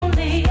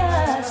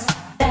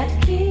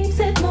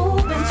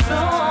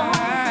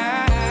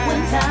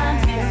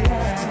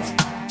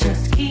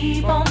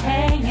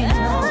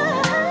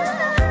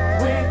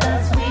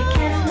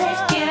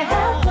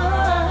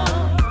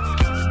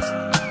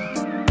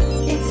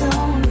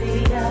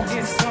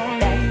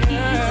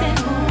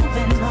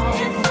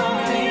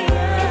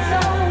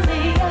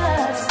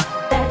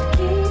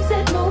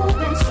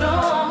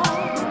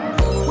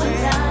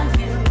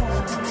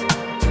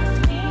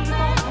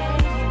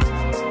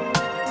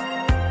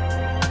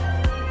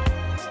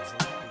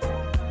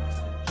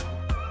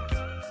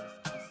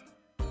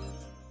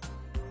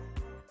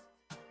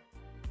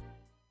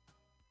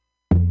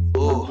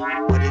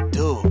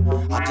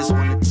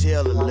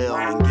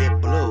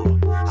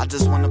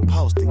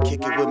and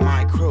kick it with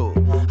my crew.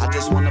 I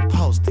just wanna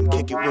post and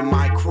kick it with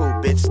my crew.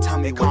 Bitch, tell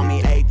me, call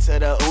me A to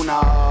the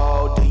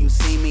Uno. Do you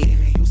see me?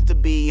 Used to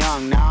be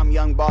young, now I'm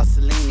young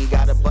Bossellini.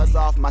 Got a buzz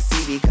off my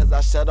CD cause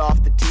I shut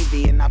off the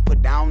TV. And I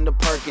put down the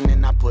perkin'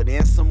 and I put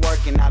in some work.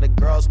 And now the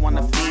girls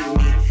wanna feed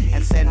me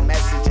and send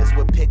messages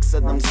with pics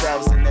of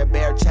themselves and their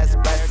bare chest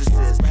breasts.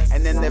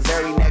 And then the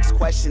very next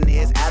question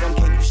is, Adam,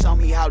 can you show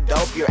me how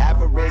dope your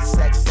average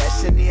sex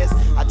session is?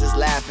 I just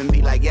laugh and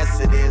be like, yes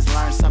it is.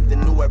 Learn something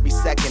new every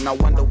second. I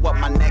wonder what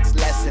my next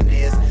lesson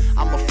is.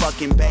 I'm a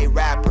fucking Bay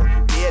rapper,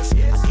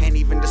 bitch. I can't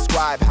even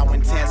describe how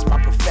intense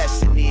my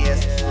profession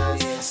is. I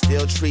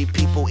still treat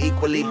people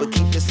equally, but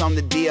keep this on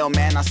the deal,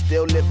 man. I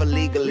still live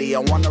illegally. I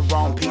wanna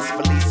roam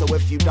peacefully, so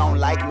if you don't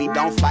like me,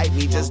 don't fight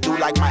me. Just do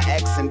like my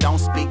ex and don't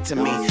speak to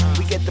me.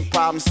 We get the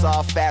problem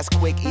solved fast,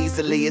 quick,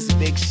 easily. It's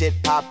big shit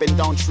poppin',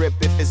 don't trip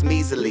if it's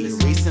measly.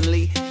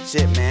 Recently,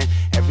 shit, man,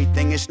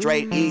 everything is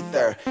straight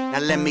ether. Now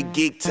let me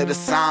geek to the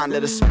sound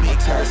of the speaker.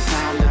 To the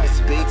sound of the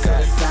speaker. To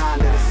the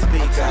sound of the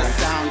speaker. To the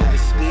sound of the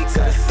speaker. To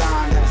the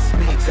sound of the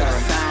speaker. To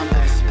the sound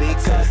of the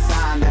speaker. To the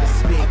sound of the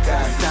speaker. To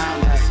the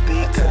sound of the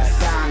speaker. To the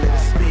sound of the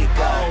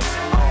speaker.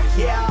 Oh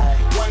yeah,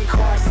 one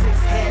car, 6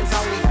 heads,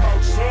 only 4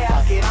 chairs.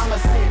 Fuck it, I'ma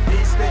sit,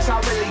 bitch, I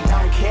really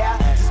don't care.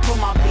 Just put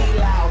my beat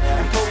loud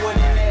and put one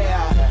in there.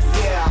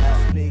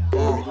 Yeah.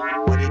 Ooh,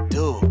 what it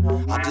do?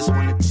 I just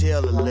wanna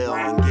chill a little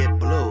and get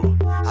blue.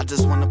 I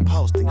just wanna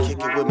post and kick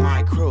it with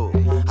my crew.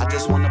 I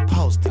just wanna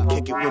post and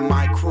kick it with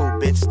my crew.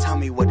 Bitch, tell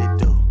me what it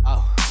do.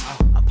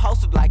 I'm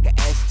posted like a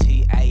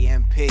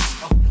STAMP.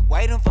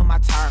 Waiting for my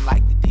turn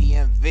like the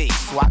DMV.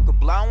 So I could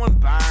blow and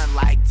burn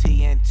like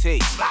TNT.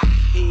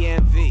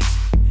 ENV,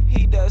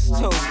 he does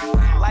too.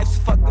 Life's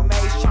a fucking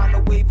maze trying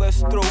to weave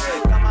us through.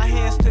 Got my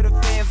hands to the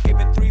fans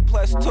giving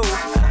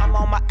 3+2s. I'm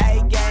on my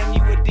A game,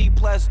 you a D+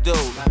 dude.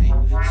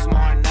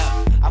 Smart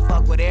enough, I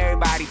fuck with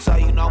everybody so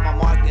you know my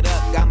market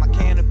up. Got my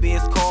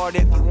cannabis card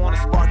if you wanna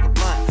spark a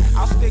blunt.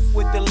 I'll stick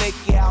with the lick,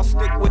 yeah, I'll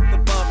stick with the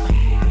bump.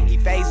 He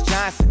face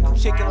Johnson, no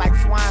chicken like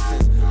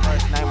Swanson's.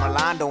 First name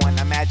Orlando and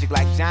I'm magic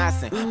like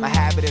Johnson. My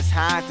habit is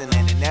haunting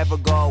and it never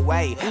go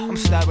away. I'm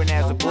stubborn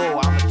as a bull,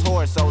 I'm a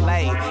Taurus, so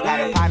late.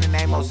 Had a partner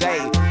named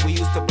Jose, we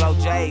used to blow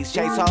J's,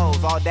 chase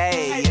hoes all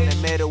day. In the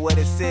middle of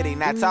the city,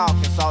 not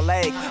talking Salt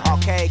Lake.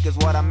 Arcade is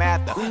what I'm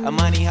after, a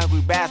money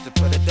hungry bastard.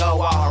 For the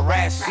dough I'll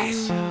harass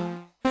you.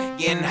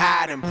 Getting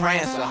high and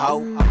prancing,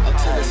 ho. To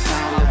the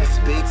sound of the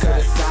speaker. To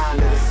the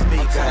sound of the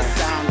speaker. To the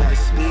sound of the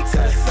speaker. To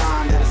the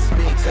sound of the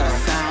speaker. To the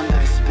sound of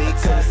the speaker.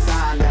 To the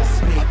sound of the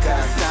speaker. To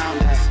the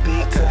sound of the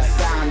speaker. To the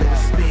sound of the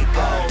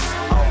speaker.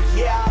 Oh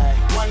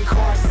yeah, one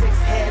car, 6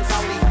 heads,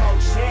 only 4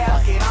 chairs.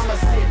 Fuck it, I'ma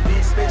sit,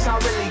 bitch, I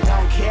really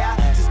don't care.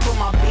 Just put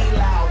my beat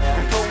loud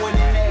and put one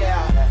in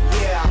there.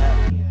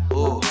 Yeah.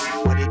 Ooh,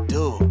 what it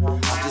do?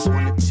 I just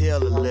wanna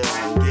chill a little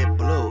and get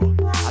blue.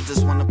 I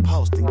just wanna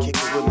post and kick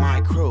it with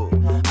my crew.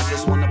 I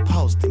just wanna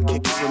post and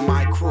kick it with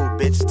my crew.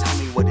 Bitch, tell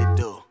me what it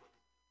do.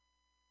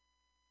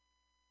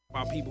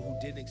 About people who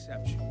didn't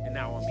accept you, and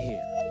now I'm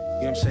here.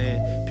 You know what I'm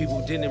saying? People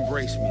who didn't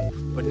embrace me,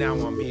 but now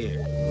I'm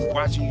here.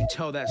 Watching you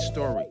tell that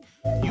story.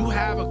 You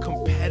have a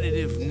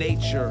competitive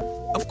nature.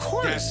 Of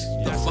course.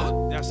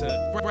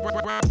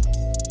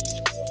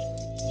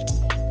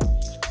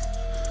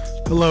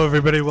 Hello,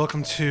 everybody.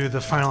 Welcome to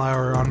the Final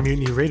Hour on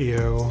Mutiny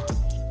Radio.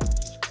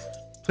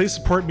 Please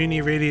support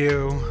Mutiny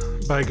Radio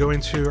by going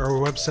to our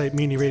website,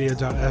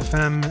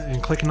 mutinyradio.fm,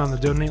 and clicking on the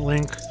donate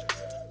link.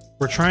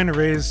 We're trying to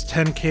raise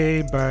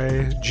 $10K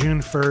by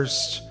June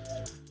 1st,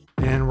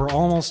 and we're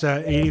almost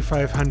at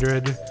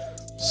 8,500.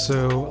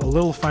 So a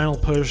little final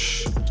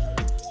push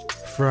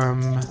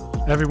from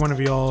every one of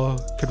y'all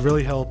could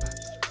really help.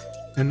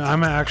 And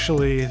I'm gonna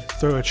actually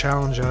throw a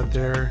challenge out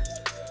there.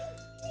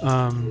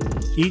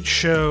 Each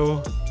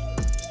show,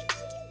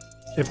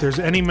 if there's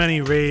any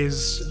money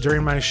raised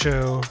during my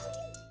show,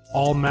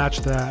 I'll match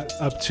that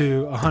up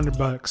to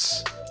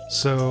 $100.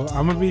 So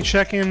I'm gonna be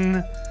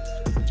checking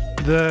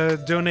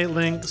the donate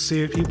link,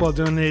 see if people have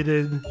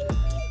donated,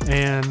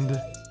 and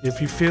if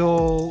you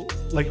feel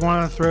like you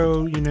want to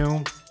throw,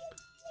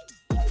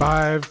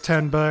 $5,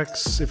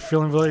 $10, if you're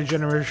feeling really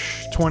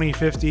generous, 20,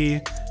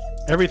 50,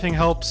 everything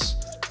helps,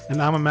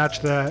 and I'm gonna match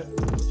that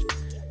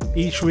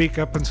each week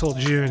up until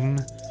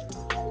June,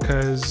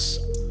 because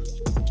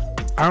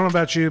I don't know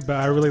about you, but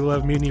I really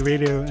love Mutiny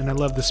Radio, and I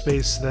love the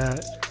space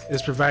that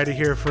is provided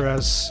here for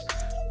us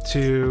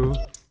to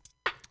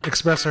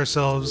express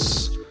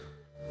ourselves,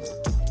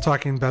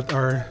 talking about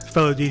our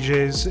fellow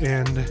DJs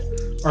and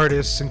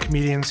artists and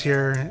comedians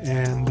here,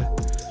 and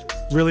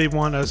really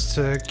want us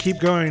to keep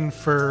going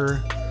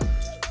for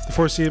the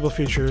foreseeable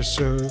future.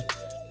 So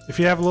if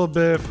you have a little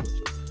bit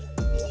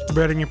of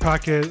bread in your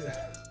pocket,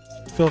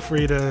 feel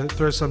free to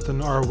throw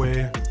something our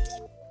way.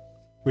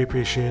 We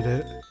appreciate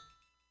it.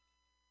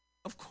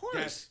 Of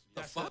course.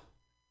 The fuck?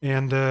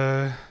 And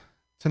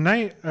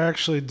tonight I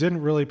actually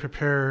didn't really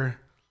prepare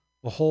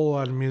a whole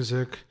lot of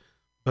music,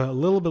 but a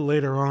little bit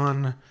later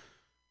on,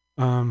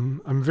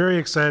 I'm very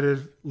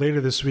excited.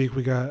 Later this week,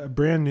 we got a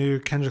brand new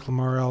Kendrick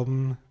Lamar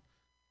album.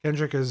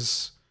 Kendrick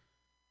has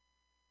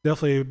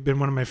definitely been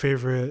one of my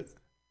favorite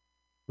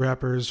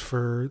rappers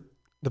for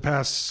the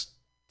past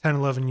 10,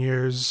 11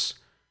 years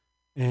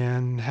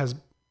and has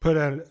put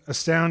an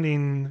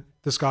astounding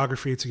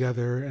discography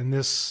together. And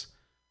this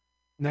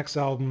next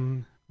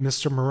album,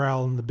 Mr.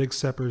 Morale and the Big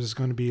Steppers, is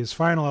going to be his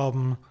final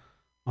album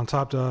on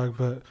Top Dog,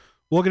 but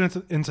we'll get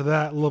into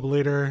that a little bit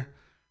later.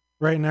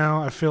 Right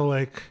now, I feel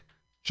like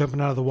jumping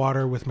out of the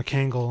water with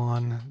McCangle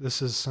on.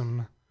 This is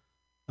some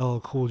LL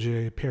Cool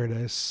J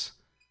Paradise.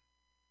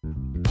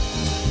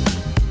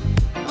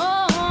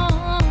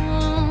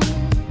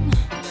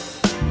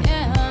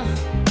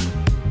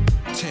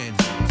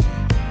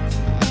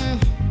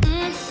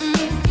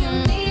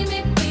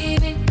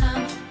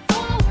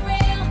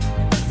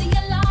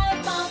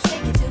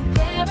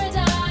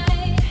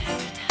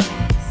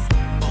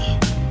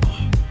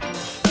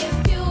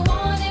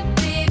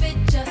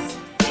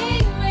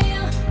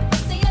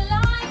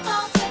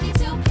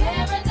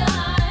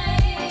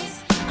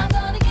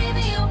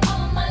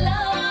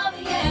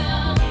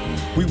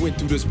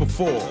 Through this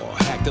before,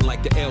 acting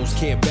like the L's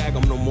can't bag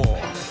them no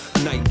more.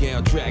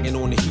 Nightgown dragging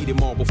on the heated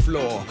marble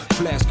floor.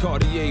 Flash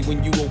Cartier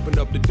when you open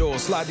up the door.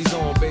 Slide these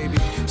on, baby.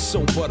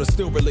 So butter,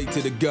 still relate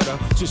to the gutter.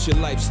 Just your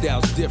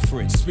lifestyle's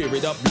different,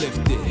 spirit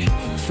uplifted.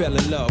 Fell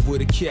in love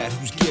with a cat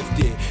who's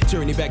gifted.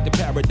 Journey back to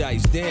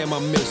paradise, damn I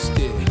missed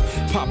it.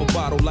 Pop a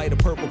bottle, light a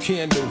purple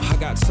candle. I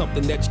got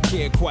something that you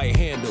can't quite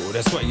handle.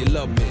 That's why you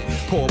love me.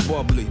 Pour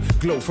bubbly,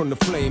 glow from the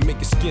flame, make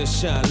your skin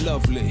shine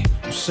lovely.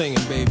 I'm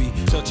singing, baby.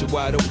 Touch it,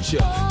 why don't ya?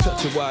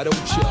 Touch it, why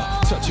don't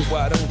ya? Touch it,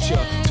 why don't ya?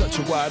 Touch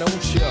it, why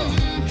don't ya?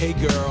 Hey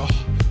girl,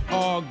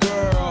 oh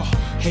girl,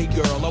 hey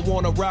girl, I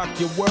wanna rock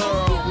your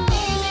world.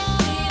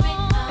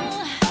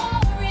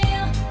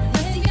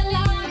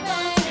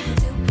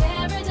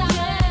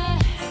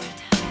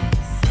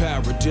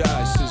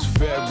 Paradise is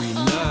very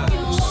nice.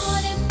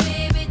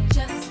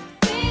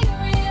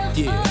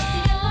 Yeah.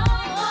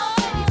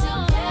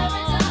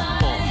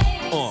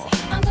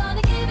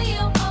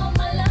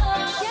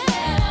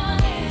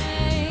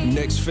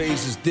 Next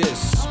phase is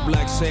this.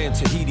 Black sand,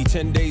 Tahiti,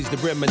 10 days to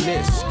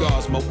reminisce.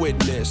 God's my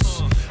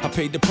witness. I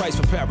paid the price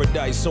for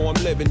paradise, so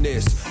I'm living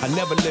this. I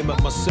never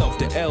limit myself,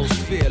 the L's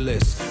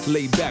fearless.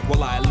 Lay back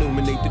while I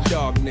illuminate the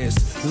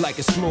darkness. Like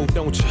it smooth,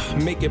 don't you?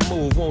 Make it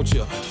move, won't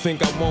you?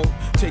 Think I won't?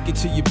 Take it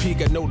to your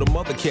peak, I know the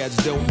mother cats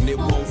don't, and it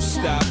won't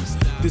stop.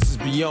 This is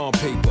beyond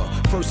paper.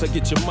 First I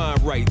get your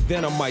mind right,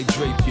 then I might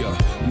drape ya.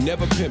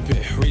 Never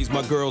pimpin', raise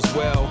my girls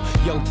well.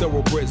 Young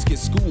thoroughbreds get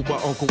schooled by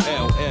Uncle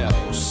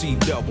LL. C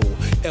double,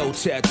 L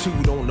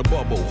tattooed on the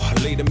bubble.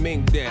 Lay the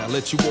mink down,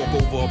 let you walk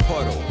over a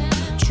puddle.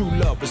 True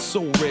love is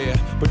so rare,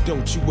 but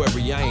don't you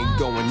worry, I ain't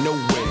going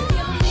nowhere.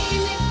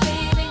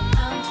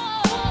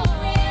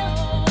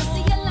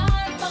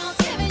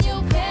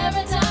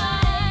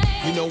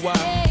 You know why?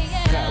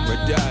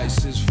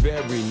 Paradise is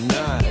very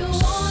nice.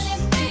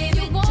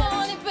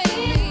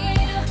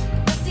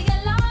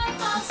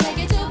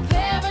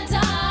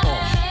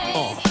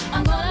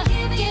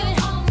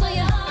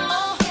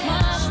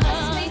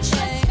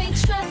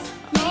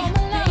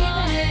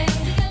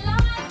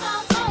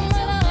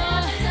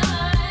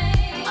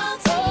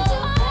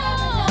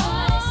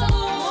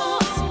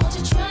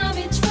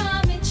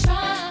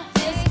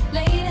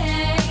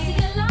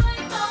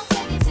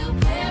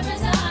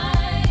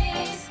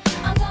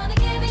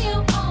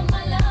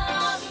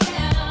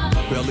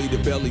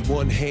 Belly,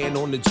 one hand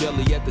on the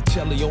jelly, at the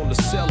telly on the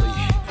celly.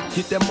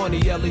 Get that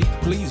money, Ellie,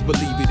 please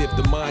believe it. If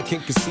the mind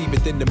can conceive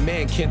it, then the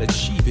man can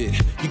achieve it.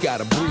 You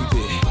gotta breathe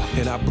it,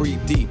 and I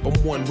breathe deep. I'm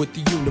one with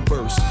the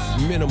universe.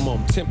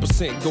 Minimum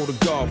 10% go to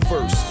God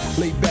first.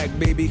 Lay back,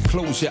 baby,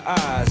 close your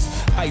eyes.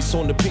 Ice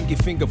on the pinky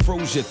finger,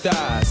 froze your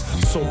thighs.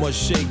 So much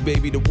shake,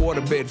 baby, the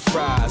waterbed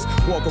fries.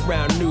 Walk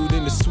around nude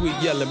in the suite,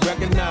 yelling,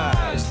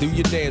 recognize. Do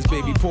your dance,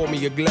 baby, pour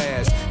me a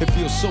glass. It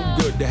feels so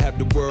good to have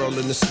the world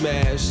in the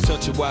smash.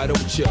 Touch it, why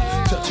don't ya?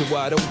 Touch it,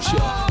 why don't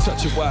ya?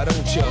 Touch it, why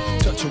don't ya?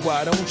 Touch it,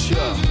 why don't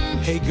ya?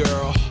 Hey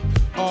girl,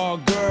 oh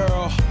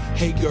girl,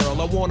 hey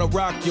girl, I wanna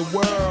rock your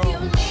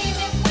world.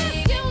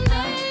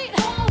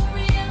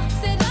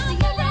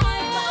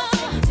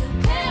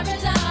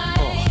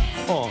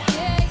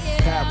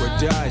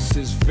 Paradise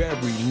is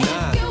very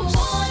nice.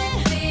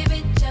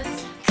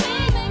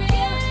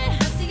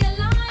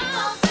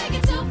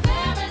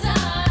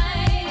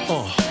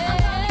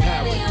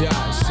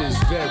 Paradise is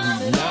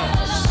very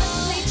nice.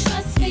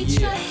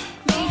 Yeah.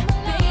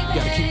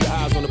 Gotta keep your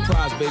eyes on the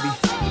prize, baby.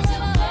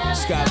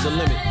 Sky's the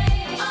limit.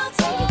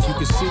 If you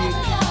can see it,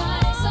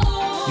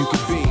 you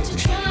can be it.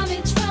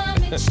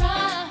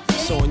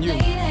 It's on you.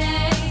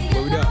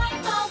 Word up.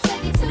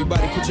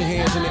 Everybody put your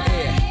hands in the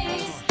air.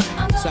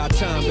 It's our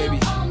time, baby.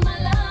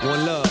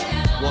 One love,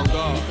 one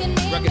God.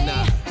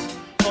 Recognize.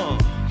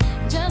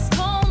 Just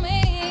call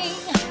me.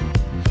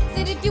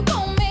 Said if you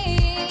want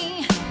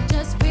me,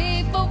 just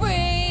be for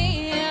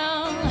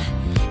real.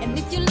 And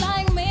if you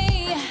like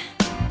me,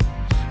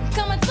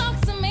 come and talk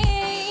to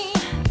me.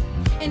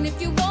 And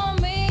if you want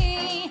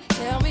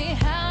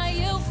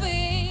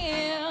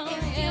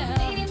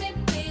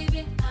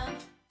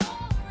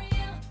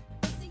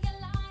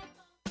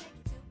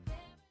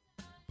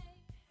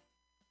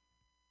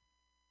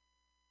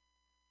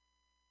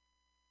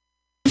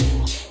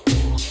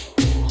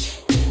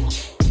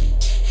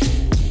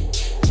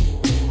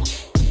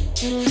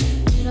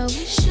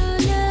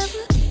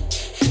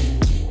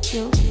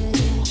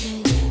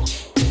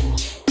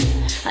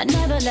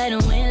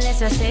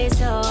I say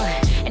so.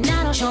 And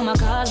I don't show my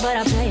cards, but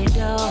I play it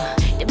though.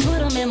 They put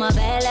them in my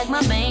bag like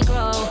my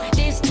bankroll.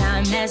 This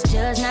time that's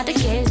just not the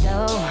case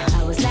though.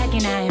 I was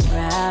lacking, I ain't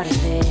proud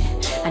of it.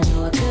 I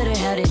knew I could've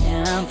held it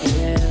down for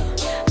real,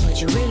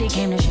 but you really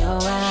came to show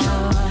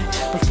out.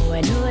 Before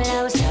I knew it,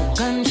 I was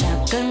shotgun,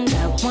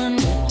 got one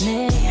with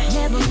me.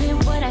 Never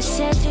meant what I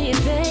said to you,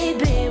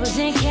 baby. Was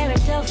in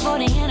character for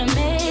the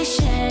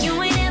animation.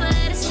 You ain't never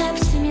had to stop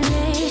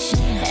stimulation.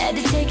 Had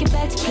to take it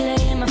back to play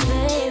in my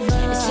favor.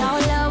 It's all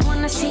love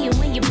when I see you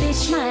when your bitch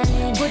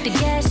smiling. Put the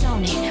gas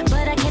on it,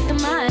 but I kept the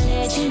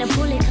mileage. Seen the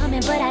bullet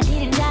coming, but I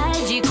didn't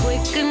dodge it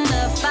quick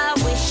enough. I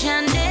wish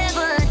I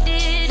never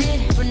did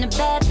it. From the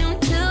bathroom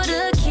to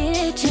the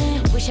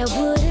kitchen. Wish I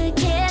would've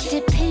kept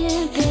it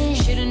pimping.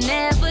 Should've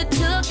never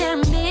took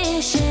that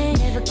mission.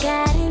 Never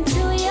got into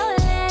your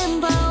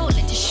Lambo.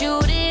 Let you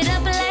shoot it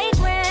up like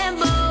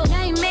Rambo.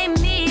 Now you made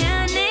me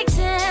an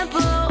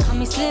example. Caught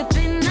me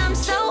slipping, I'm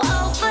so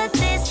over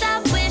this. I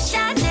wish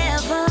I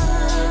never.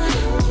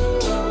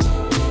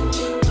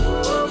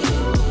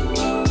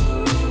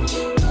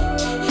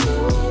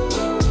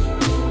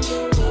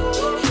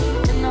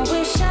 And I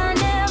wish I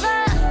never.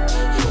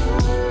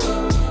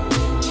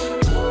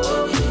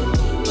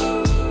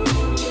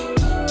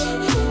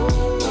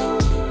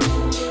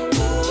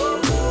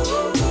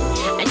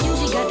 I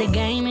usually got the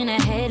game in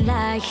a head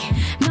like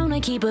known to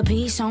keep a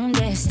piece on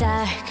that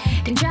stock.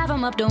 Then drive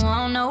them up the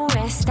wall, no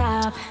rest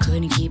stop.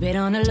 Couldn't keep it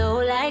on the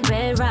low like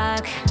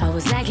bedrock. I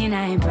was lacking,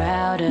 I ain't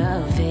proud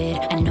of it.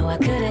 I know I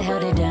could've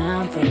held it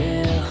down for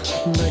real,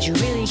 but you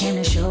really came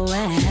to show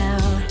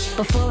out.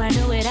 Before I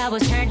knew it, I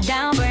was turned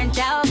down, burnt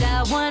out,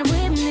 got one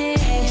with me.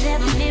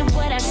 Never meant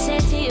what I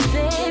said to you,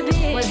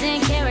 baby. Was in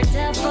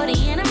character for the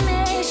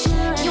animation.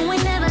 You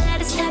ain't never had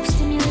to stop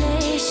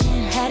stimulation.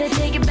 Had to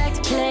take it back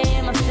to play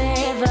in my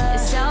favor.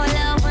 It's all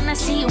love when I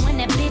see you when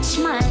that bitch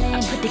smiling.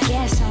 I put the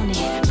gas on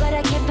it, but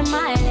I kept the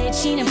mileage.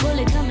 Seen a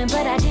bullet coming,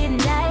 but I didn't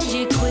dodge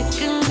it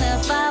quick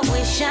enough. I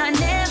wish I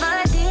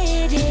never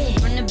did it.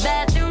 From the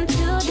bathroom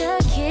to the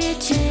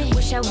kitchen.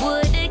 Wish I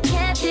would've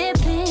kept it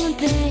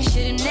pimping.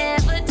 Should've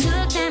never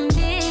took that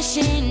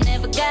mission.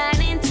 Never got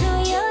into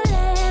your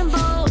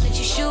Lambo. Let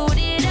you shoot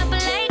it up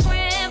like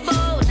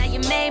Rambo. Now you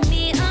made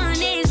me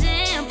an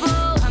example.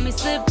 Caught me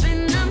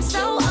slipping, I'm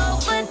so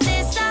over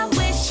this. I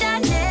wish I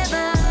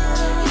never.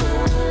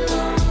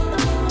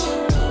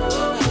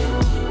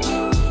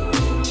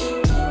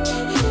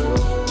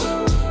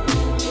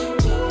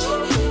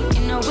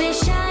 And I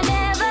wish I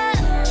never.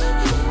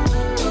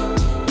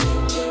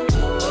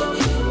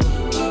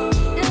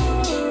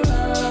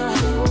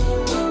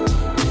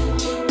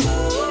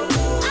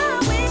 I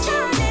wish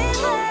I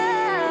never.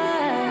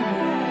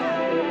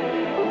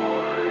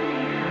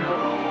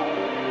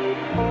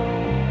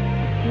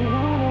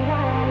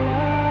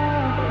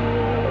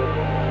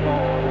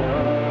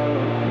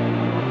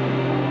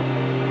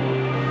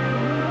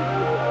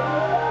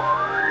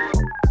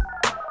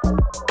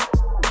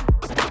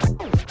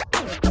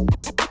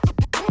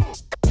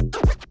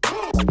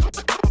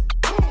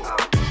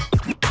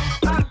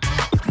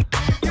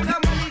 You got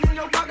money in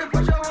your pocket,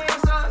 put your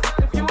hands up.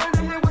 If you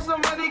wanna hit with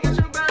somebody, get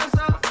your bands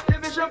up.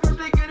 If it's your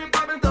birthday, get it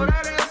poppin', throw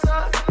that ass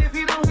up. If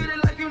you don't hit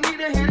it like you need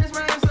to hit his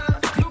man's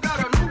up. You got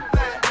a new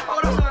bag, oh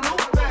that's a new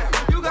bag.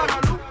 You got a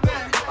new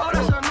bag, oh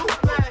that's a new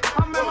bag.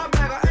 I'm in my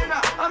bag, I ain't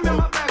up. I'm in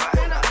my bag, I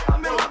ain't up.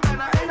 I'm in my bag,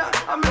 I ain't up.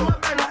 I'm in my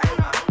bag, I ain't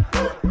up.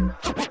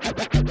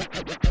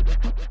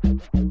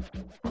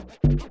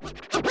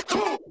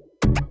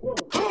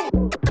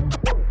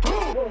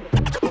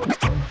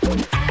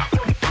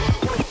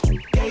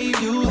 Gave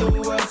you the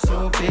world,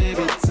 so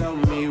baby, tell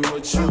me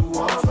what you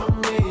want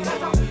from me.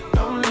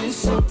 Don't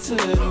listen to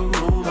the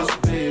rumors,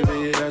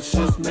 baby, that's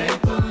just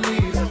make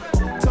believe.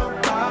 Talk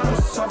about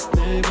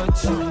something,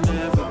 but you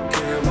never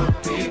care what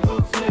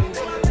people think.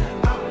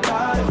 I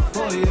got it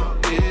for you,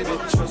 baby,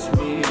 trust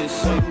me,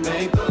 this ain't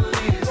make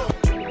believe.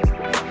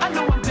 I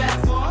know I'm bad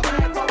for,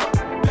 bad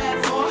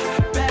for.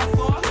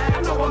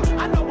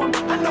 I know I'm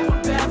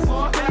bad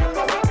for,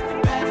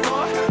 bad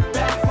for.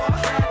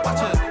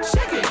 Watch her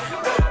shake it,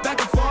 back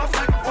and forth,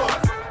 back and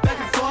forth, back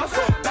and forth,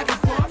 back and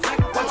forth, back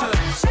and forth. Watch her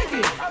shake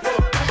it,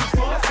 back and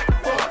forth, back and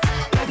forth,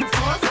 back and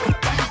forth,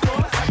 back and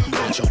forth. You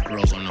got your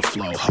girls on the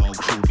floor, whole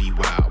crew be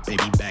wild.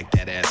 Baby, back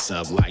that ass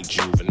up like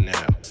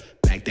juvenile.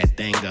 Back that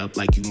thing up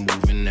like you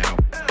moving out.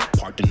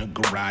 Parked in the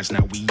garage,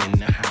 now we in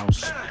the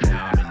house.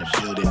 Now I'm in the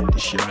building.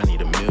 This year I need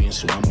 $1 million,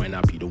 so I might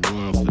not be the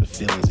one for the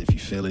feelings if you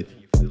feel it.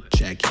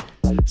 Check it,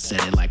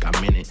 said it like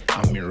I'm in it.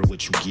 I'll mirror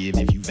what you give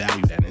if you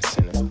value that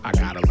incentive. I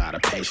got a lot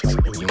of patience,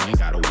 and you ain't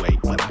gotta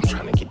wait. But I'm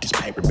trying to get this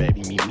paper,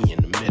 baby, meet me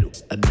in the middle.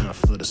 Enough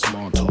for the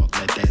small talk,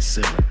 let that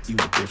simmer. You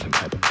a different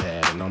type of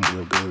bad, and I'm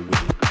real good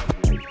with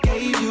it.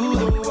 Gave you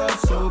the world,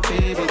 so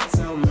baby,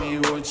 tell me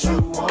what you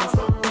want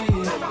from me.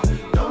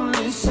 Don't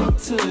listen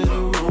to the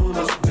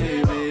rumors,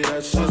 baby,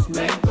 that's just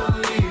make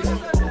believe.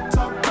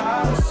 Talk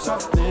about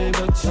something,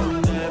 but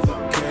you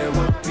never care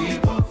what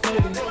people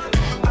think.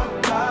 I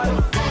got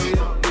it for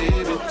you,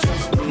 baby,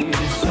 trust me,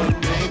 this ain't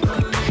make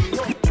believe.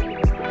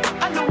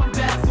 I know I'm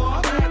bad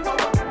for,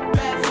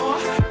 bad for.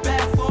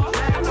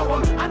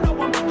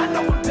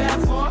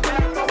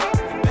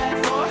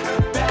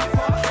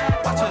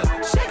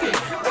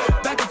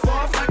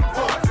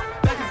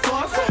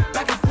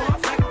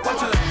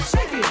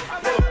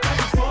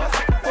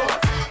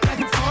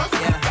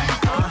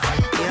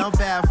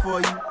 bad for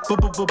you.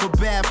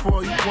 Bad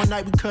for you. One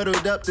night we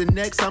cuddled up, the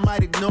next I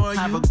might ignore you.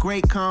 Have a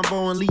great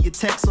combo and leave your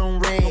text on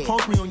red. Don't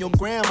post me on your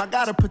gram, I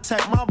gotta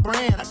protect my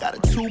brand. I got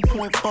a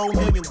 2.4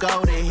 million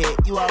goal to hit.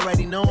 You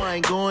already know I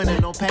ain't going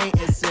in no paint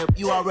and sip.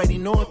 You already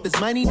know if it's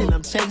money, then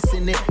I'm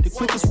chasing it. The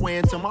quickest way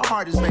until my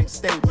heart is make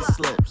stable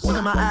slips. Look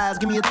at my eyes,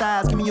 give me your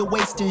thighs, give me your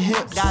waist and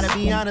hips. Gotta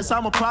be honest,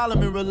 I'm a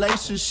problem in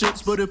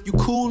relationships. But if you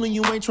cool and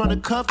you ain't trying to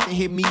cuff, then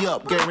hit me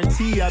up.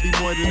 Guarantee I'll be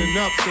more than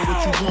enough. So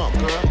what you want,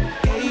 girl?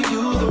 Gave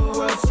you the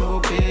world, so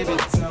baby,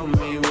 tell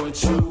me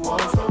what you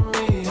want from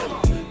me.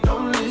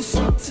 Don't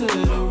listen to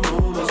the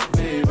rumors,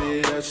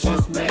 baby, that's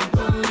just make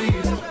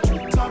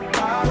believe. Talk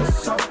about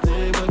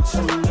something, but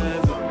you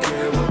never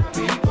care what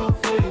people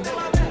think.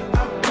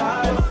 I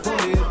got it for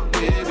you,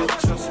 baby,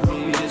 trust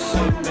me, this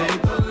ain't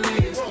make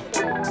believe.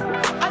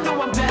 I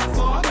know I'm bad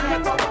for,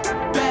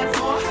 bad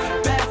for,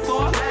 bad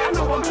for. I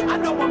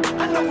know I'm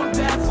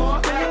bad for,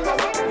 bad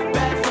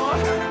for,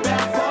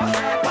 bad for.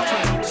 Watch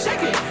it,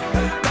 shake it,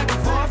 back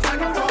and forth,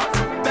 back and forth,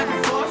 back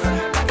and forth,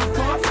 back and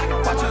forth.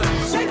 Watch it,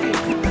 shake it,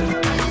 back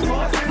and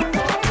forth, back and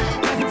forth,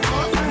 back and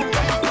forth,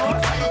 back and forth.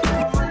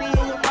 Money in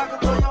your pocket,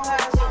 throw your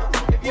hands up.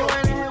 If you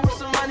ain't in here with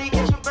some money,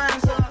 get your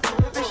bands up.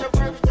 If it's your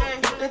birthday,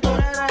 then throw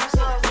that ass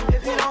up.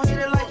 If you don't hit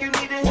it like you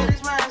need to hit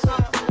his man's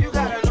up. You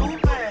got a new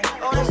bag,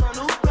 oh that's a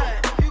new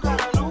bag. You got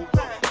a new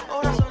bag,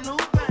 oh that's a new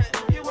bag.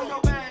 You want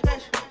your bag,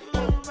 don't you? You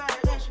got a bag,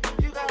 don't you?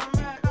 You got a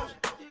bag, don't you?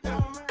 You got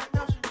a bag,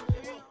 don't you? If you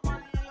got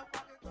money in your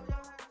pocket, throw your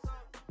hands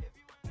up.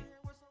 If you ain't in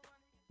here with some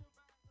money,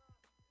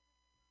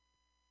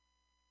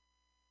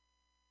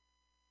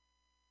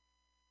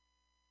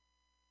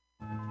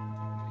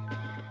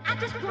 I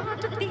just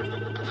want to be.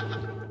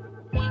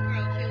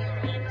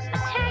 I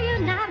tell you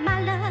now, my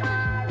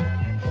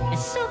love,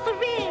 it's so for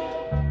real.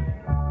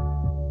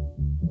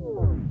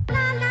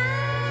 La la.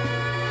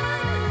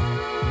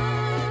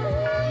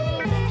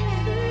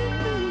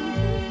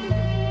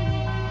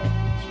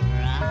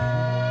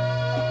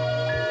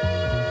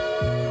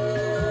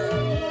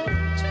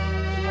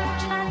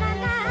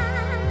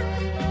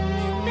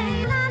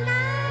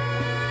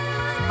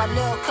 My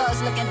little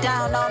cuz looking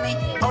down on me.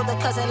 Older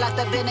cousin locked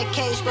up in a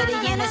cage, but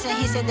he innocent.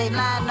 He said they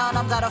lying on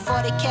him. Got a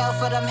 40 cal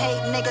for them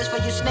hate niggas. For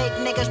you snake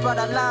niggas, brought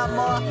a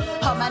lawnmower.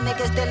 All my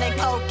niggas dealing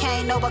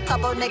cocaine. Know a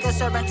couple niggas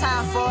serving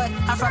time for it.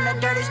 I'm from the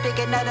dirty,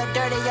 speaking of the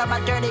dirty. All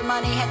my dirty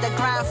money had to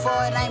grind for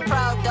it. I ain't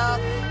proud,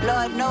 dog.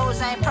 Lord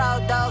knows I ain't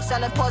proud, dog.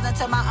 Selling poison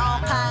to my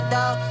own kind,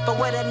 dog. But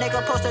what a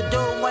nigga supposed to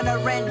do when the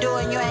rent due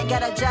and you ain't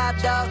got a job,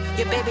 dog?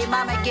 Your baby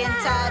mama getting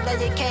tired that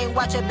you can't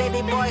watch a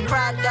baby boy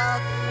cry,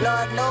 dog.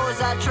 Lord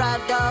knows I tried,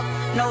 dog.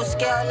 No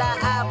skill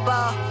like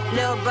eyeball.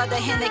 Little brother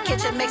in the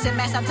kitchen mixing,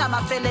 man. Sometimes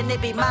I feelin'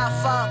 it be my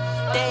fault.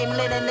 Dame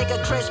little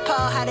nigga Chris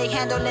Paul, how they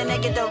handlin'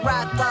 it, get the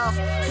rock off.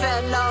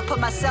 Fell off, put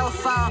my cell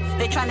phone.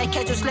 They tryna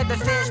catch you slipping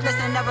fish.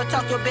 Listen, never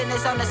talk your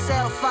business on the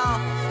cell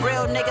phone.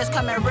 Real niggas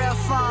coming real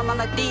form. I'm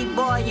a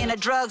D-boy in a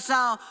drug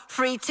zone.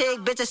 Free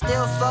tig, bitches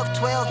still fuck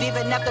 12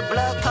 even after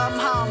blood come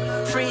home.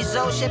 Free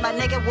Zoe shit, my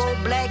nigga wore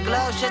black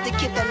gloves just to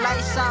keep the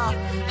lights on.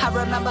 I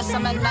remember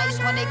summer nights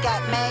when it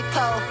got mad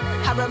cold.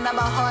 I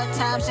remember hard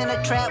times in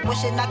the trap,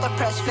 wishing I could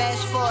press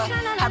fast forward.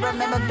 I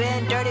remember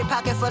being dirty,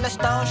 pocket full of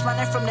stones,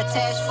 running from the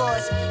task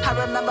force. I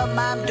remember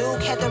Mom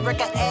Duke had to rip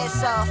her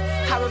ass off.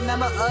 I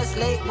remember us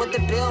late with the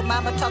bill,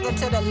 mama talking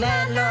to the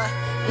landlord.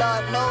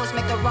 Lord knows,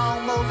 make the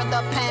wrong move, end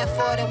up paying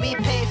for it, and we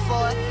pay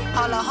for it.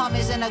 All our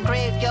homies in the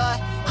graveyard,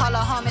 all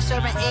our homies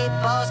serving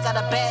 8 balls. Got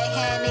a bad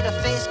hand, need a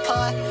face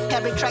card.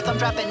 Every track I'm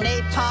dropping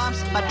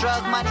napalms. My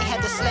drug money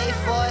had to slave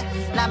for it.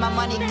 Now my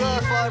money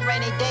good for a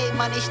rainy day,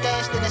 money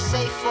stashed in the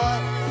safe for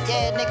it.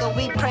 Yeah, nigga,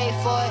 we pray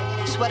for it.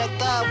 Swear to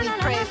God, we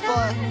pray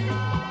for it.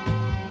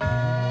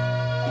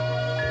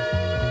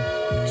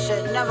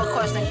 Should never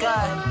question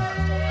God.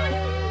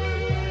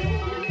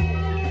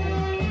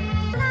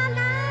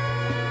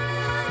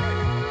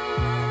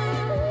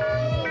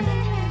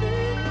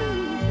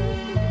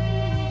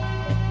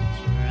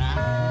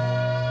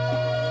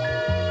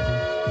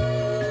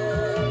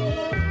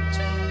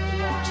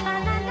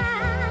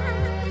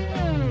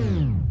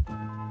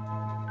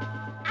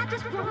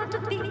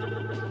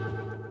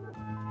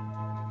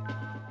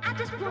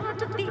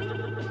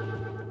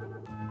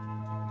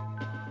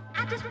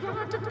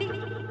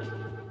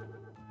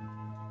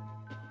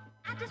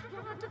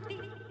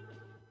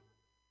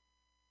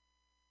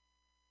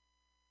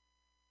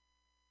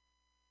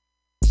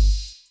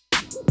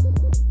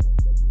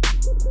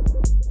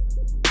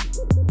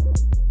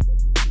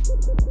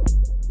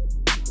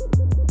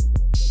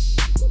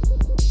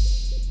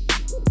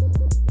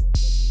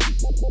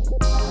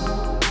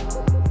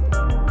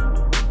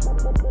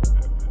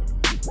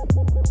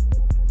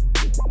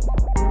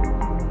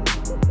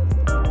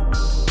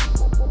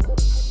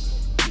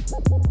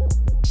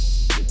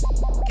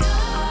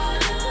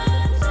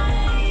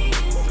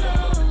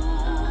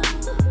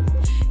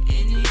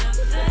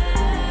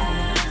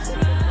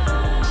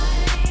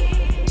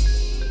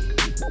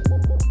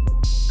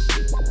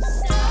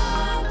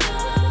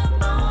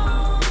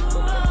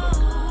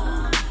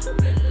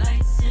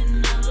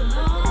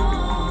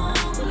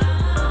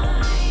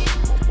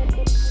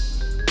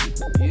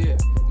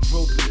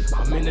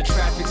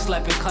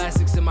 Slapping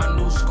classics in my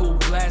new school,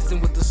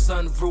 blasting with the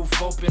sunroof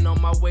open.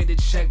 On my way to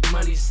check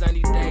money,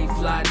 sunny day,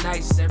 fly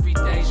nights, every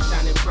day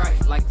shining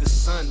bright like the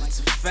sun. It's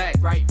a fact,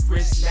 right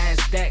wrist,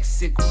 NASDAQ,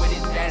 sick with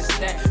it, that's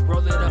that.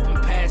 Roll it up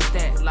and pass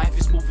that. Life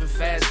is moving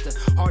faster,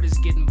 heart is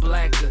getting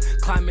blacker.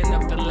 Climbing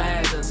up the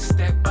ladder,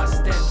 step by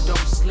step, don't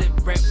slip.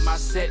 Rep my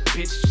set,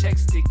 bitch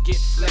checks to get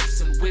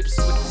flex and whips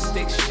with the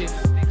stick shift.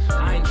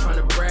 I ain't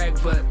tryna brag,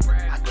 but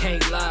I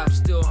can't lie. I'm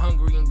still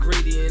hungry and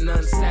greedy and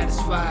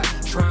unsatisfied.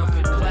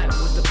 Triumphant plat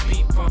with the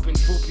beat pumping,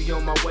 poopy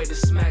on my way to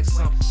smack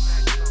something.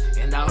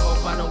 And I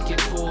hope I don't get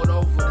pulled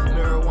over.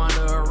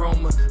 Marijuana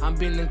aroma. I'm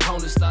bending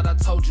corners, thought I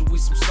told you we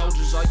some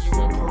soldiers. Are you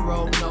on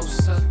parole? No,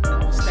 sir.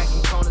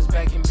 Stacking corners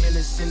back in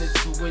minutes, send it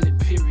to win it,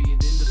 period.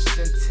 End of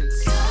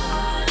sentence.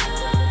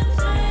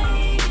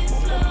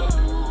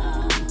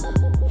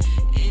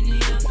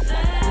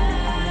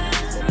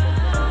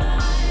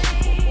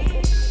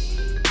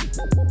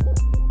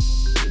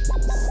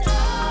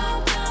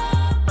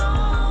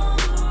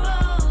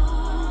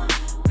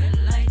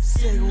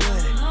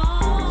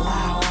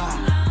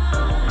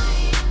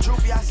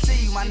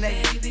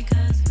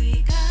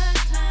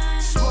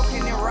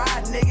 Smoking and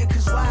ride, nigga,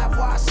 cause live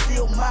wire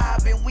still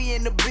mobbing. We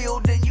in the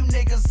building, you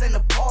niggas in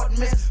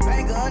apartments.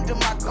 Banger under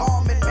my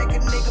garment, make a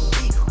nigga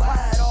be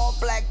quiet. All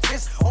black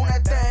fist on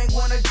that thing,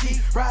 wanna G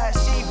ride.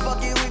 She ain't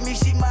fucking with me,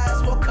 she might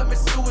as well commit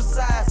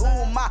suicide. Who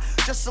am I?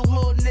 Just a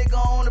little nigga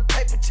on a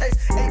paper chase.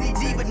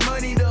 ADD, but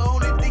money the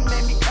only thing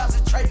made me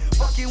concentrate.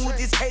 Fucking with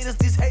these haters,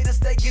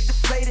 they get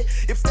deflated.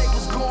 If they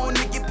was going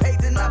to get paid,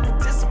 then I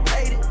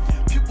participated.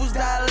 Pupils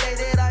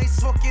dilated, I ain't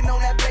smoking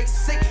on that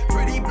basic.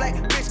 Pretty black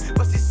bitch,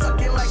 but she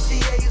sucking like she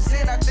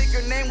Asian. I think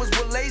her name was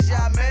Malaysia,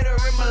 I met her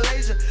in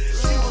Malaysia.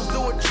 She was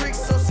doing tricks,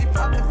 so she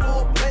popping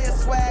for a player.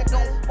 Swag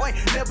on point,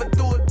 never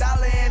threw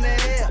 $1 in the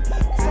air.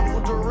 Fuck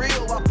with the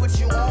real, I put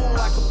you on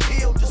like a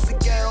pill. Just a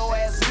ghetto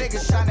ass nigga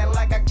shining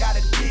like I got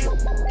a deal.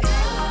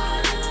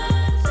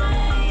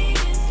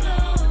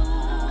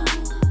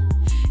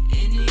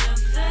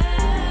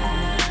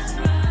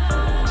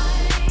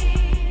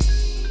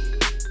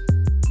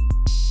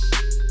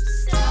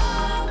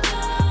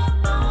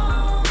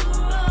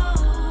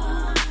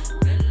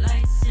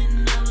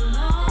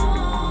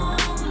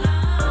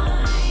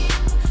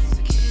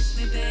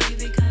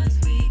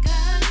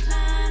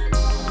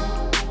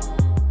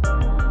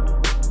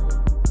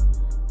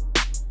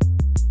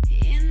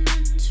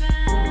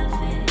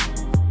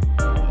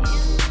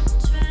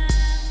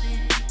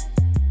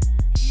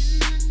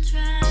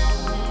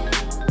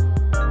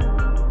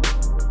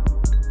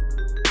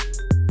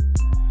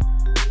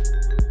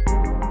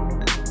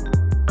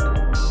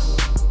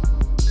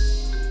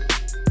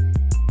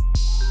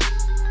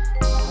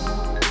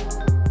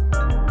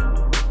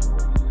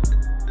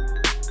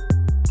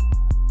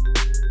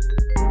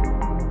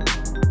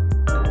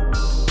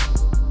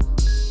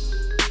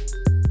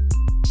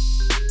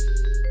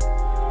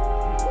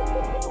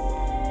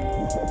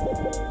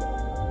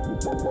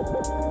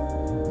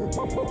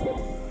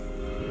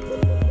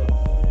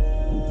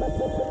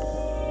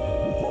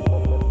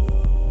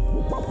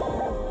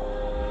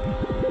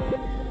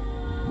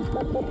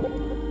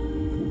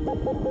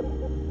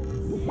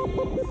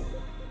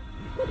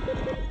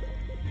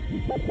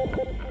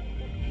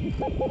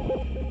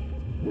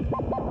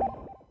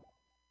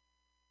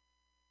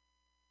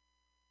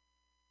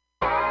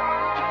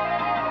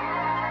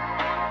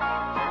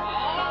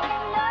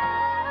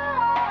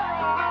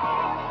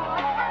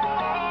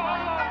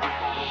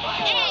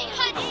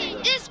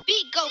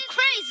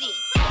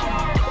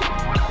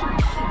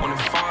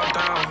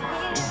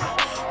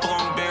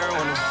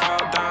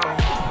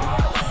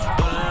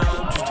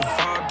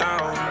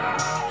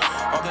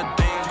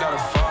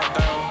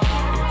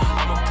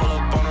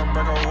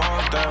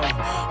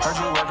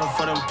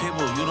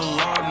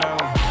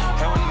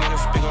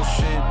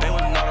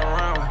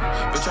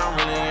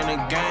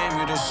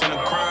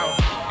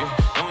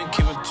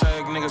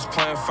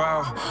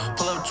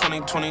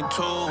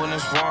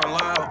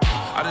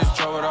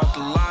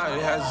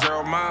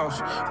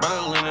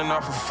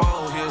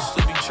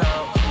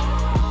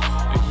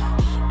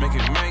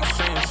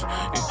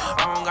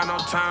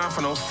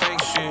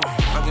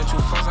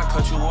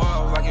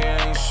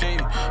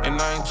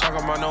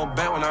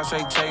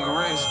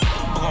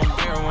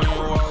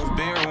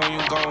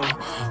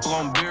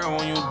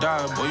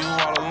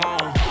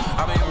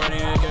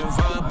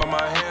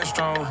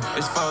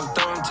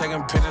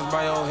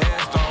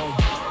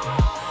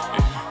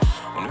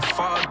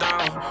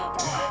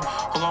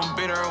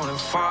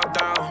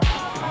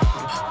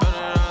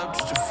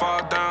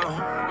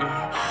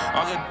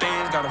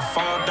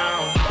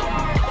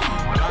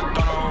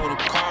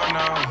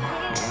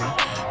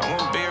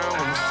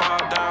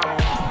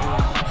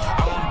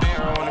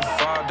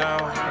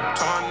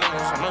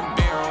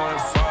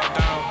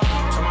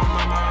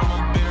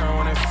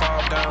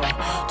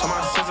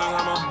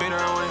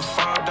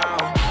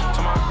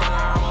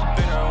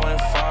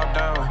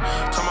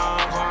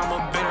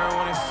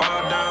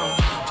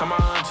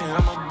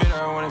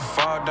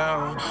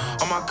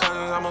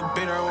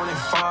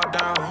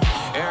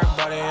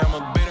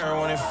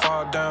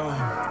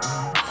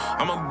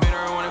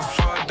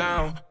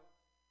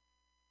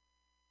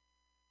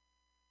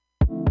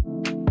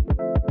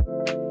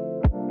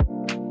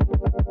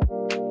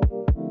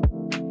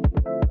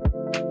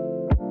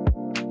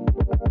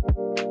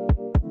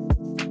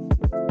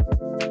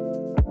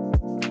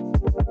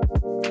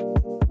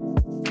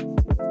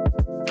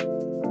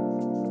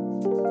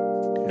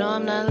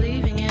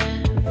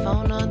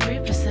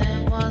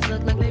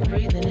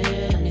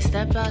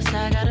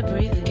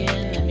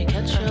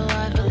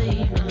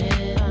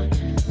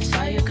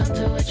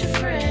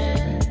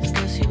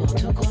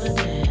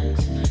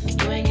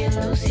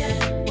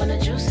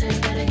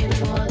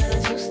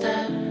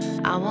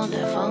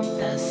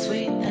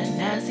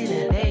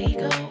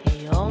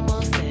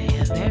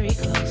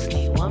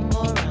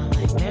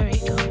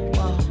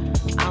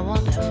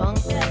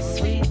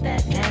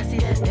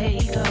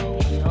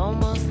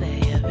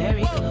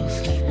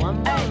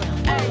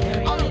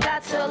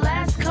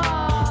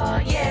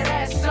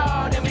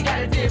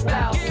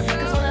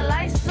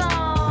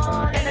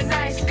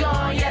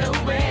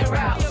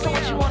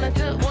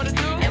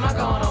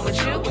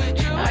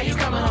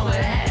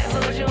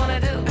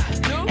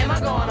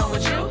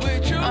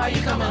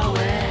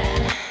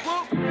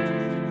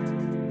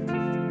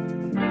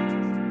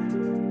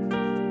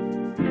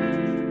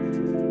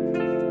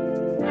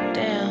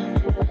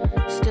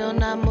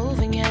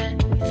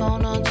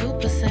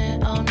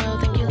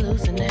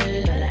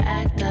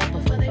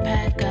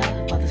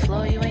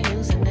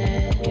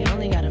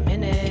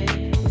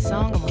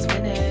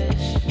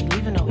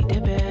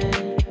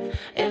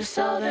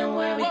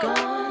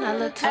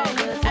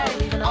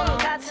 Only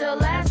got till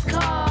last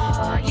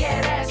call.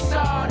 Yeah, that's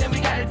all. Then we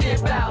gotta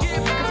dip out. Cause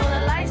when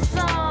the lights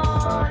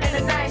on and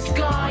the night's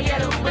gone, yeah,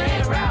 the Uber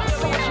hit route.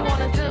 So what you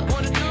wanna do?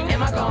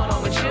 Am I going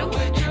home with you?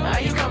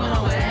 Are you coming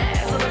home with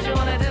ass? So what you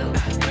wanna do?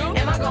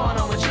 Am I going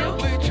home with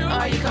you?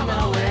 Are you coming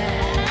home with ass?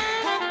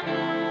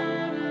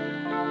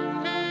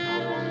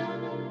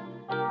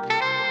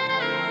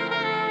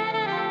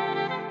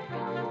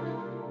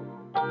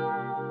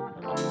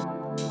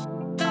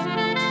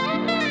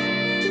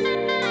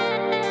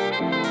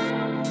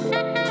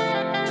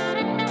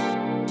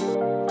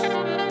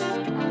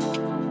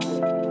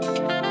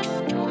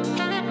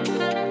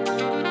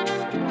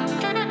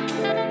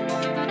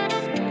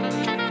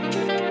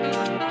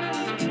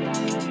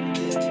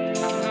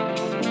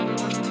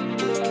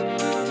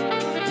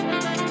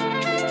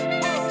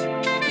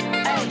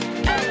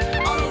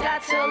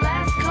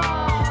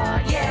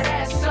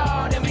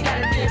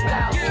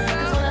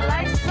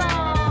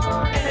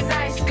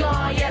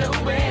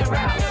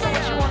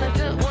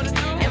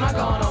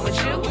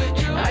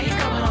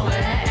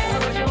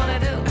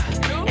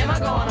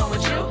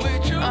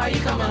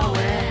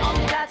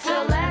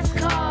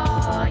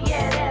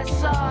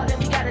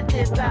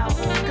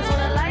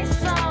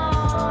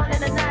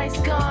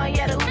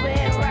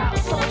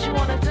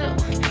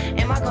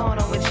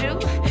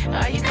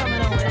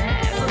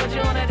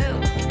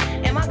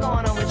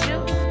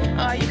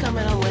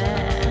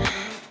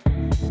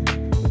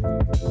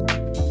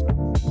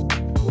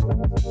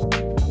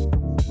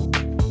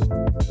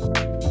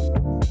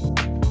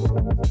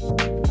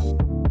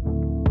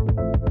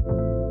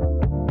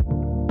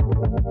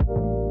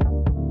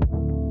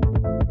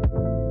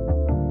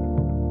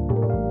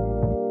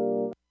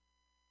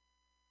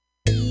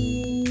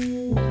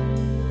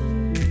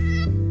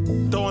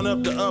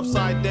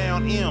 Upside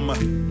down M,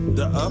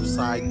 the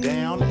upside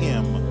down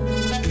M.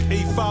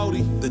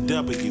 E40, the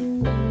W,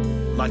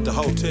 like the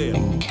hotel.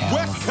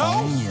 West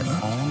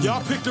Coast,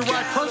 y'all picked the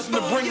right person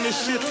to bring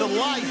this shit to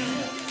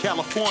life.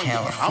 California.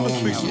 I'ma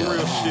speak some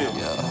real shit.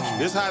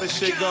 This how this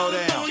shit go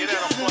down.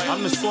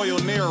 I'm the soil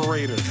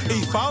narrator.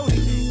 E40.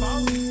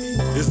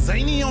 It's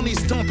zany on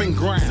these stomping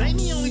grounds.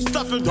 Zany on these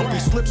stuffing. Don't be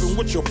slipping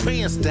with your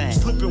pants down.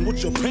 Slipping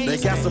with your pants. They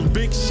got some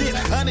big shit,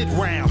 100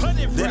 rounds.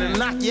 That'll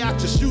knock you out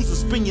your shoes and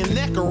spin your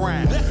neck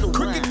around.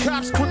 Crooked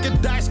cops,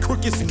 crooked dice,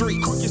 crooked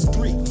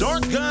streets.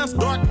 Dark guns,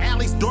 dark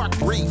alleys, dark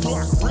reefs.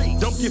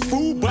 Don't get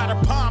fooled by the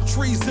palm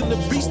trees and the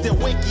beach that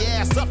wake your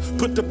ass up.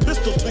 Put the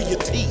pistol to your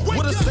teeth.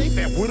 With a safe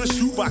at, with a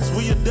shoebox,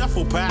 with your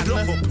duffel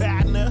partner.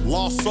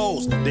 Lost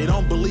souls, they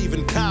don't believe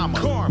in karma.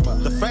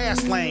 The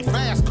fast lane,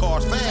 fast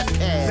cars, fast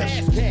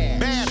cash.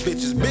 Bad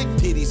bitches, big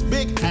titties,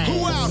 big ass.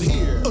 Who out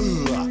here?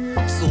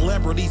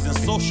 Celebrities and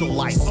social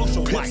lights.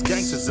 Pimps,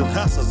 gangsters, and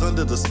hustlers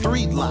under the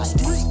street lights.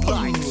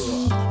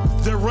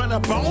 They run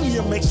up on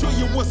you, make sure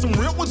you're with some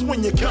real ones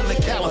when you come to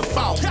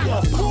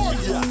California.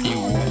 You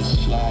was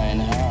flying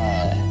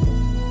high,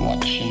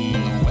 watching the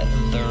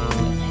weather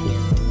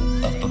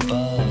up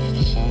above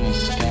the sunny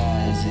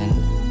skies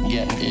and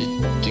getting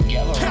it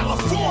together.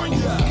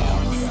 California.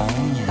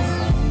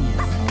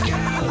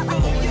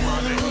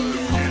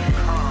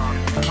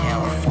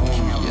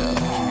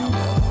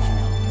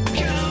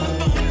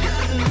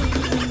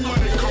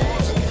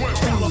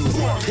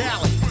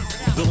 Cali,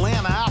 the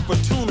land of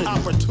opportunity.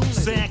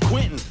 San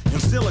Quentin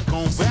and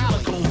Silicon Valley.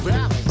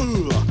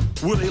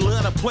 Where they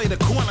let her play the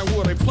corner,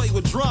 where they play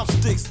with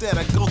drumsticks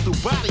that'll go through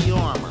body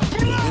armor.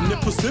 In the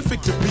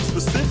Pacific, to be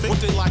specific, what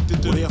they like to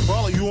do, they'll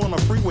follow you on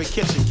the freeway,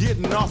 catch you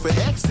getting off at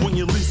exit when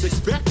you least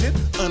expect it,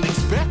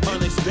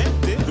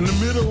 unexpected. In the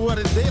middle of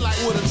the daylight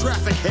with a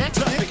traffic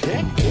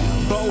hectic.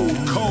 Bold,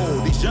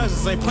 cold, these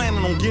youngsters ain't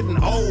planning on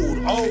getting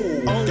old.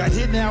 Got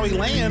hit, now he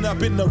laying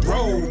up in the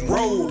road.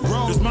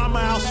 His mama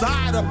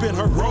outside up in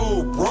her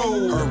robe.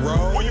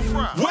 Where you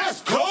from?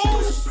 West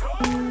Coast!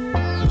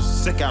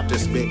 Sick out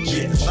this bitch.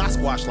 Yes. I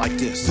squash like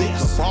this. The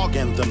frog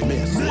and the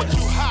mist.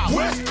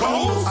 West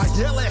Coast? I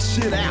yell that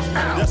shit out.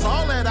 That's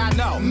all that I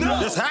know.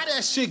 That's how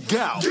that shit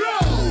go. You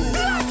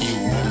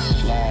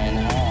was flying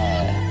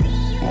high,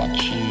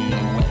 watching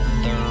the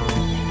weather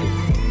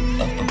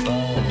up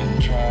above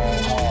and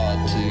trying hard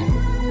to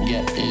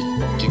get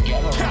it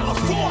together.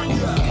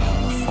 California.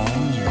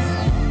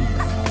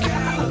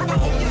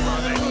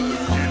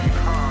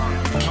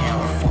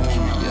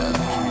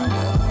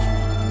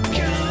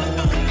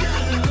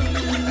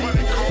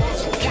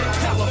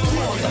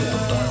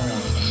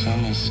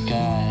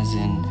 Skies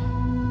in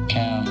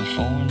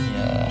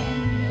California.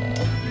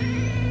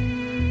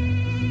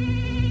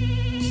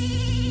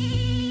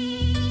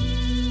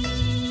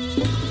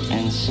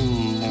 And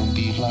soon they'll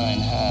be flying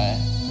high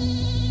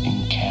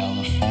in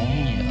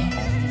California.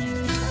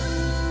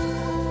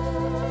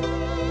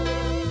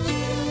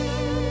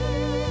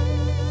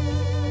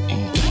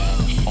 In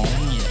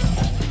California.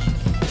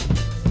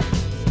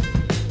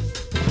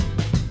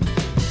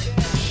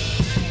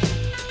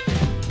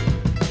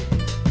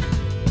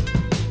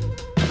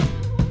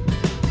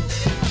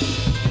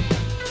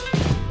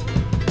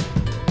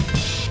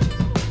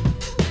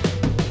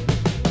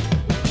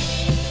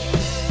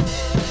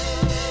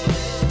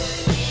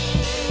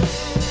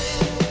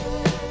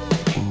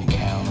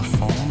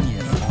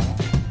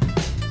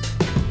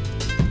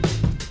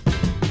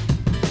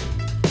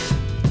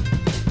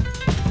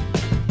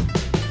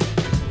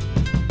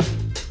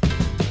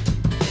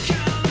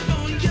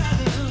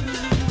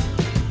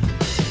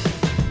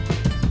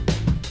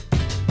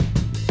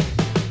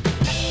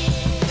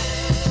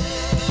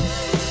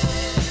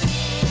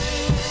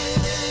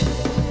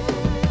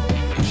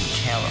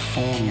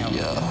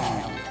 California.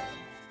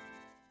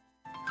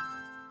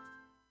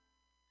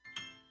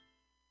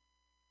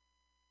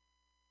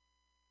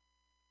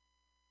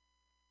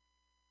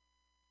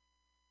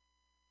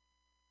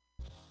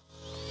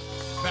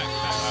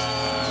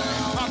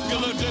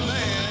 Popular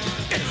demand.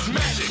 It's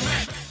magic.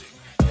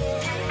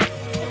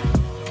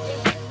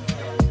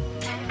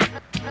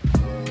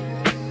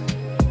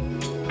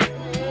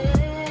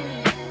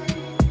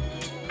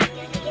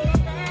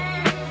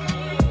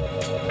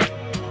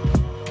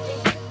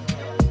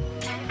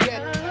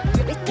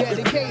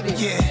 Dedicated.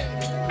 Yeah.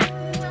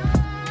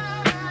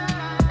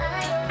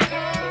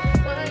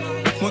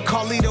 When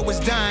Carlito was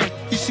dying,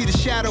 you see the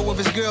shadow of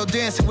his girl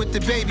dancing with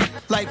the baby.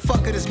 Like,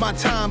 fuck it, it's my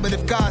time, but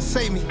if God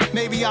save me,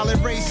 maybe I'll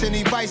erase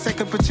any vice that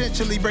could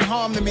potentially bring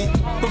harm to me.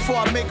 Before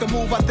I make a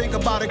move, I think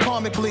about it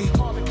karmically.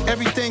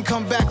 Everything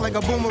come back like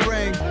a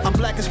boomerang. I'm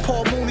black as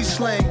Paul Mooney's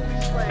slang.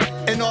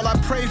 And all I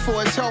pray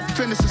for is health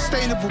and a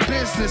sustainable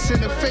business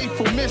and a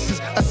faithful missus.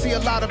 I see a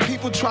lot of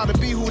people try to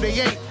be who they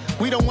ain't.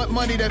 We don't want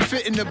money that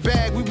fit in the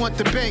bag, we want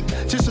the bank.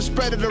 Just to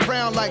spread it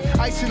around like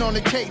icing on the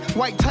cake.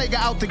 White Tiger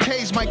out the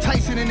cage, Mike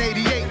Tyson in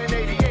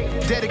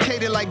 88.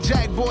 Dedicated like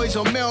Jack Boys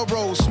on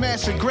Melrose.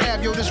 Smash and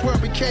grab, yo, this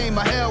world became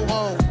a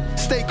hellhole.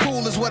 Stay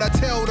cool is what I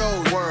tell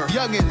those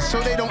youngins,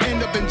 so they don't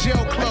end up in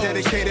jail clothes. I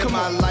dedicated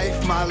my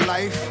life.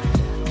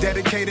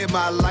 Dedicated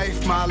my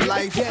life.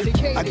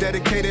 I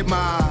dedicated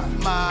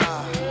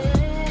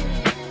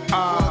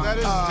that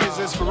is his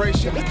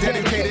inspiration.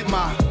 Dedicated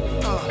my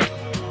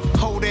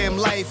whole damn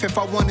life. If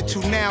I wanted to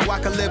now, I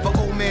could live an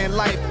old man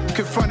life.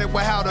 Confronted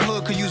with how the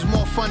hood could use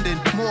more funding,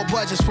 more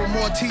budgets for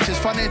more teachers,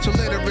 financial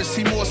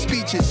literacy, more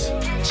speeches.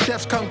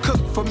 Chefs come cook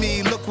for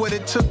me, look what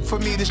it took for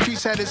me. The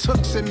streets had its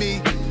hooks in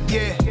me.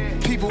 Yeah,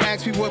 people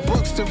ask me what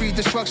books to read.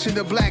 Destruction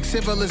of black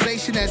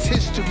civilization as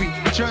history.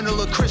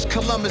 Journal of Chris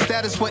Columbus,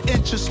 that is what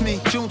interests me.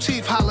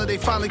 Juneteenth holiday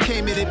finally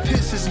came and it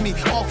pisses me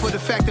off of the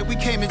fact that we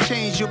came and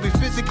changed. You'll be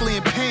physically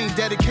in pain.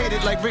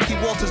 Dedicated like Ricky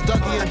Walters,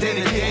 Dougie, and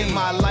dedicated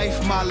my life.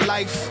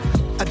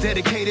 I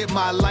dedicated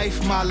my life.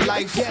 I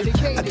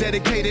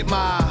dedicated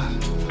my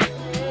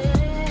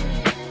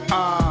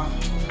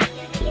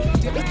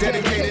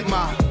dedicated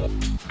my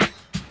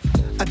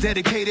I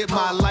dedicated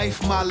my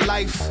life.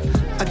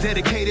 I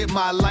dedicated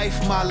my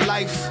life.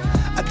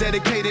 I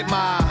dedicated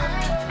my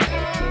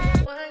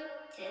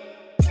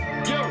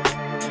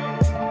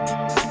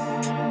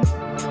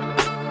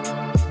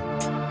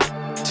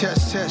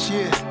Test,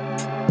 yeah.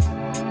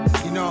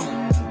 You know,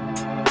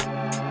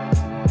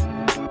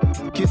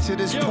 get to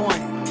this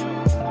point,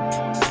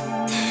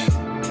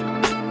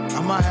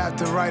 I might have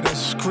to write a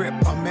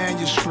script, a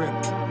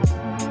manuscript.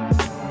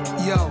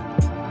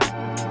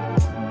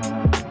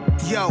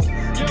 Yo,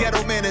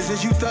 ghetto manners,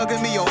 is you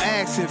thugging me or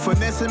axing,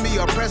 finessing me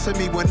or pressing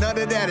me when none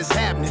of that is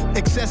happening?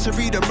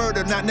 Accessory to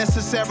murder, not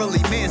necessarily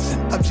Manson.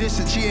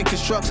 Objection, G and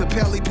constructs a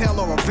Pelly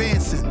or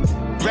advancing.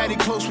 Ratty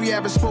close, we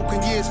haven't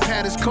spoken years,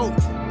 pat his coat.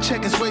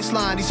 Check his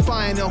waistline, he's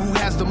spying on who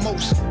has the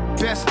most.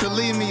 Best to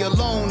leave me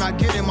alone, I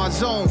get in my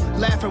zone.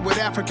 Laughing with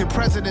African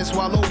presidents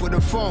while over the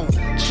phone.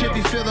 Should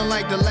be feeling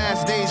like the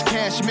last days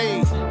cash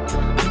made.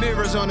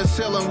 Mirrors on the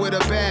ceiling with a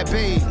bad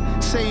babe.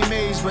 Same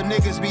age, but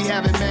niggas be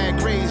having mad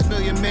grades.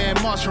 Million man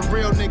march from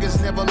real niggas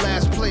never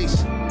last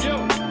place.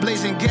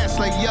 Blazing gas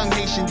like young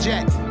Haitian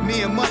Jack.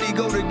 Me and money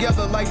go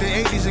together like the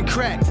 80s and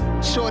crack.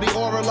 Shorty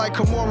aura like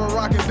Kimura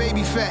rockin'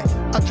 baby fat.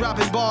 I'm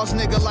dropping balls,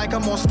 nigga, like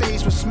I'm on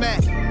stage with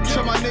Smack.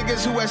 To my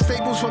niggas who had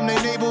staples from their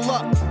navel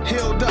up.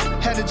 Healed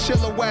up, had to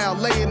chill a while,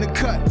 lay in the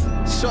cut.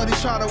 Shorty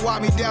try to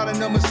walk me down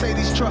in a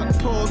Mercedes truck.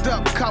 Pulled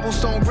up,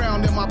 cobblestone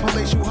ground in my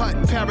palatial hut.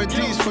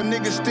 Paradise for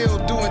niggas still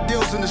doing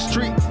deals in the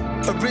street.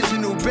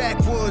 Original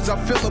backwoods, I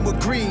fill them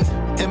with green.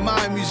 Am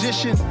I a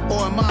musician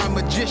or am I a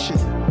magician?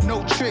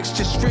 No tricks,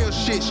 just real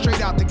shit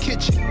straight out the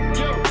kitchen.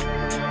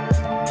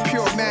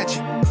 Pure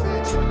magic.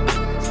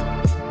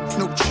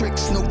 No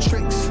tricks, no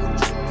tricks.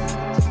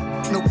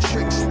 No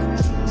tricks.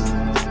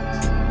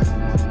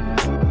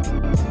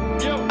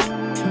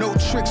 No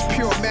tricks,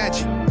 pure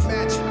magic.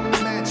 Magic,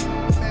 magic,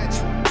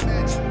 magic,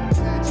 magic,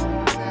 magic,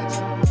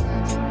 magic,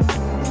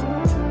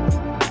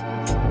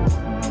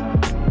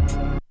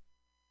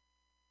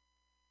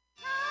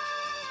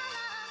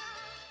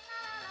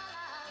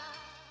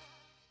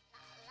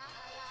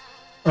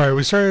 All right,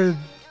 we started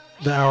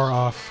the hour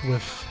off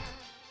with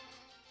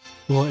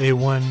Lil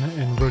A1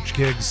 and Roach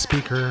Giggs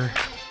Speaker.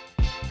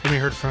 Then we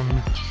heard from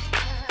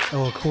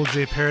LL Cool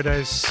J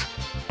Paradise.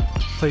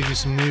 Played you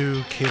some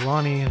new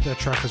Kehlani. That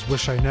track was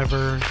Wish I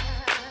Never.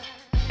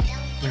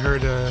 We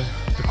heard the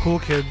Cool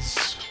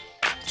Kids,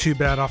 Too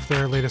Bad off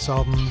their latest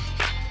album,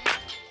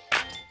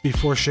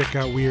 Before Shit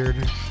Got Weird.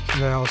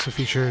 That also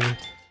featured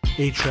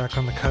A-Track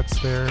on the cuts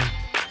there.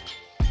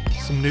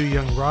 Some new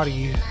Young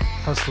Roddy,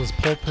 Hustler's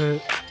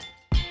Pulpit.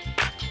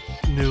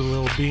 New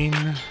Lil Bean,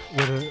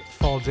 Let It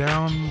Fall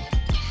Down.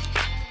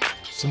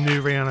 Some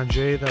new Rihanna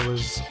J, that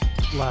was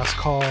Last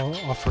Call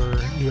off her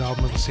new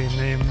album of the same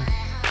name.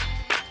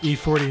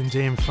 E40 and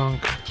Dame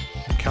Funk,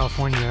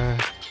 California.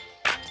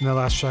 And that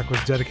last track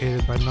was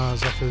dedicated by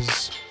Nas off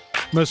his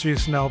most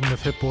recent album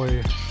of Hit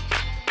Boy,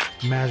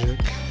 Magic.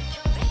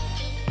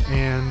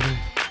 And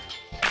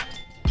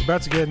we're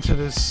about to get into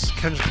this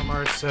Kendrick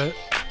Lamar set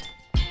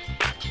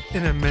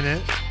in a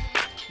minute.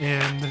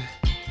 And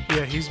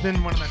yeah, he's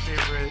been one of my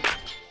favorite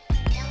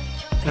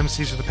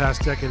MCs for the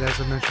past decade, as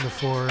I mentioned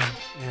before.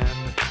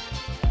 And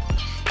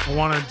I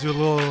want to do a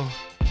little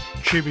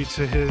tribute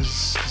to his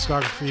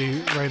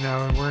discography right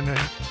now. And I'm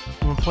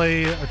gonna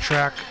play a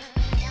track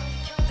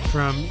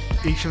from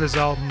each of his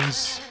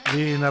albums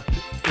leading up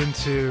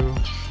into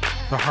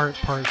The Heart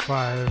Part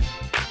 5.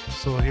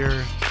 So we'll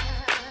hear,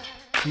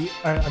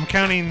 I'm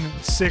counting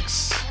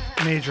 6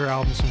 major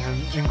albums from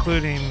him,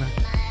 including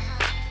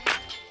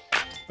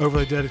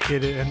Overly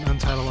Dedicated and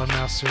Untitled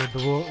Unmastered,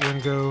 but we're going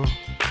to go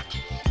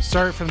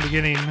start from the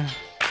beginning,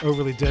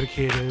 Overly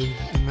Dedicated,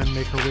 and then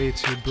make our way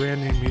to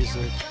brand new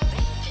music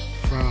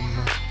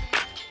from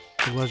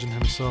the legend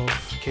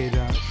himself,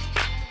 K-Dot.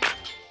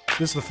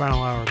 This is the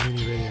Final Hour of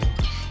Mutiny Radio.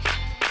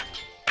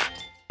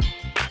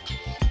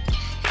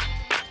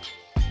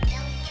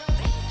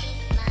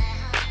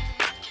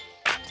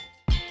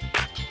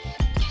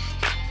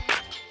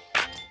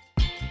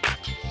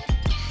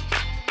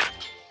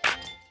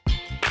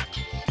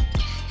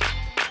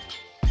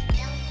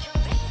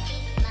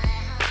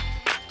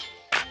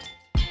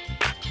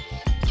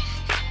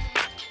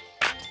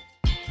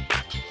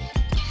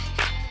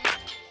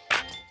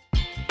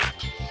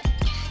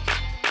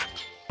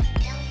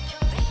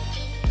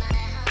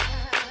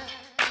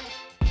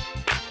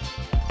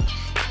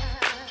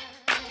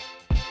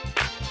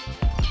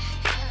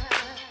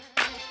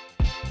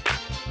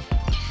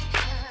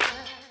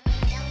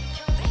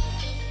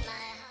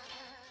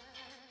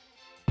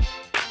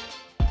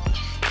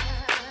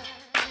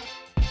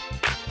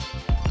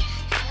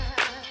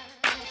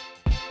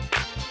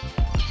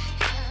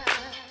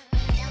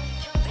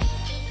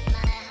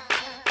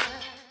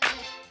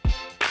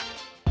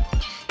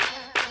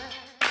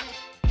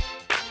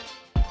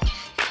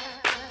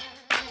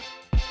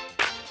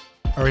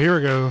 All right, here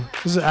we go.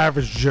 This is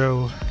Average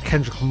Joe,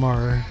 Kendrick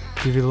Lamar.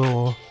 Give you a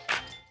little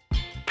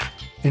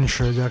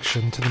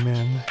introduction to the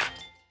man.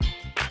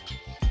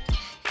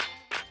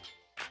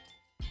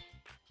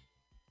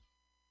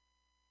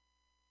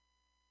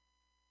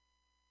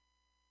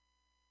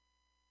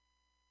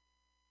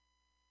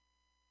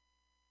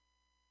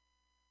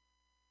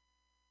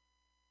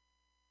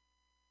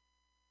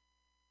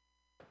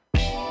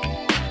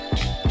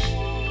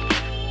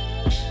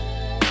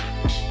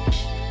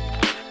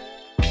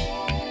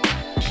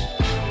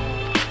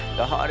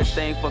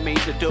 Thing for me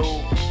to do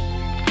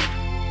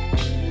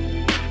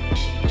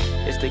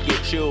is to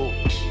get you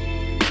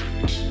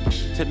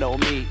to know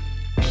me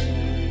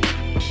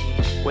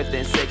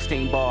within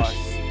 16 bars.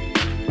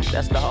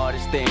 That's the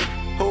hardest thing.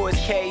 Who is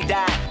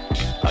K-Dot?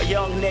 A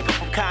young nigga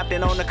from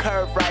Compton on the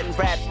curve writing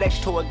raps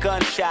next to a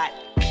gunshot.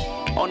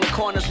 On the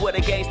corners where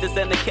the gangsters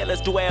and the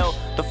killers dwell,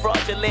 the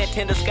fraudulent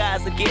in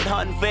disguise will get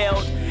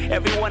unveiled.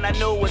 Everyone I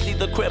knew was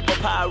either Crip or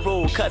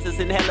Pyro, cousins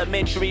in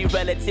elementary,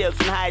 relatives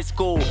in high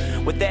school.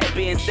 With that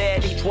being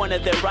said, each one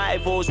of their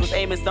rivals was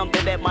aiming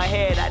something at my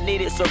head. I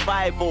needed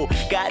survival.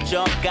 Got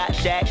jumped, got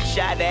jacked,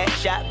 shot at,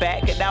 shot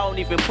back, and I don't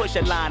even push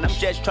a line. I'm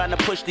just trying to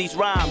push these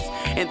rhymes.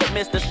 In the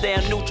midst of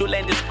staying neutral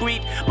and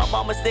discreet, my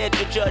mama said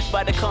you're judged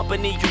by the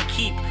company you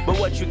keep. But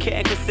what you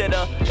can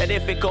consider, that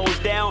if it goes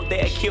down,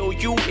 they'll kill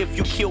you if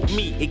you kill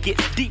me. It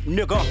gets deep,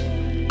 nigga.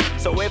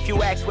 So if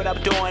you ask what I'm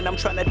doing, I'm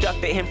trying to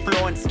duck the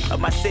influence of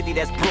my city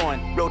that's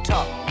brewing. Real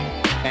talk.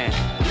 And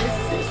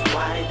this is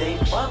why they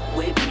fuck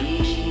with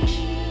me.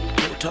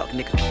 Real talk,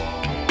 nigga.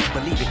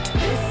 Believe it.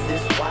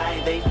 This is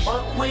why they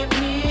fuck with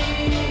me.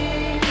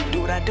 Do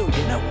what I do,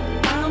 you know.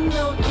 I'm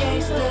no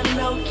gangster,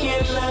 no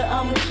killer.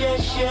 I'm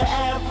just your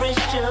average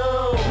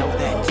Joe. Know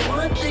that.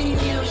 One thing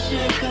you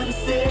should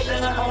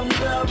consider, I'm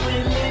the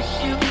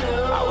realest you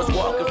know. I was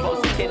walking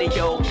from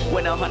Centennial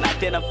when an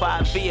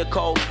unidentified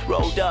vehicle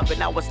rolled up,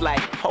 and I was like,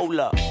 hold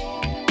up.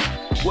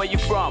 Where you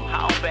from?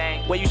 Home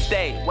bang. Where you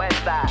stay? West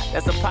side.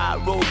 That's a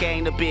Pyro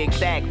gang to be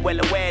exact.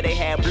 Well aware they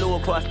had blue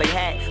across their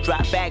hat.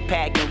 Dropped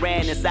backpack and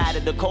ran inside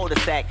of the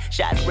cul-de-sac.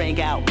 Shots rang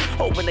out.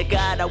 Hoping to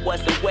God I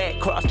wasn't wet.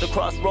 Crossed the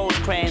crossroads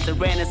crans and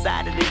ran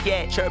inside of the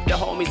jet. Chirped the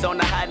homies on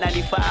the high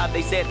 95.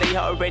 They said they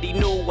already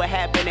knew what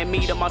happened and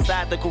meet them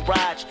outside the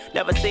garage.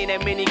 Never seen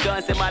that many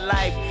guns in my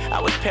life. I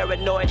was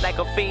paranoid like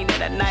a fiend in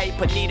the night,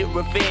 but needed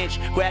revenge.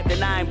 Grabbed the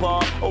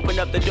 9-ball, opened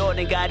up the door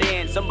and got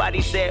in.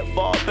 Somebody said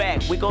fall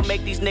back. We gon'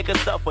 make these niggas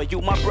suffer.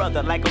 You my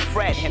brother like a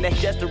frat, and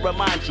that's just to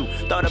remind you.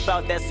 Thought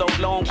about that so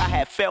long, I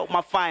had failed my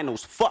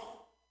finals. Fuck.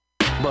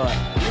 But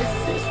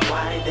this is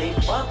why they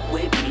fuck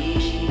with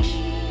me.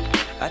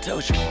 I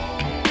told you,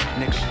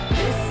 nigga.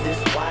 This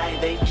is why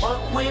they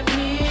fuck with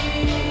me.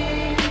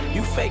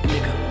 You fake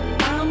nigga.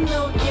 I'm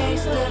no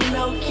gangster,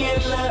 no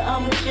killer.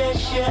 I'm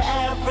just your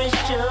average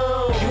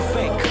Joe. You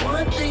fake.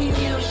 One thing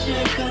you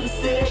should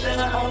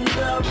consider, I'm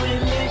the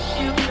realest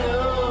you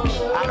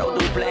know. I don't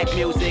do black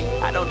music,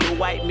 I don't do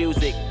white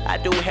music. I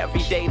do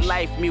everyday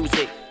life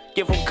music.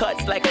 Give them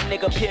cuts like a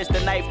nigga pierced the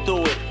knife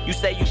through it. You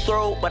say you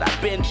throw, but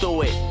I've been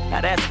through it.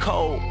 Now that's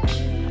cold.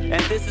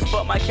 And this is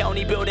for my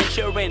county building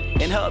children.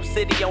 In Hub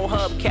City on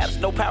hubcaps,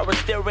 no power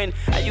steering.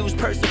 I use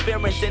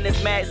perseverance in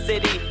this mad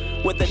city.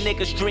 With the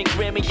niggas drink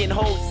Remy and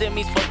hold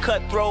semis for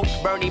cutthroat.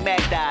 Bernie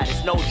Mac died,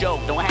 it's no joke.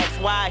 Don't ask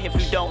why if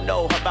you don't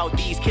know about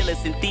these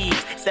killers and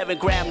thieves. 7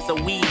 grams of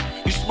weed.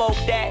 You smoke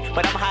that,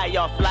 but I'm high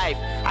off life.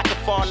 I could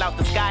fall out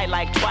the sky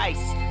like twice.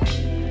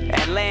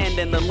 And land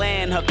in the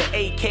land of the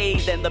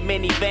AKs and the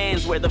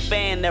minivans where the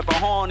fan never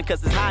horn,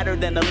 cause it's hotter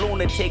than the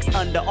lunatic's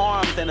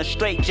underarms and a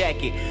straight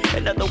jacket.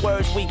 In other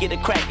words, we get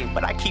it cracking,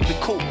 but I keep it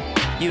cool,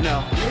 you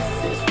know.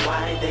 This is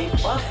why they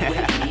fuck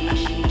with me.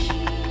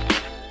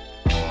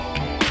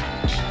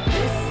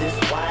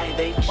 Why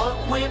they fuck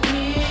with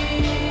me?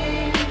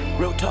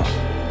 Real talk.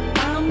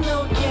 I'm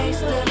no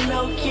gangster,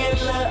 no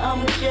killer,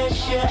 I'm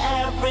just your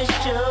average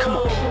Joe. Come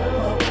on.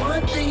 But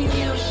one thing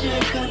you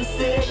should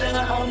consider,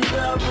 I'm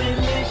the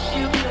realest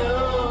you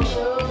know.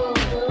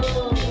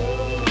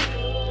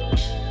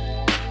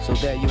 So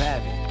there you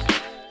have it.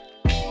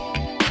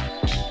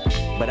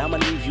 But I'ma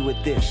leave you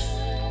with this.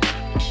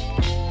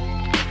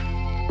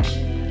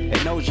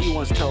 An OG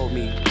once told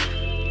me,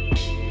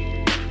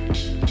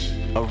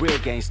 a real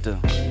gangster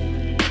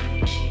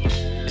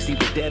is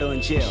either dead or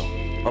in jail,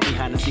 or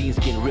behind the scenes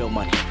getting real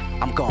money.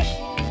 I'm gone.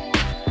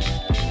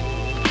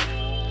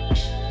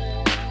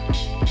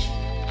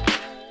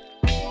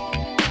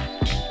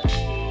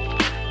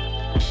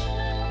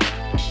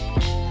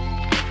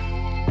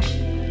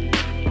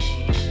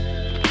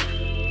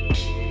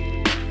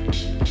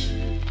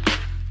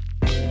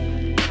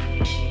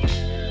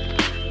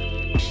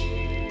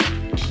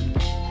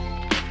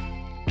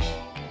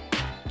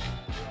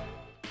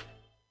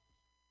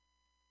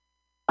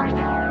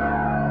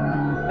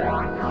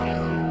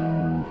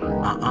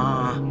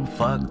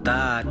 Fuck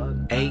that.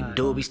 8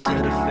 doobies to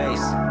the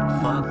face.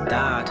 Fuck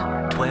that.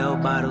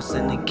 12 bottles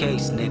in the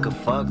case, nigga.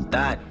 Fuck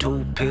that.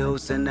 2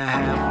 pills and a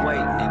halfway,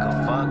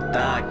 nigga. Fuck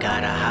that.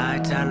 Got a high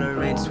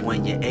tolerance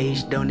when your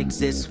age don't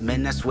exist.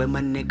 Man, I swear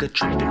my nigga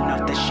tripping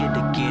off that shit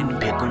again.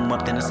 Pick 'em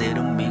up, then I sit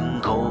 'em in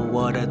cold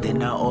water.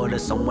 Then I order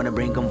someone to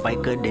bring 'em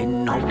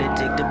Vicodin. Hope they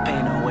take the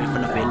pain away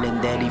from the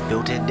feeling that he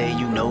feel today.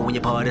 You know when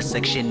you're part of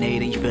Section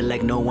 8 and you feel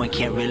like no one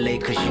can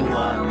relate, cause you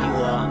are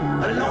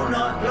a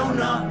loner,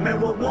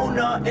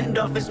 marijuana.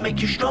 Endorphins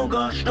make you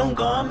stronger.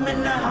 I'm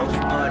in the house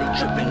party,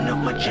 tripping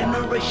off my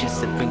generation,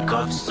 sipping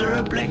cough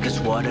syrup, black as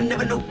water.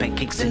 Never no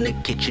pancakes in the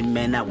kitchen,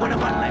 man. Not one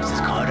of our lives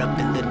is caught up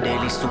in the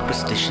daily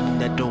superstition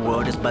that the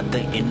world is about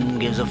the end.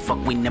 Gives a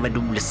fuck, we never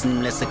do listen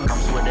unless it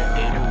comes with an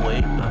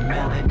 808, a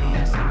melody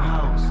and some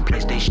house,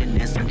 PlayStation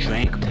and some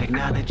drink.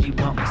 Technology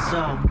bought my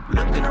soul.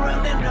 Looking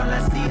around and all I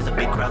see is a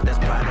big crowd that's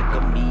product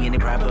of me, and they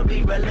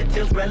probably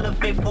relatives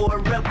relevant for a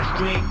rebel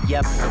stream.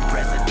 Yep, her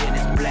president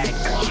is black,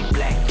 she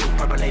black,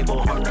 purple label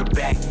on her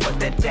back, but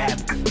that tap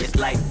is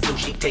like blue.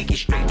 She take it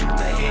straight to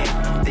the head,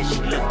 then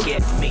she look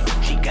at me,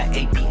 she got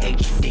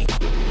ADHD.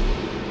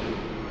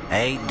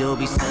 8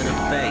 doobies to the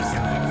face,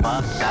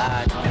 fuck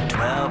that.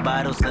 12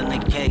 bottles in the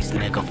case,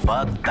 nigga,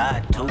 fuck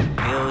that. 2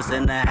 pills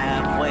and a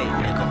halfway,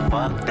 nigga,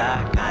 fuck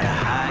that. Got a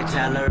high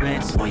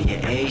tolerance when your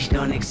age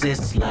don't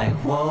exist, like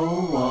whoa,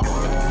 whoa, whoa,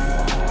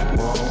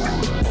 whoa,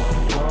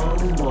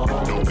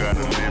 whoa. Don't got a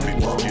limit,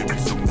 just give me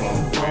some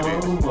more with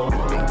it. Don't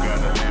got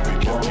a limit,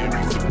 just give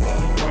me some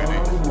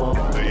more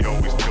with it. They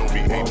always tell me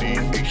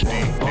ADHD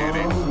did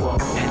it.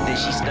 And then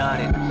she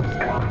started.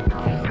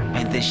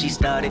 And then she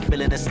started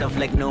feeling the stuff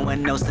like no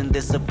one else in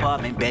this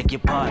apartment. Beg your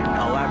pardon,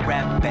 oh I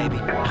rap, baby.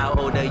 How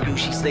old are you?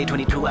 She say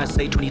 22, I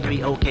say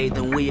 23. Okay,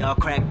 then we all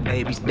crack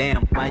babies.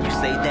 Damn, why you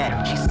say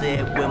that? She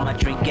said, where my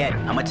drink at?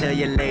 I'ma tell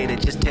you later,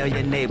 just tell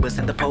your neighbors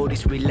and the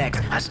police relax.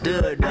 I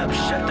stood up,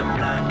 shut the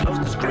blind,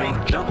 closed the screen,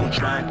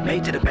 jumbotron,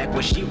 made to the back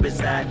where she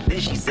reside. Then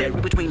she said,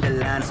 read between the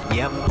lines,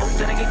 yep. Hope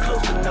that I get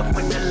close enough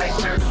when the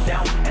lights turn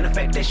down. And the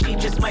fact that she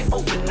just might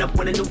open up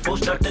when the new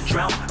folks start to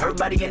drown. Her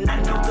body and I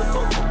know the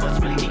both of us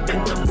really deep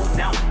in the mood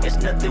now. It's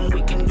nothing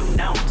we can do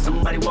now.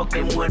 Somebody walk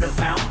in with a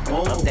pound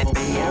of that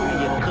Bay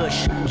Area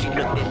kush. She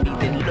looked at me,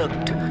 then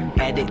looked.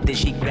 Had it, then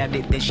she grabbed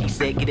it, then she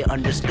said, get it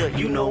understood.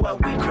 You know why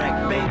we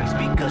crack babies?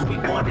 Because we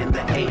born in the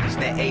 80s.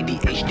 That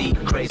ADHD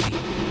crazy.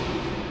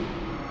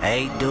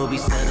 8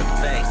 doobies to the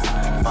face.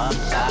 Fuck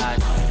that.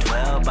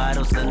 12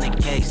 bottles in the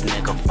case,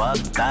 nigga. Fuck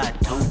that.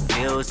 2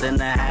 pills and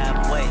a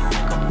halfway,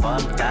 nigga.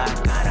 Fuck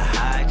that. Got a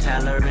high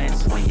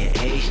tolerance when your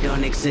age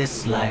don't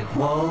exist, like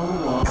whoa,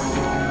 whoa.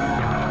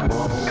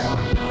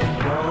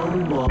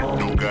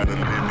 Don't got a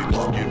limit,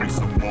 just give me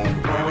some more with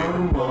it.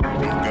 Don't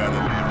got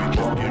a limit,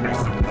 just give me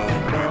some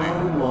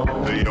more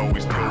with it. They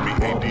always tell me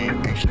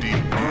ADHD did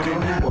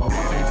it.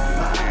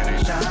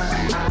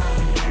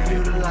 Give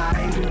you the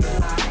light.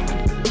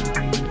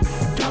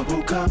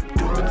 Double cup,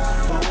 deuce,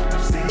 4,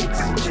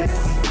 6, just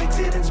mix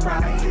it in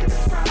Sprite.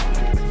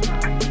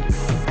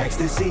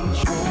 Ecstasy,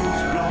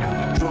 shrooms, blow,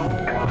 drone,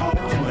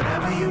 hoes,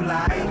 whatever you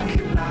like.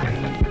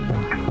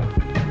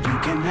 You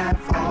can have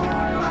all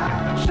my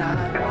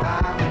shine.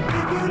 I'll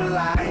give you the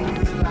light.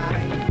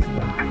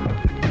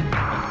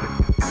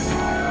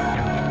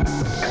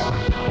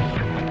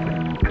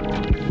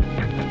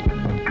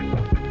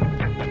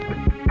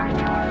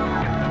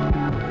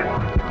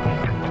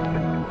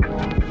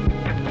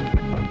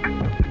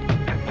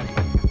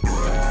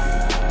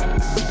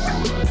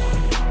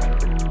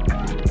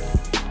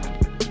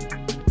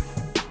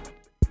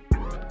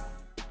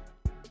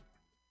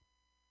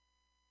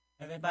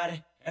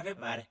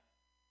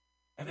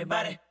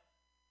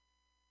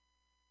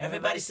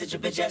 Everybody sit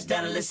your bitch ass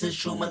down and listen to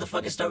true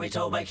motherfucking story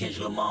told by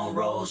Kendrick Lamar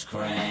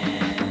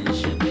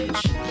Rosecrans,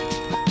 bitch.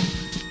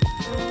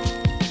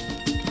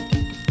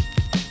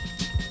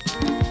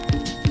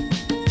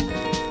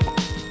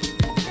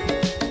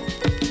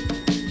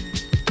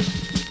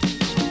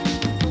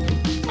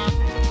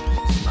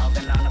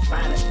 Smoking on the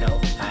finest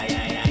dope,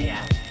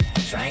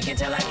 drinking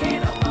till I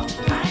can't no more,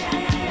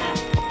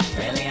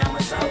 really I'm a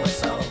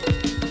sober,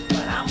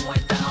 but I'm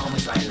with the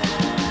homies right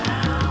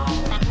now,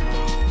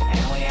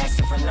 and we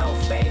asking for no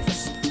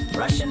favors,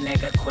 rush a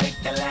nigga quick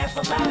to laugh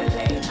about it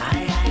later,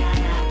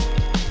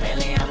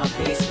 really I'm a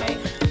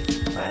peacemaker,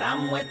 but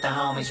I'm with the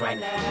homies right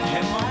now.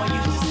 And mama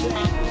used to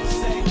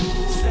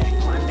say,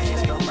 one day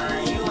it's gonna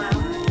burn you out.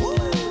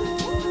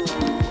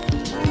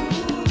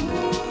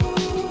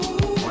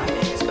 One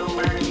day it's gonna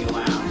burn you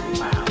out.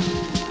 Wow.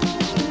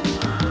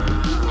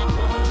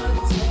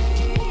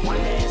 One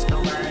day it's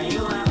gonna burn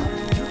you out.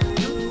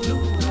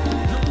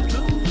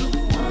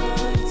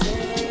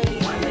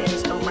 One day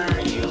it's gonna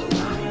burn you out.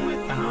 I'm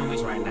with the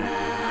homies right now.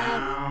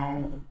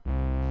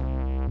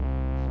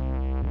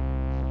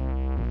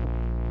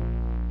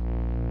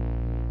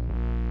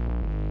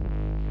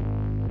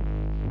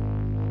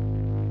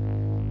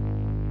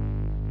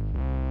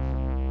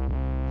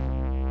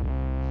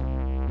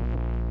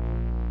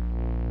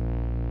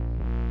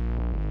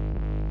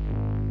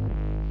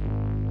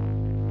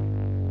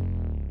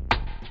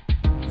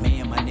 Me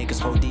and my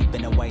niggas 4 deep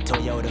in a white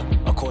Toyota.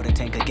 A quarter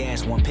tank of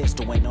gas, 1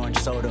 pistol and orange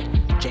soda.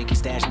 Janky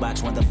stash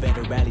box when the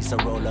federales a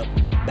roll up.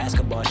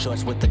 Basketball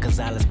shorts with the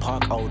Gonzalez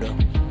Park odor.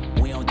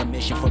 We on the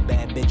mission for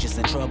bad bitches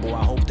in trouble.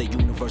 I hope the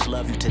universe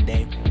love you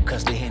today.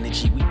 Cause the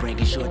energy we bring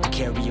is sure to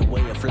carry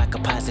away a flock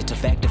of positive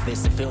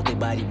activists and fill their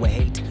body with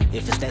hate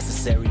if it's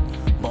necessary.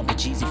 Bumpin'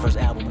 cheesy first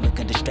album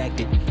looking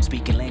distracted.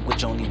 Speaking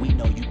language only we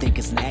know you think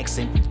it's an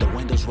accent. The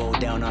windows roll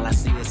down, all I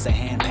see is a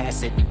hand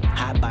pass it.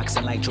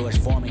 Hotboxing like George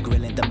Foreman,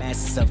 grilling the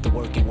masses of the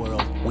working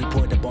world. We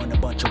pulled up on a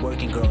bunch of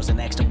working girls and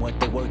asked them what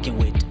they working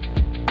with.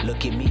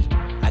 Look at me,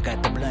 I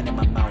got the blunt in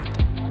my mouth.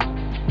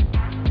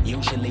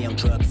 Usually I'm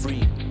drug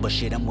free, but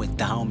shit I'm with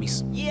the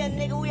homies. Yeah,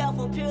 nigga, we out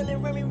for Pure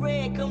and Remy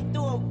Red. Come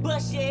through and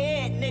bust your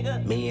head,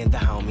 nigga. Me and the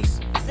homies.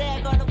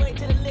 Sag all the way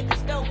to the liquor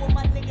store where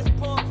my niggas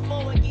park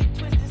forward, get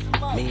twisted some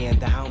more. Me and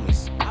the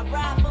homies. I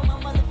ride for my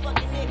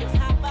motherfucking niggas.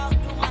 Hop out,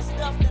 do my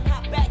stuff, then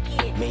hop back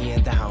in. Me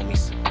and the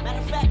homies. Matter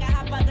of fact, I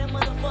hop out that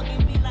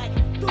motherfucking be like,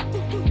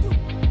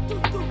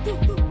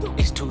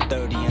 It's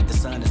 2:30 and the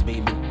sun is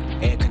beaming.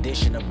 Air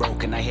conditioner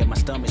broken, I hear my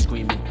stomach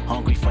screaming.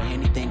 Hungry for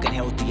anything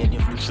unhealthy, and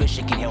if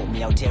nutrition can help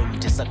me, I'll tell you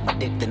to suck my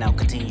dick, then I'll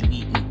continue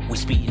eating. We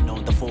speeding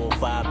on the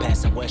 405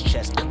 passing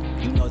Westchester.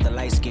 You know the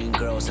light-skinned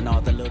girls and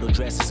all the little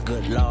dresses,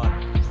 good lord.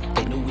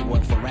 They knew we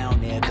wasn't from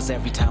around there, cause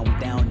every time we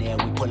down there,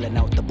 we pulling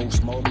out the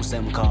Boost Mobile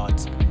SIM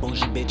cards.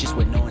 Bougie bitches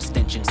with no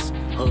extensions,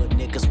 hood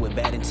niggas with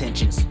bad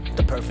intentions.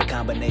 The perfect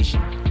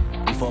combination.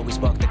 Before we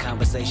sparked the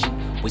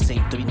conversation, we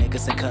seen 3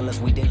 niggas in colors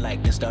we didn't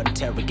like, then start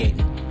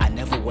interrogating. I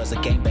never was a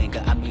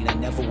gangbanger, I mean I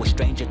never was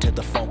stranger to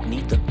the funk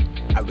neither.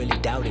 I really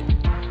doubt it.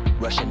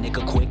 Rush a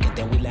nigga quick and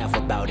then we laugh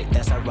about it.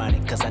 That's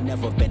ironic, cause I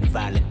never been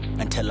violent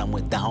until I'm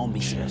with the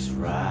homies. just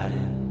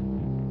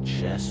riding,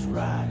 just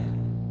riding.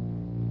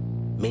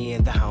 Me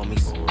and the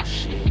homies.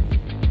 Bullshit,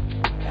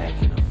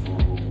 acting a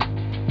fool.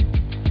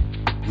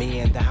 Me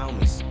and the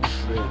homies.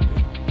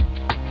 Tripping,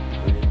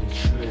 really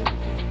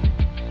tripping.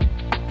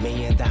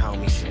 Me and the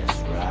homies.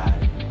 Just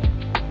riding,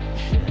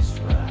 just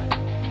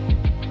riding,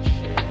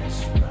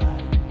 just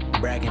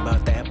riding. Bragging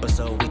about the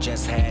episode we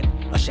just had.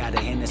 A shot of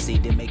Hennessy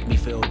didn't make me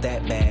feel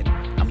that bad.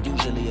 I'm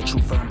usually a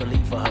true firm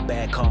believer of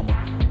bad karma.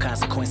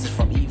 Consequences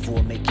from evil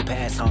will make you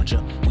pass on ya.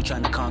 We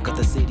tryna conquer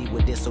the city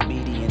with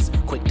disobedience.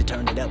 Quick to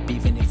turn it up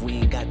even if we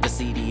ain't got the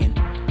CD in.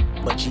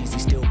 But Jeezy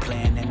still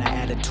playing and our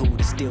attitude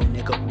is still,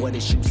 nigga, what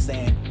is you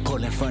saying?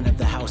 Pull in front of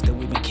the house that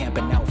we've been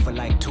camping out for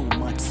like 2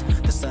 months.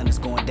 The sun is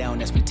going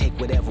down as we take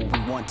whatever we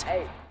want.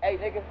 Hey,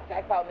 nigga,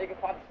 jackpot, nigga,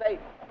 pop safe.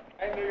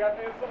 Hey, nigga, I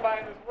think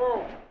somebody in this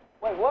room.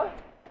 Wait, what?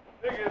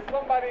 Nigga, there's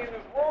somebody in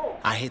this room.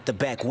 I hit the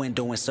back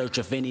window in search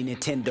of any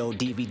Nintendo,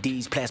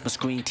 DVDs, plasma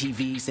screen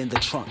TVs in the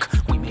trunk.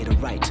 We made a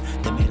right,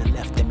 they made a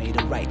left, they made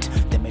a right,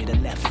 they made a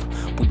left.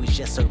 We was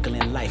just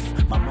circling life,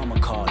 my mama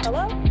called.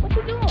 Hello? What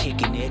you doing?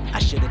 Kicking it, I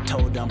should've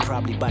told her I'm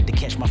probably about to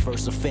catch my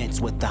first offense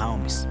with the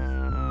homies.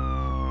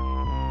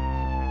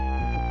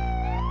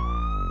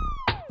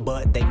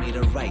 But they made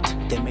a right,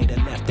 they made a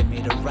left, they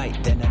made a right,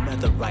 then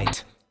another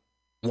right.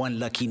 One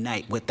lucky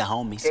night with the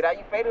homies. Hey,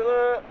 you faded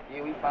up?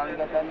 Yeah, we finally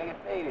got that nigga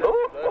faded.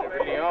 Ooh,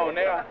 really on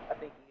now. I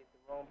think he hit the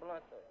wrong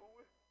blunt though.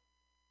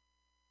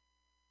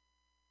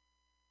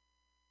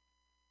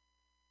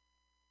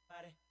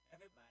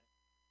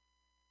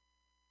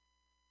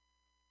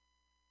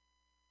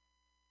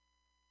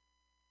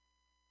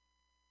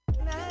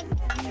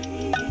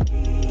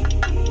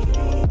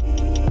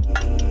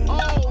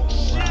 Oh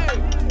shit!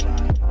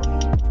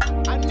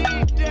 I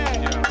need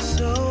that.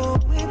 So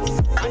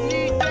I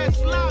need that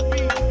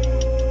sloppy.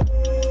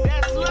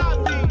 That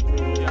sloppy.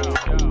 Yo.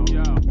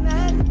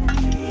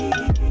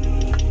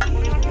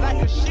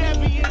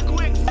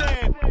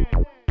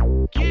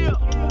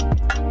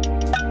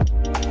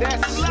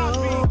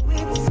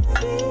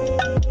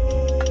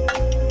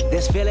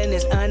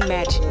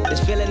 unmatched.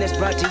 This feeling is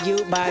brought to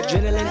you by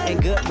adrenaline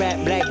and good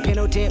rap. Black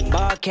penalty,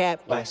 ball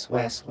cap. West.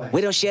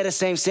 We don't share the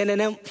same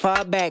synonym,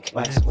 far back.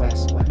 West.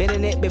 Been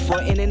in it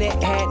before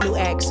internet had new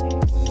acts.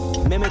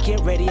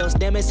 Mimicking radio's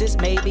nemesis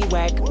made me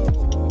whack.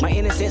 My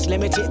innocence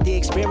limited, the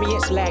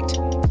experience lacked.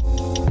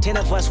 10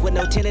 of us with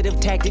no tentative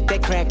tactic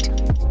that cracked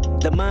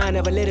the mind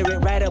of a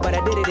literate writer, but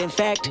I did it in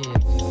fact.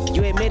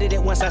 You admitted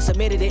it once I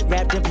submitted it,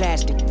 wrapped in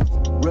plastic.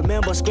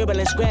 Remember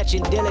scribbling,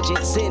 scratching,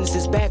 diligent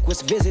sentences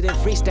backwards, visiting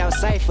freestyle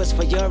ciphers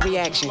for your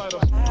reaction.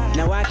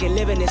 Now I can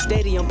live in this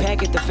stadium,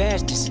 pack it the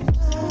fastest.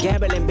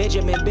 Gambling,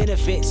 Benjamin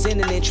benefit,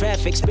 sending in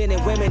traffic,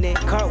 spinning women in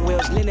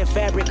cartwheels, linen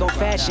fabric on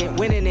fashion,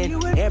 winning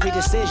in every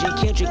decision.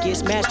 Kendrick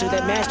is master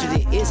that mastered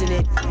it, isn't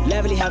it?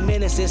 Lovely how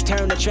menaces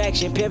turn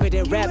attraction,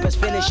 pivoting rappers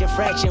finishing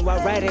fraction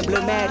while writing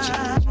blue magic.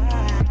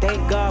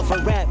 Thank God for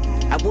rap.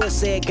 I would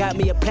say it got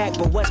me a plaque,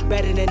 but what's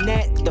better than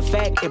that? The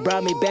fact it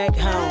brought me back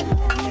home.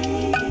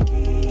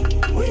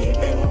 We've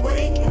been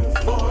waiting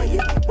for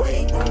you,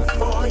 waiting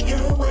for you,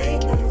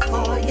 waiting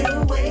for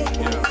you,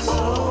 waiting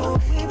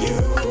for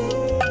you.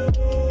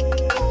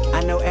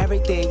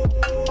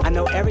 I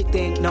know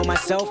everything, know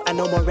myself, I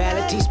know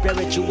morality,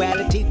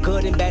 spirituality,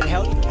 good and bad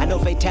health, I know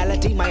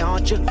fatality, my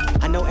haunt you,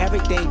 I know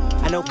everything,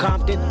 I know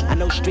Compton, I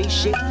know street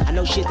shit, I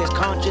know shit that's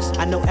conscious,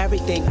 I know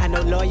everything, I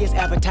know lawyers,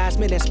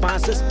 advertisement and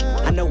sponsors,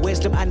 I know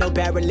wisdom, I know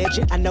bad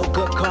religion, I know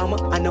good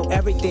karma, I know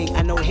everything,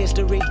 I know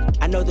history,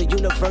 I know the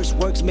universe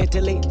works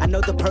mentally, I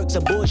know the perks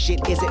of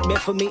bullshit, is it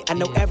meant for me, I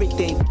know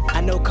everything,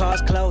 I know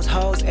cars, clothes,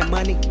 hoes, and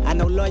money, I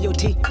know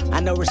loyalty, I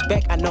know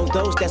respect, I know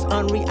those that's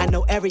unreal, I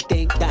know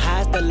everything, the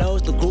highs, the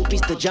lows, the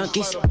groupies, the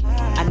junkies,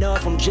 I know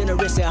if I'm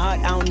generous at heart,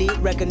 I don't need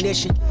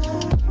recognition.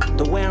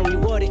 The way I'm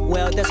rewarded,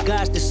 well, that's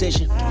God's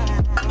decision.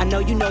 I know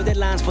you know that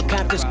line's for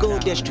Compton School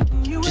District.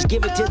 Just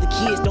give it to the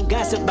kids, don't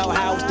gossip about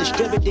how it's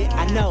distributed.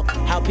 I know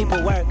how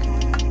people work.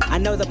 I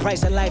know the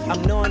price of life,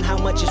 I'm knowing how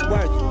much it's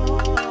worth.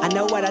 I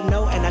know what I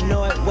know, and I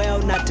know it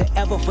well not to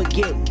ever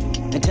forget.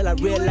 Until I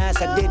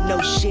realized I didn't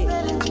know shit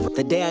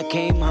the day I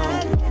came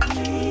home.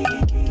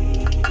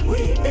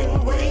 We've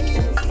been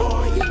waiting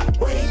for you,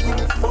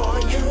 waiting for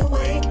you,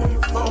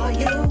 waiting for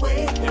you,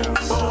 waiting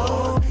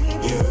for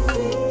you.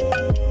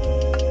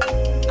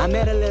 I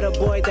met a little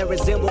boy that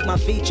resembled my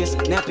features.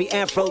 Nappy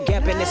afro,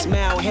 gap in his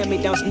smile,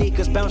 hand-me-down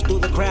sneakers bounce through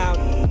the crowd.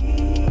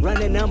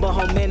 Running number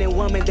home men and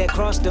women that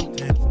crossed him.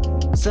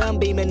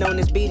 Sunbeaming on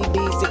his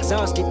BDBs,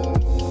 exhausted.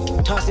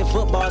 Tossing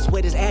footballs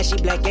with his ashy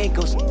black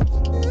ankles.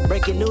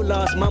 Breaking new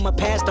laws, mama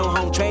passed on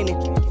home training.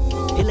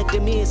 He looked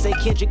at me and said,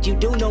 Kendrick, you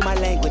do know my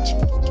language.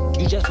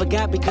 You just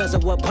forgot because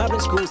of what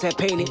public schools have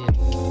painted.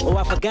 Oh,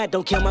 I forgot,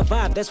 don't kill my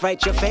vibe, that's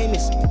right, you're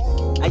famous.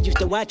 I used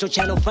to watch on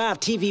Channel 5,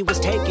 TV was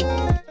taken.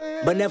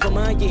 But never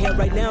mind, you're here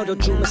right now,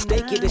 don't you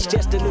mistake it, it's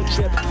just a new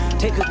trip.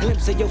 Take a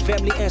glimpse of your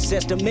family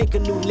ancestor, make a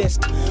new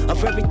list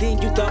of everything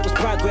you thought was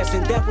progress,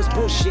 and that was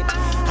bullshit.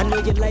 I know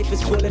your life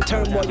is full of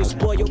turmoil, you're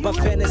spoiled by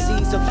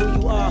fantasies of who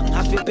you are.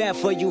 I feel bad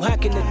for you, I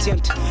can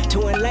attempt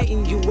to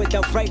enlighten you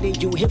without frightening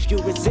you. If you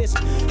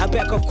resist, I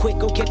back off quick,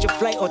 go catch a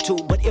flight or two.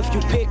 But if you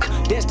pick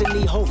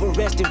destiny over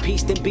rest in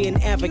peace, then be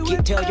an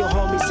advocate. Tell your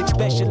homies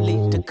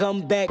especially to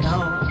come back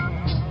home.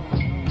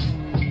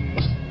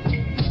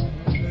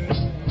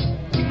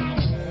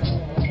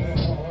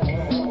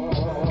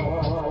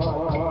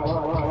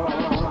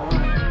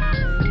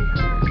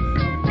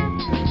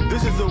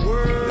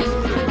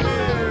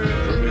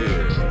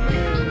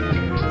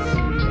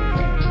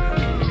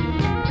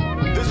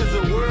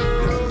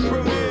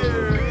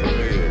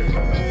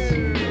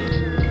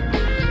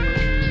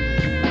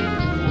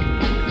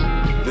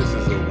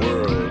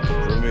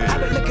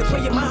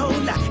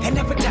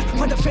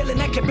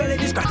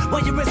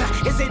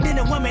 Is it in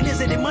a woman?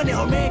 Is it in money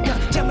or man?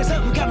 Tell me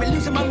something, got me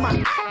losing my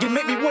mind. You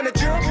make me wanna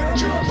jump.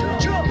 Let's talk about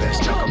jump. Let's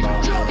talk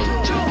about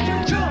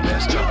jump.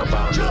 Let's talk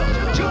about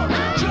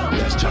jump.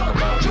 Let's talk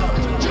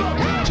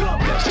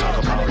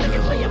about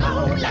looking for you my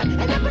whole life.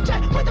 An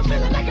appetite for the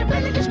feeling I can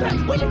barely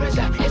describe. Where you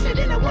reside? Is it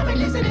in a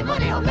woman? Is it in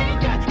money or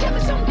man? Tell me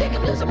something, think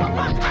I'm losing my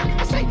mind.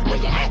 I say where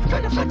you at?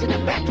 From the front to the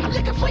back. I'm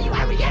looking for you.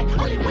 I react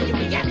only when you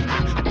react.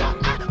 I thought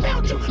I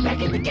found you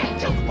back in the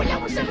ghetto when I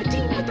was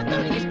 17 with the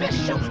 30th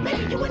special.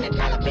 Maybe you in a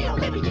dollar bill,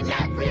 maybe you're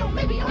not real,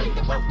 maybe only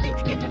the wealthy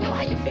get to know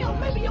how you feel.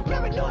 Maybe you're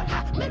paranoid,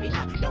 maybe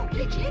I don't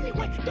need you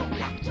anyway. Don't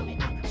lie to me,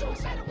 I'm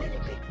suicidal when you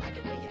think I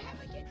can be your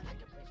advocate. I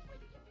can preach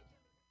for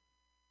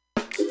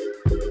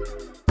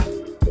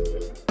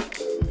you.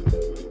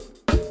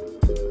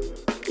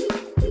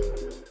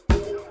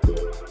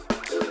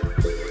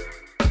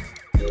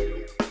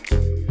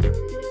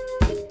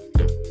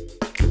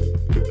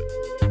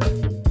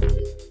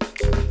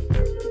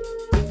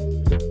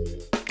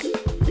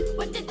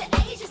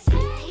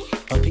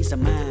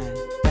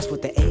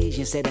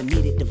 Said I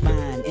needed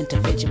divine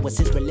intervention was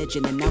his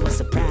religion, and I was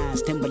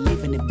surprised. Him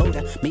believing in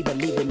Buddha, me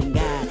believing in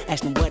God.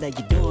 Asked him what are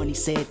you doing, he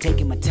said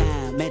taking my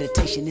time.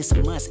 Meditation is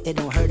a must, it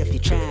don't hurt if you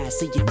try.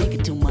 See you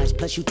thinking too much,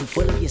 plus you too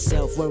full of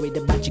yourself. Worried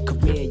about your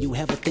career, you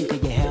ever think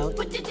of your health?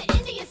 What did the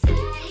Indian say?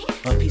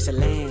 A piece of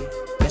land,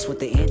 That's what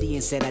the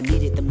Indian said. I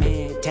needed the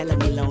man telling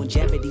me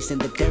longevity's in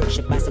the dirt.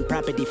 Should buy some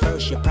property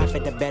first. Should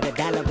profit a better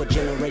dollar with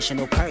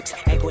generational perks.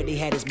 Equity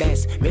had its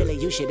best. Really,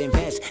 you should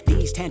invest.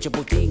 These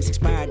tangible things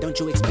expire. Don't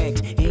you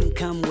expect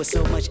income with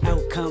so much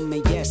outcome?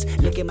 And yes,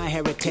 look at my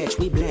heritage.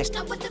 We blessed.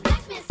 Know what the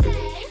black man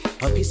say?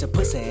 A piece of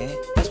pussy.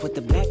 That's what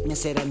the black man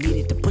said. I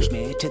needed to push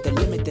me to the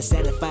limit that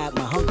satisfied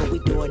my hunger. We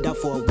do it all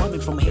for a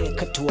woman. From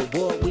haircut to a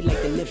war. We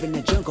like to live in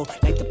the jungle,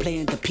 like to play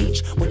in the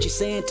peach. What you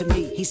saying to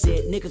me? He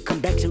said, nigga,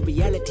 come back to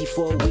reality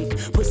for a week.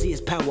 Pussy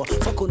is power.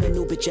 Fuck on a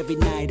new bitch every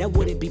night. I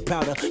wouldn't be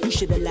prouder. You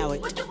should allow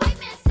it. What the white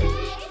man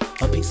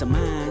say? A piece of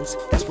minds.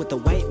 That's what the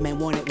white man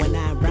wanted when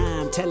I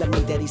rhyme. Telling me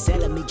that he's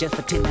selling me just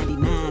for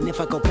 $10.99.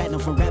 If I go platinum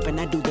from rapping,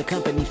 I do the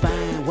company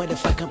fine. What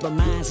if I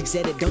compromise? He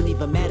said it don't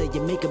even matter.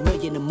 You make $1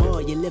 million or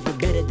more. You're living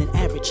better than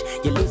average.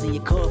 You're losing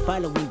your core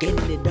following,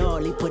 gaining it all.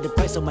 He put a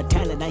price on my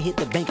talent. I hit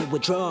the bank and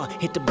withdraw.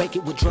 Hit the bank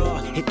and withdraw.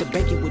 Hit the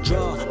bank and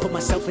withdraw. Put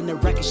myself in the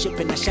rocket ship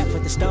and I shot for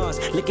the stars.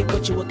 Look at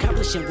what you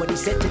accomplishing. What he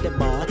said to the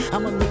bar.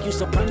 I'ma make you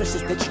some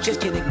promises that you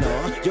just can't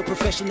ignore. Your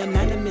profession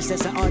anonymous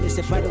as an artist.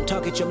 If I don't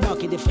talk at your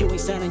market, if you ain't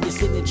signing your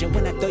signature,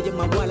 when I throw you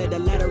my wallet, a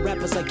lot of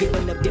rappers are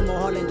giving up demo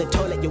hall in the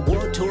toilet. Your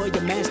world tour,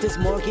 your master's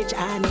mortgage.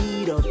 I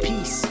need a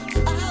piece. I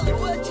holler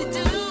what you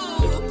do,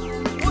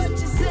 what you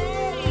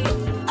say.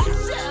 I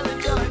shall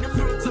enjoy the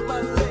fruits of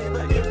my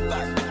labor if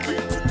I can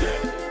free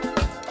today.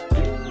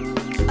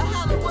 I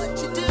holler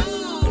what you do,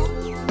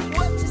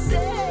 what you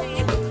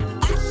say.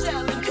 I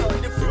shall enjoy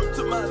the fruits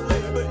of my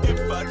labor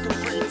if I can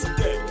free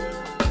today.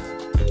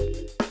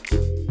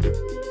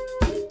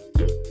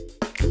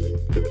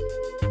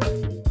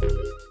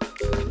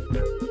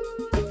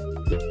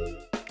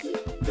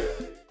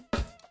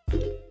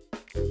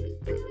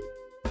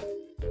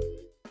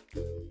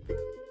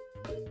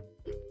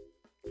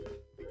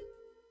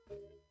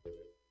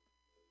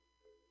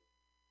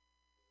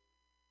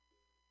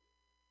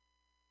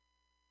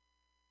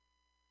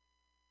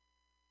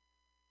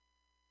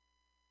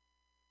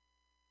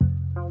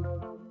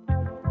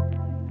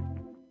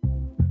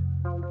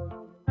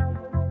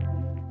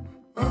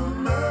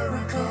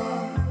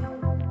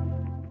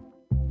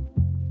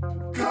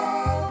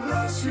 God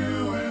bless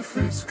you if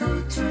it's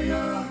good to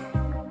you.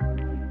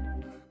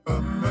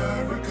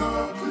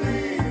 America,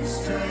 please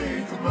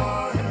take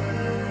my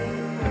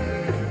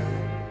hand.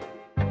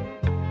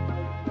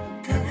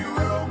 Can you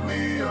help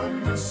me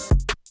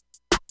understand?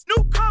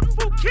 New Kung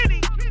Fu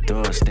Kitty.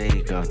 Throw a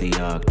steak off the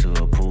ark to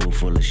a pool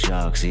full of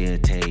sharks, he'll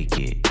take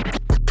it.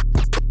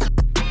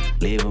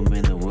 Leave him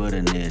in the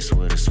wilderness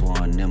with a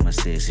sworn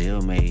nemesis,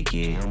 he'll make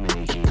it.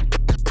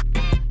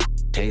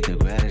 Take the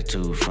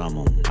gratitude from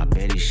him, I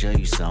bet he show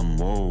you something,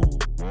 whoa.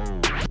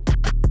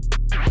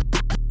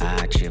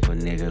 I chip a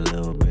nigga a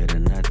little bit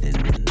of nothing.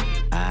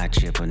 I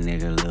chip a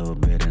nigga a little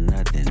bit of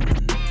nothing.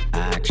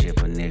 I chip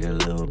a nigga a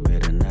little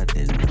bit of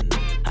nothing.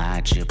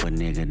 I chip a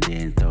nigga,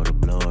 then throw the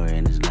blower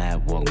in his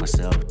lap. Walk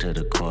myself to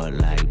the court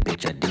like,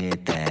 bitch, I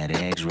did that,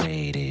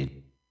 X-rated.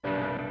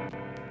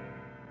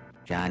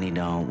 Johnny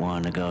don't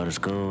wanna go to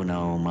school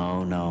no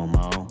more, no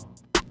more.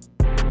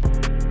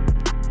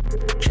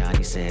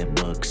 Johnny said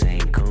books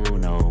ain't cool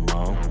no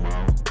more.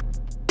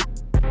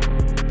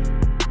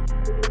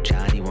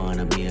 Johnny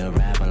wanna be a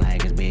rapper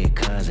like his big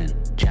cousin.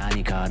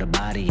 Johnny caught a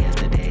body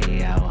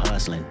yesterday out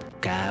hustling.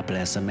 God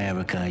bless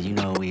America, you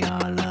know we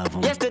all love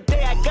him.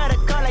 Yesterday I got a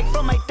call like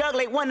from my dog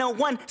like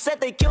 101.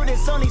 Said they killed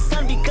his only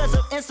son because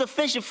of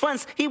insufficient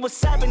funds. He was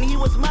sobbing, he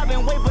was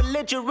mobbing, way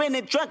belligerent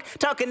and drunk.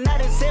 Talking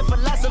out his head,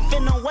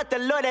 philosophing on what the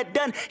Lord had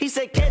done. He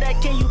said, Kid,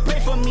 can you pray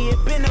for me?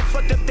 It been a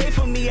fucked up day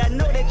for me. I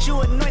know that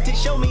you anointed,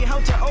 show me how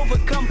to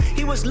overcome.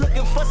 He was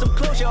looking for some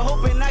closure,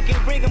 hoping I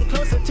can bring him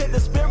closer to the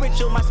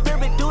spiritual. My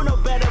spirit do no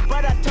better,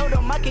 but I told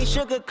him I can't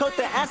sugarcoat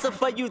the answer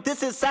for you.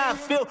 This is how I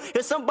feel.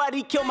 If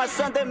somebody killed my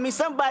son, that means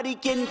somebody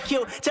getting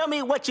killed. Tell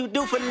me what you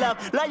do for love,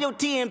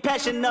 loyalty and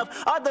passion of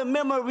all the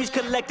memories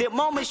collected,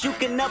 moments you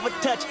can never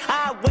touch.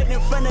 I wait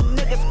in front of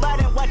niggas spot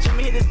and watch him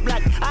hit his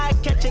block. I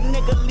catch a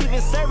nigga leaving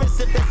service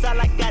if that's all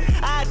I got.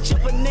 I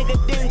chip a nigga,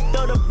 then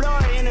throw the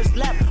blower in his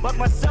lap. Walk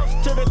myself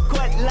to the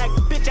court like,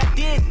 bitch, I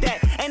did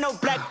that. Ain't no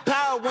black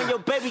power when your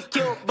baby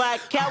killed by a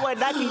coward.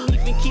 I can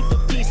even keep the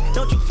peace.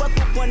 Don't you fuck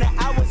with 1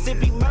 hour. It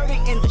be murder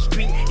in the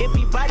street. It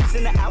be bodies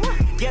in the hour.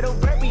 Ghetto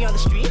baby on the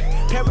street.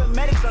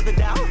 Paramedics on the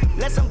down.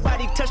 Let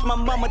somebody touch my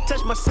mama,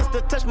 touch my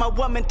sister, touch my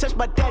woman, touch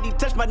my daddy,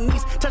 touch my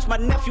niece, touch my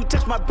nephew,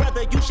 touch my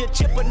brother. You should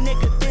chip a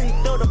nigga,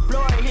 then throw the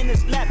blower in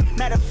his lap.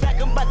 Matter of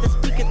fact, I'm about to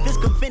speak at this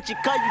convention.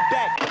 Call you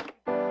back.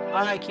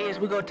 All right, kids,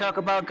 we gonna talk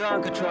about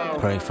gun control.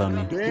 Pray for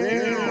me.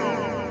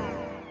 Damn.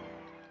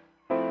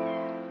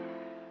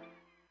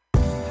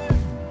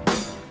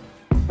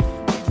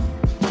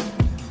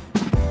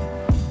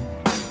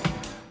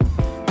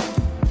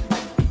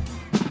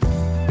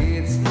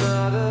 It's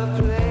not a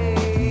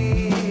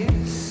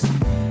place.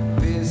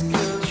 This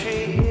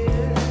country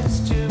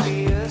is to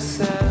me a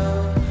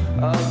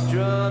sound of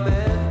drum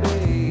and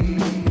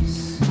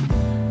bass.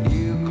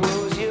 You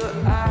close your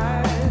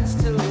eyes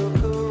to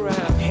look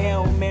around.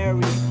 Hail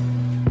Mary,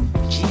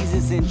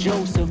 Jesus and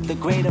Joseph, the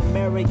great American.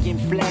 American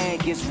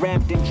flag is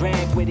wrapped and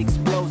dragged with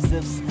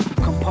explosives.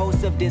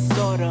 Compulsive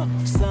disorder,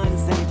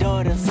 sons and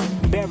daughters,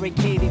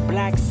 barricaded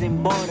blocks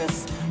and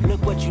borders.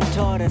 Look what you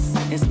taught us.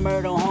 It's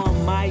murder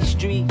on my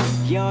street,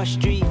 your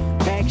street,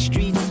 back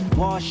streets,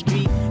 Wall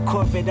Street,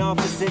 corporate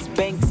offices,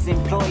 banks,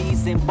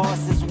 employees, and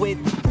bosses with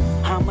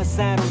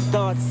homicidal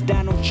thoughts.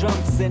 Donald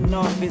Trump's in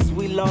office.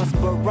 We lost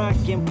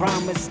Barack and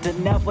promised to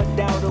never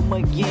doubt him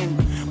again.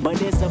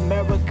 But is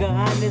America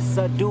honest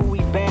or do we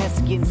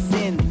bask in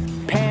sin?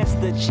 Pass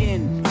the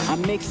chin. I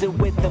mix it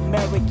with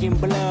American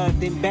blood,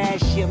 then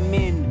bash your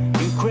men.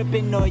 You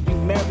crippin' or you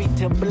married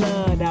to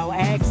blood? I'll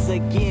ask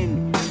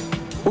again.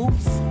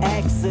 Oops,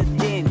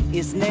 accident.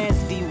 It's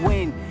nasty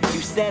when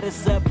you set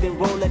us up, then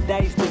roll the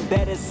dice, then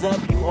bet us up.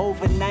 You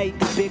overnight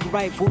the big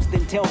rifles,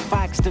 then tell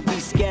Fox to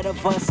be scared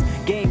of us.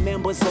 Gang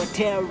members or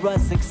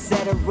terrorists,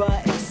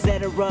 etc.,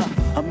 etc.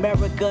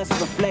 America's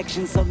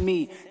reflections of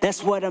me.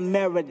 That's what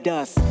America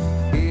does.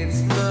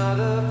 It's not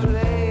a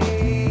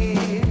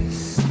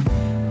place.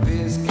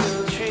 This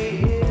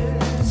country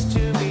is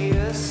to me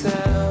a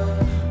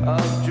sound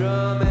of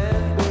drum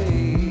and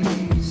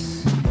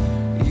bass.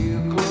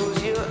 You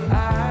close your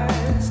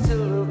eyes to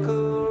look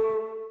around.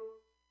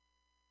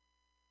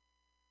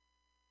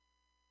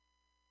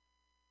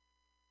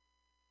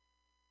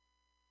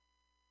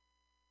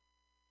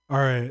 All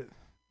right,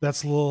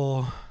 that's a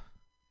little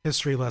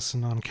history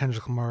lesson on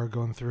Kendrick Lamar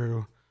going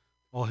through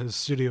all his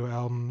studio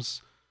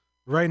albums.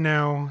 Right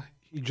now,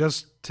 he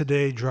just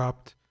today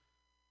dropped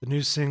the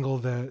new single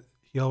that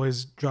he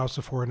always drops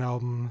before an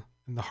album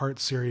in the Heart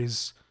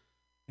series,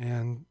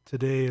 and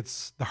today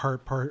it's The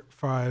Heart Part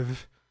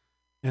 5.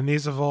 And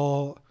these have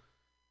all,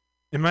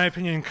 in my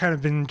opinion, kind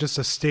of been just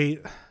a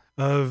state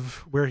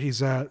of where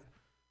he's at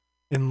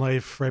in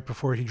life right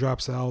before he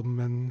drops the album,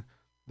 and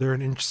they're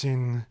an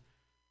interesting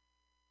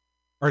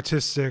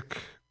artistic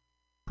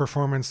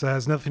performance that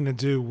has nothing to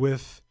do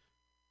with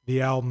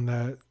the album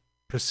that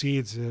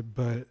precedes it,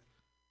 but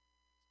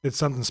it's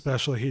something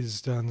special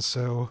he's done.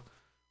 So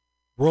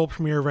world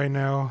premiere right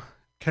now,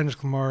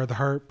 Kendrick Lamar, The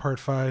Heart Part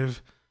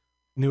 5,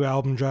 new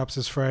album drops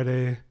this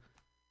Friday.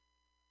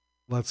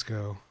 Let's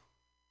go.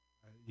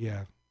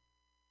 Yeah.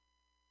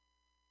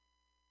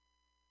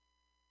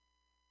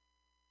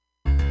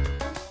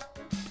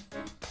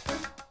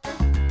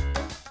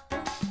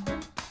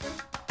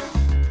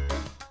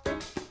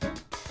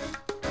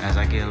 As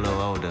I get a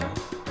little older,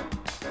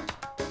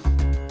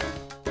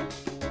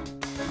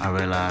 I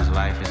realize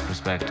life is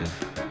perspective.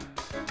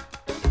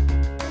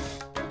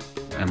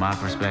 And my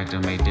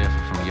perspective may differ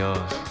from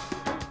yours.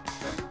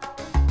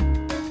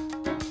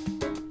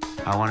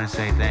 I want to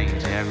say thank you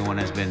to everyone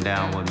that's been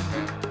down with me.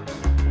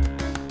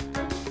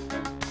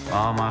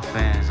 All my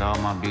fans, all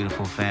my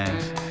beautiful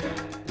fans.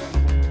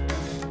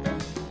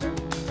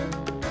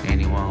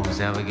 Anyone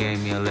who's ever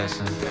gave me a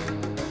listen.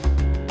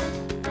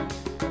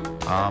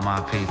 All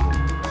my people.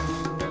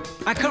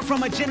 I come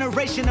from a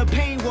generation of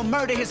pain where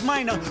murder is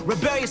minor.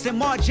 Rebellious and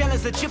more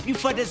jealous, a chip you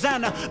for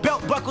designer.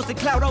 Belt buckles and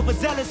cloud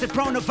overzealous and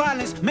prone to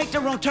violence. Make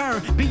their own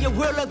turn, be your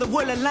will of the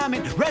will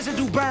alignment.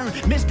 Residue burn,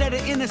 missed at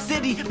the inner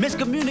city.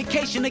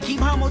 Miscommunication to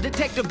keep homo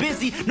detector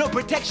busy. No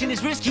protection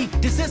is risky.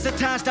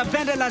 Desensitized, I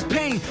vandalize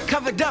pain.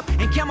 Covered up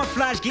and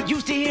camouflage, get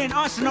used to hearing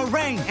arsenal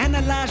rain.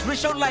 Analyze,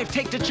 risk your life,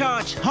 take the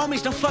charge.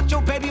 Homies don't fuck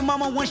your baby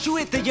mama once you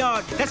hit the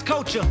yard. That's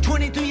culture,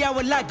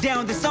 23-hour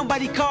lockdown. Then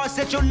somebody called,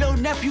 said your little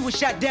nephew was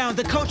shot down.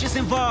 The culture's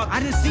involved. I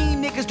done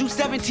seen niggas do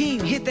 17,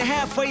 hit the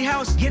halfway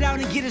house, get out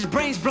and get his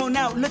brains blown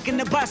out. Looking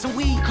to buy some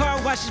weed,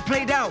 car washes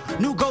played out.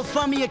 New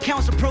GoFundMe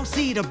accounts to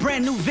proceed. A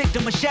brand new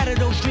victim, a shatter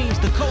those dreams.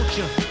 The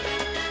culture.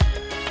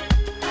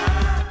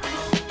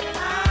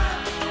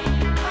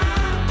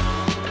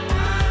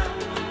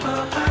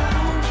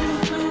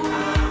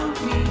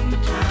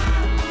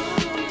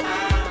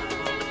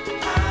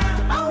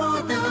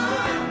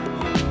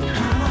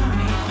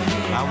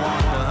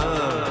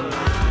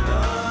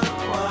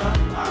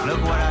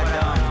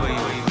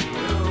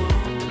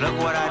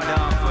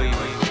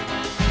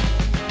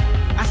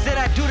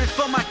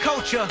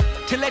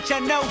 To let y'all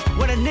know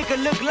what a nigga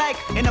look like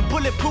in a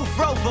bulletproof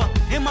Rover.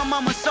 In my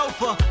mama's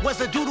sofa was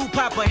a doodle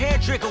popper, hair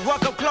trigger,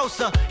 walk up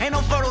closer. Ain't no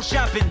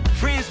photoshopping,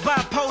 friends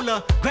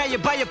bipolar. Grab you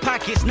by your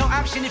pockets, no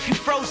option if you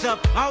froze up.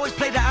 Always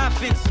play the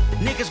offense.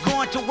 Niggas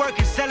going to work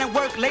and selling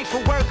work, late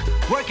for work.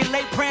 Working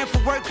late, praying for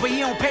work, but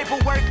he on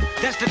paperwork.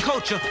 That's the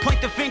culture,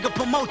 point the finger,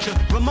 promote ya.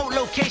 Remote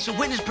location,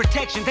 witness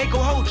protection, they go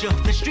hold ya.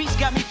 The streets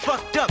got me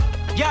fucked up,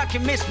 y'all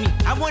can miss me.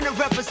 I wanna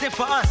represent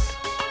for us.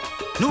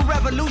 New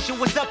revolution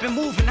was up and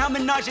moving. I'm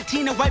in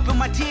Argentina wiping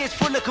my tears,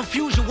 full of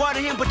confusion. Water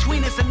in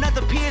between us,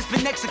 another peer's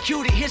been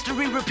executed.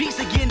 History repeats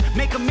again.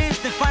 Make amends,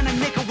 then find a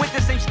nigga with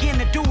the same skin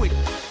to do it.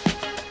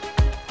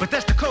 But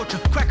that's the culture,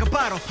 crack a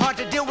bottle. Hard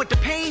to deal with the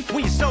pain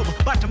when you're sober.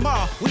 By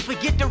tomorrow, we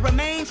forget the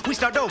remains, we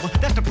start over.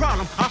 That's the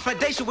problem. Our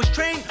foundation was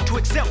trained to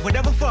accept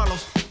whatever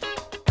follows.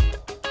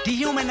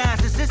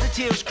 Dehumanized,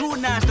 insensitive,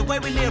 scrutinized the way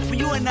we live for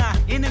you and I.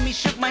 Enemy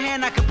shook my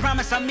hand, I can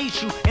promise I'll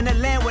meet you in a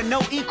land where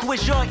no equal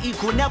is your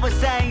equal. Never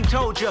say I ain't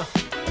told ya.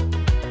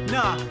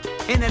 Nah,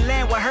 in a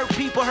land where hurt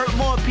people hurt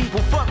more people.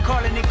 Fuck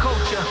calling it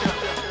culture.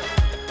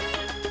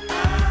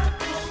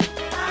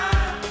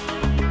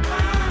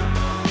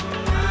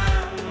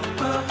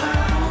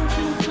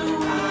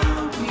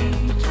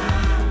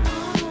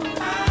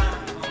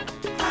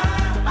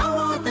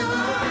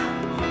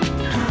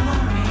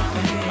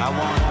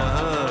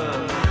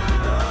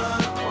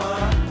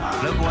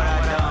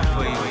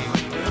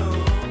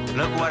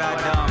 Look what I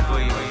done for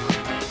you.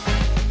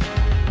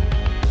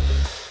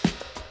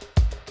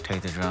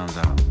 Take the drums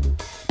out.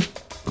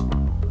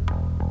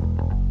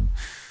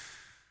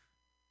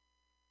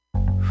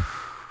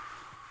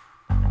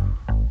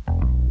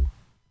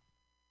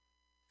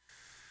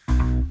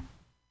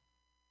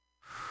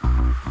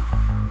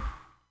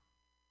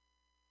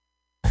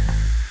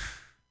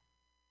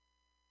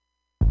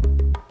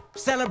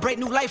 Celebrate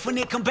new life when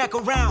it come back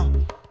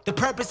around. The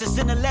purpose is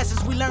in the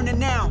lessons we learning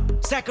now.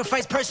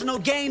 Sacrifice personal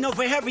gain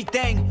over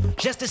everything,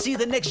 just to see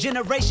the next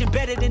generation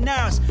better than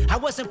ours. I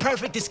wasn't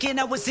perfect, the skin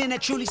I was in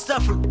that truly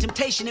suffered.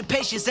 Temptation and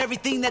patience,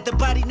 everything that the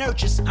body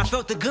nurtures. I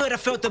felt the good, I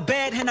felt the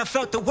bad, and I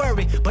felt the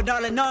worry. But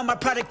all in all, my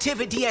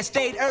productivity has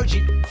stayed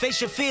urgent.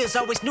 Face your fears,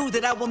 always knew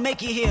that I would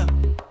make it here,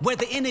 where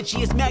the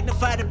energy is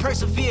magnified and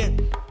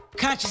persevered.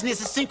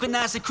 Consciousness is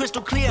synchronized and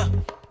crystal clear.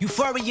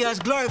 Euphoria is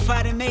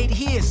glorified and made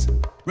his.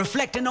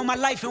 Reflecting on my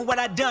life and what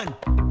I done.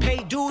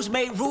 Paid dues,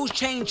 made rules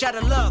change out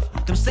of love.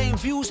 Them same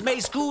views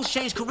made schools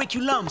change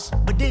curriculums,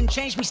 but didn't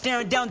change me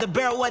staring down the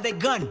barrel of that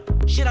gun.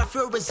 Should I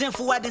feel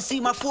resentful I didn't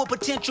see my full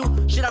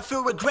potential? Should I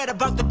feel regret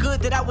about the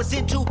good that I was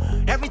into?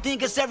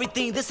 Everything is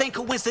everything, this ain't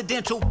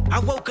coincidental. I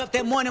woke up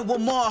that morning with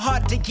more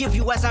heart to give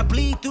you. As I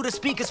bleed through the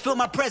speakers, feel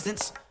my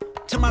presence.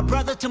 To my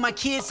brother, to my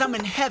kids, I'm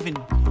in heaven.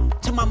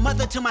 To my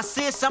mother, to my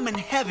sis, I'm in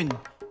heaven.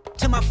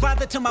 To my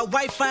father, to my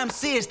wife, I am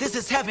serious, this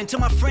is heaven. To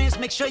my friends,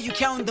 make sure you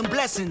count them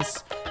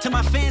blessings. To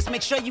my fans,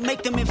 make sure you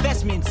make them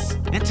investments.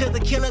 And to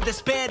the killer that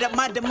spared up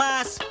my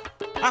demise,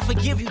 I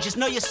forgive you, just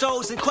know your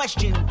soul's in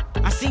question.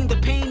 I seen the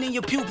pain in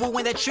your pupil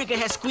when that trigger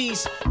had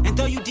squeezed. And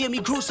though you did me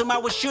gruesome, I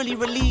was surely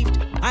relieved.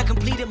 I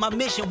completed my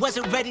mission,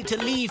 wasn't ready to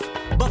leave,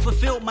 but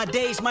fulfilled my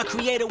days, my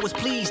creator was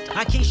pleased.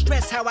 I can't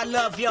stress how I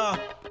love y'all.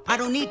 I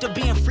don't need to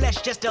be in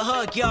flesh just to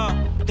hug y'all.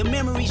 The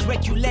memories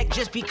recollect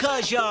just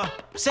because y'all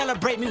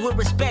celebrate me with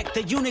respect.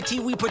 The unity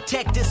we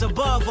protect is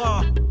above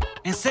all.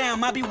 And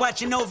Sam, I'll be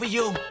watching over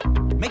you.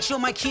 Make sure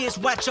my kids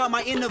watch all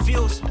my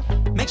interviews.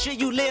 Make sure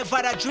you live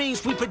out our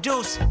dreams we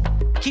produce.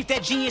 Keep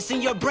that genius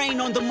in your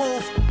brain on the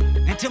move.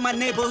 And to my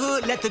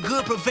neighborhood, let the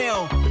good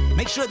prevail.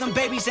 Make sure them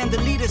babies and the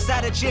leaders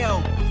out of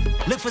jail.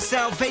 Look for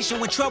salvation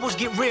when troubles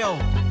get real.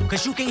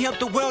 Cause you can't help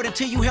the world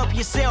until you help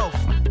yourself.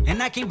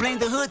 And I can't blame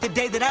the hood the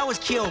day that I was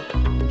killed.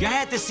 You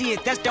had to see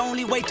it, that's the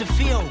only way to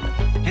feel.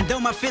 And though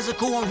my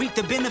physical won't reap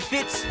the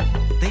benefits,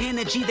 the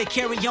energy they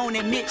carry on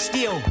admit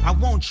still, I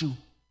want you.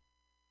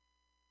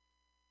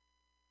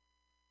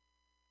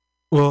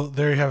 Well,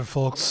 there you have it,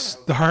 folks.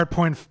 The Hard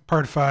Point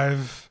Part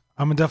 5.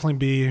 I'm going to definitely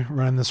be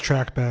running this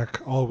track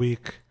back all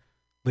week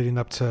leading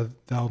up to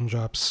the album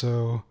drop.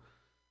 So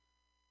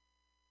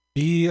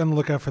be on the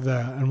lookout for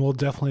that. And we'll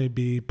definitely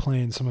be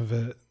playing some of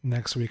it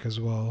next week as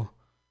well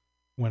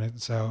when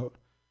it's out.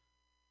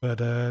 But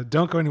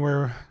don't go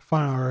anywhere.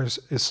 Final Hours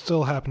is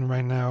still happening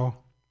right now.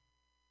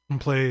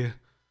 And play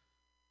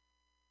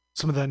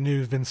some of that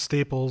new Vince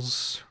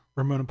Staples,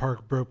 Ramona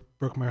Park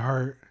broke my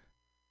heart.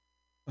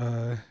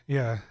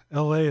 Yeah,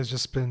 LA has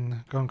just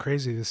been going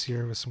crazy this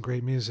year with some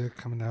great music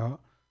coming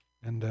out.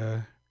 And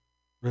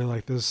really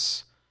like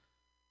this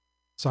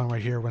song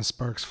right here, When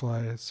Sparks Fly.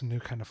 It's a new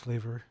kind of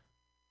flavor.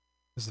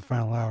 This is the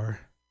Final Hour.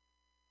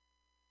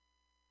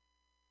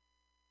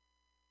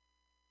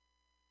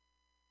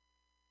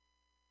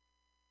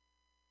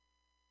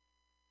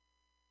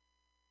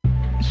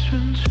 It's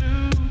been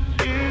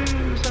 2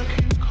 years, I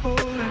keep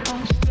calling,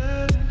 I'm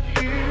standing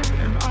here,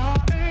 and I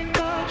ain't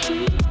got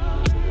you.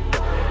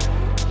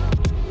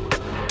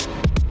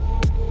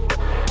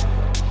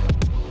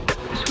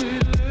 As we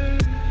lay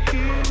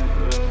here,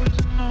 always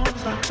in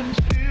arms, I can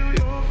feel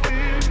your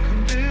fear, can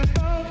live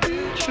out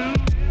with you.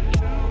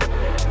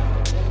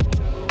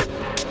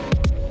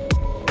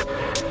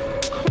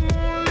 Come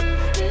on,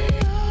 lift me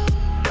up,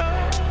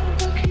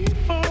 I keep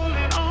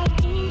falling, I'm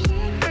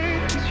losing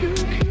faith, 'cause you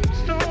keep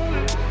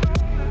stalling.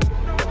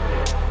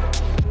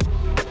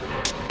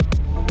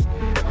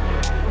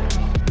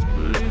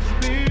 Lift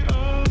me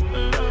up,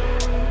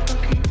 love, I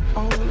keep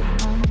falling,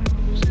 I'm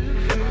losing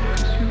faith,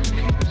 'cause you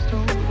keep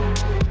stalling.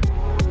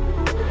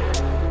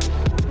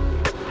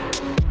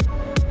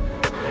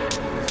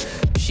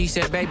 She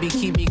said, baby,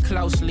 keep me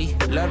closely.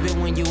 Love it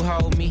when you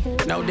hold me.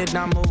 Know that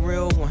I'm a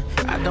real one.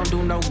 I don't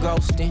do no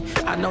ghosting.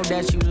 I know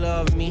that you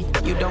love me.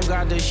 You don't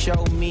gotta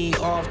show me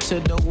off to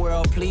the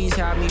world. Please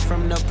hide me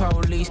from the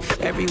police.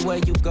 Everywhere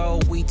you go,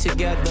 we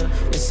together,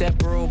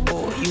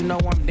 inseparable. You know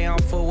I'm down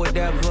for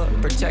whatever.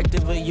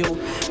 Protective of you.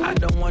 I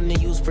don't wanna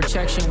use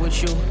protection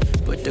with you,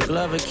 but the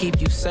glove will keep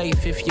you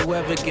safe if you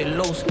ever get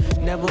loose.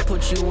 Never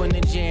put you in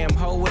the jam.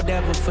 Hold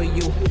whatever for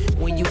you.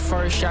 When you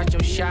first shot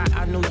your shot,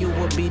 I knew you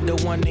would be the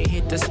one to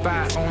hit the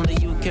spot. Only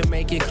you can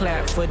make it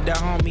clap for the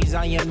homies.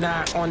 I am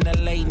not on the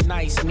late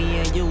nights. Me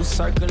and you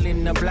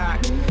circling the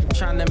block,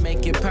 trying to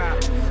make it pop.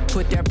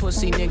 Put that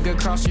pussy nigga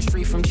across the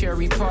street from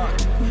Cherry Park.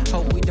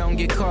 Hope we don't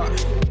get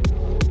caught.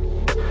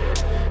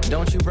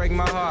 Don't you break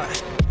my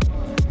heart.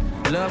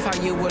 Love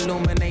how you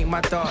illuminate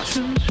my thoughts.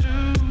 It's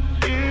been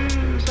 2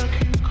 years, I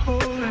keep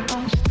calling,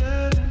 I'm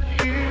standing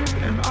here,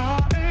 and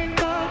I ain't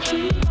got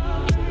you.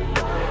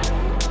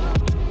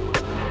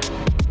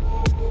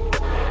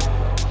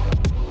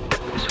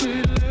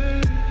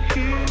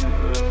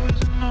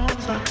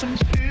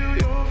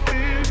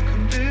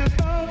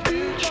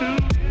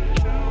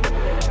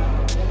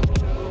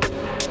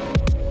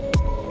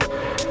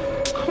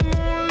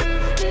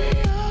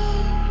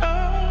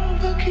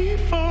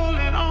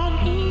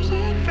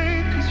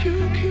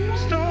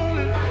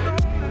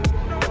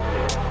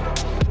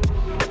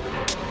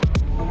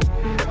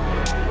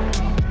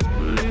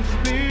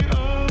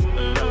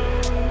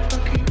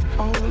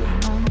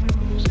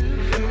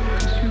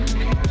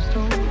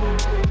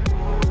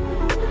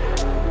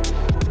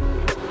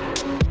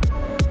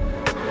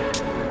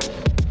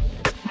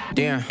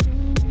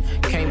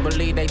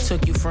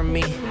 took you from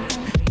me.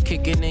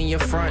 Kicking in your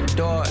front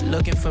door,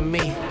 looking for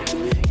me.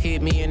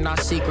 Hid me in our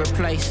secret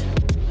place.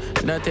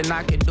 Nothing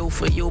I can do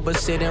for you but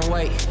sit and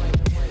wait.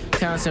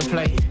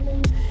 Contemplate.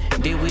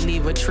 Did we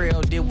leave a trail?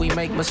 Did we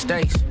make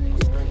mistakes?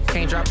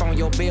 Can't drop on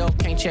your bill,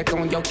 can't check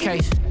on your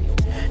case.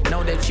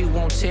 Know that you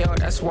won't tell,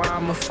 that's why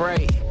I'm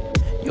afraid.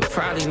 You'll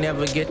probably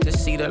never get to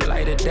see the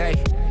light of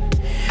day.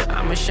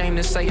 I'm ashamed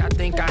to say I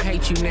think I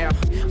hate you now.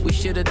 We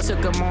should've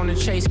took him on the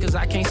chase, cause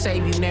I can't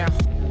save you now.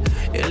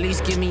 At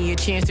least give me a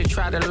chance to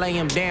try to lay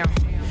him down.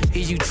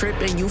 Is you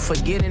tripping, you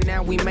forgetting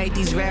that we made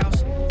these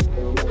vows?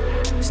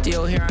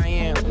 Still here I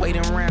am,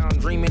 waiting around,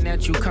 dreaming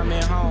that you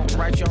coming home.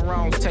 Right your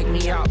wrongs, take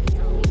me out.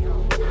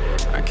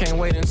 I can't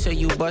wait until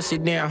you bust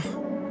it down.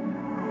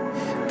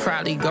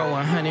 Probably go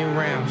 100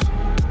 rounds.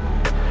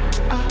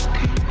 I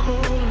keep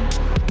calling.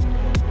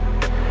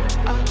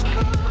 I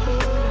keep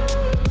calling.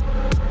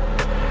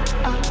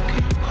 I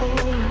keep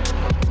calling.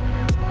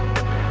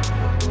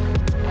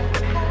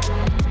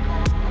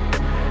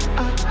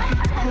 I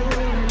keep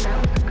calling.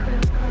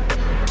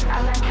 I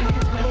like to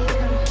just wait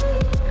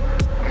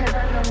because I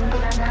know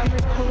when I got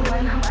with you,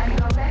 when nobody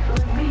go back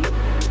with me.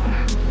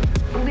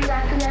 We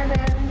got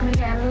together, we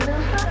had a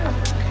little fun.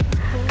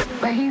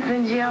 But he's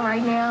in jail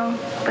right now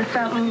for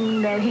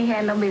something that he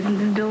had no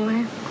business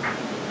doing.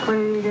 What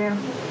did he do?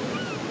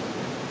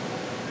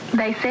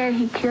 They said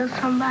he killed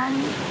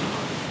somebody.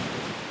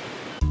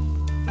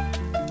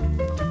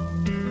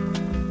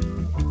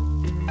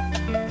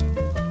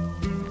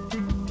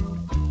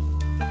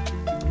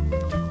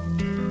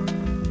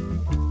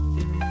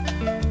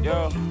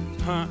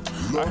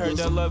 I heard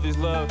that love is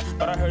love,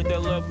 but I heard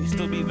that love can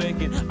still be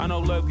vacant. I know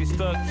love gets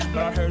stuck,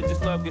 but I heard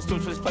this love gets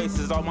switched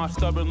places. All my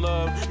stubborn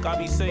love got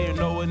me saying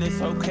knowing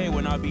it's okay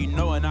when I be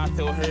knowing I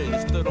feel hurt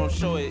and still don't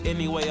show it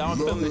anyway. I'm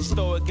feeling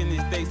stoic in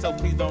this day, so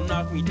please don't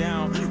knock me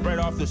down. Right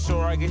off the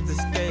shore, I get to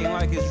skate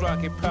like it's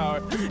rocket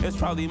powered. It's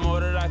probably more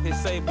that I can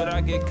say, but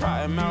I get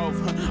caught in mouth.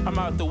 I'm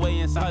out the way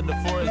inside the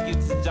forest,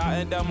 get to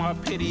jotting down my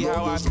pity.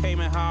 How I came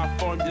and how I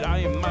formed it, I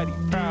am mighty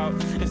proud.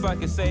 It's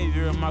like a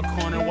savior in my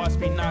corner, watch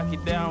me knock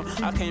it down.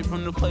 I came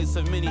from the place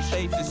of many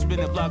shapes and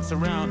spinning blocks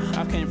around.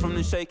 I came from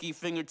the shaky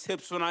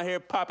fingertips when I hear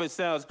popping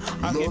sounds.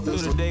 I get through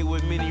the day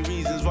with many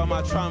reasons why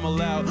my trauma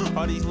loud.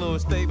 All these little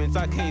statements,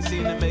 I can't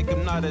seem to make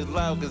them not as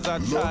loud, cause I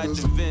tried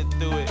to vent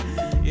through it.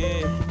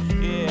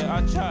 Yeah,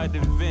 I tried to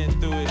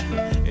vent through it.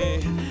 Yeah,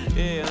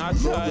 and I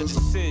tried to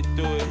sit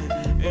through it.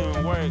 It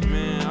didn't work,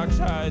 man. I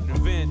tried to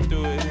vent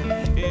through it.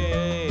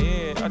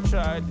 Yeah, I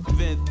tried to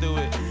vent through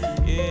it.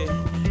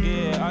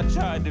 Yeah, I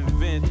tried to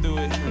vent through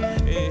it.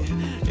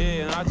 Yeah,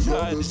 and I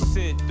tried to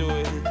sit through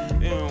it. It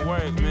didn't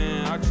work,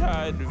 man. I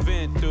tried to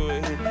vent through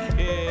it.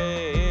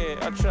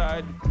 Yeah, I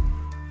tried to.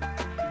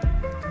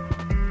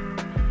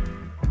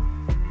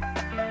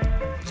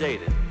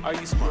 Jaden, are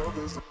you smart?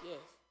 Yes.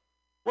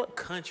 What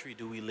country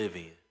do we live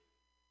in?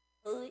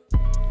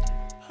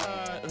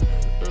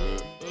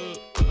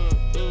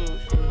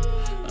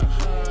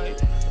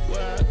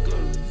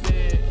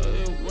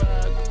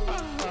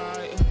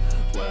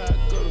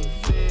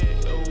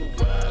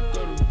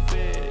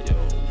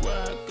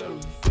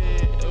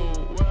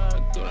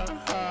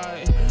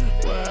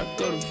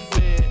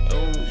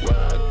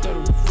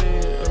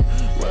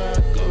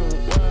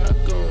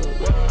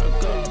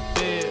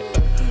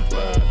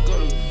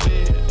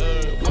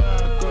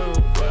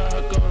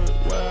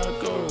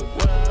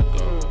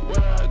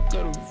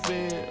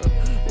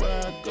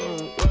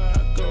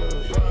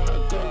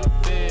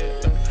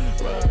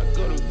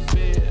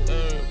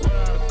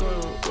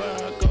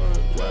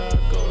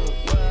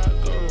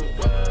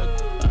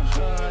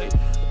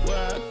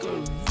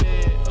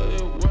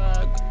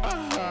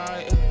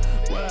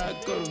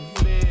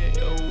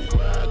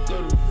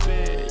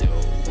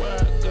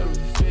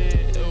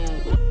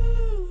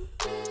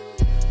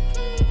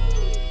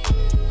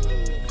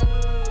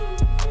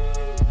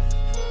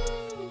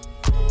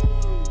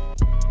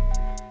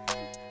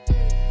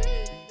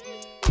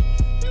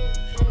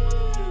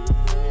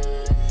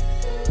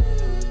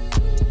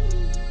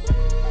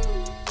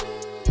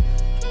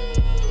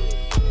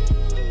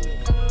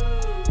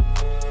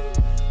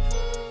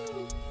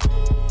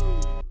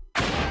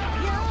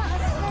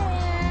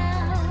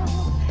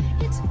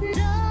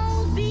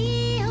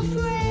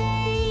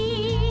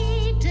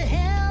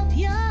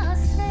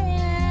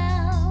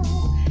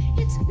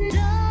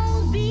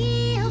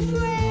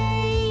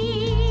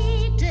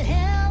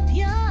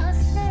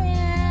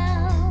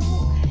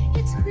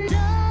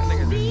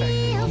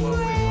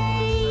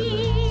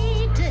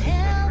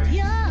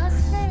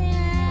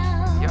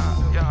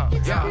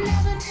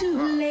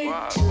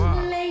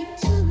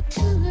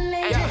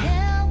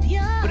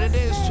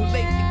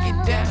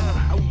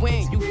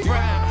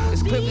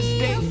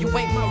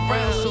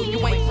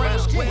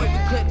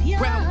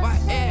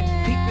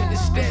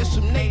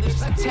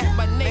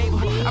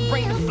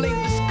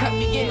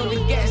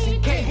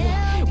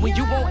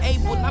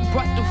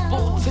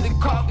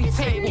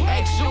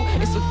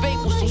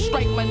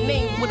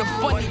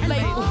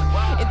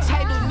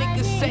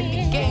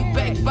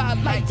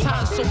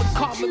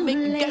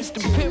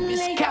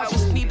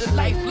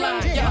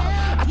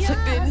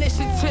 the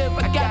initiative,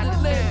 I gotta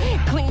live.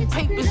 Clean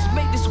papers,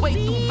 made this way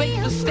through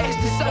vapors, stashed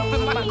this up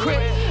in my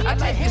crib. I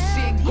like to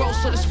see it grow,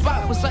 so the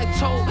spot was like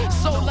told.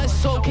 Soul like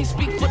soul, can't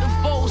speak for the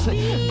foes.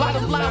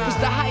 Bottom line was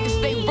the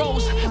highest they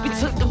rose. We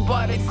took the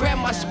bar that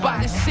grandma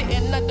spot is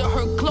sitting under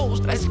her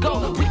clothes. Let's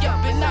go, we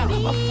up and out.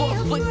 My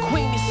 4-foot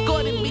queen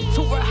escorted me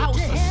to her house.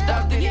 I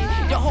stuffed it.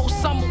 Your whole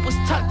summer was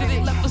tucked in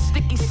it, left a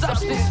sticky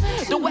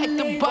substance. The whack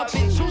the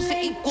buffet, choosing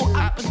equal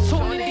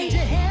opportunity.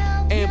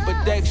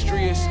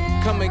 Ambidextrous,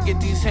 come and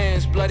get these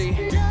hands bloody.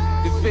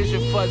 The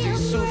vision fuzzy,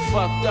 suit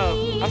fucked up.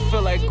 I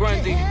feel like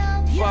Grundy.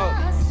 Fuck.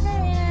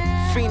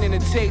 Fiending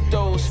to take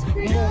those,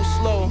 move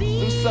slow.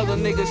 Them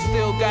southern niggas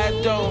still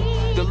got dough.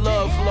 The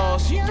love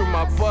lost, you threw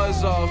my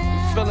buzz off.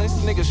 Feelings,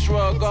 niggas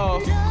shrug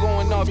off.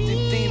 Going off the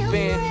deep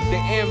end, the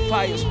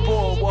empire's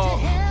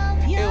boardwalk.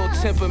 Ill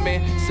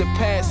temperament,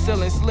 surpass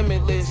ceilings,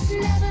 limitless.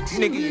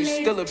 Nigga, you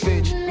still a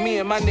bitch. Me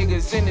and my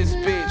niggas in this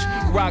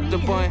bitch. Rock the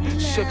bun,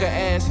 shook her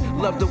ass.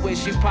 Love the way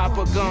she pop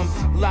her gum.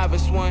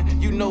 Livest one,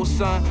 you know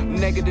son.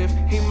 Negative,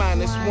 he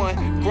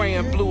 -1. Gray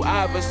and blue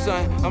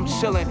Iverson. I'm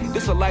chillin',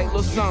 this a light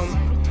little something.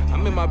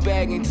 I'm in my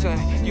Baggington,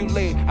 you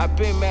late, I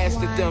been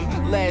mastered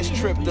them. Last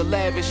trip, the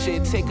lavish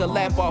shit, take a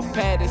lap off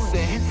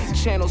Patterson.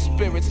 Channel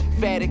spirits,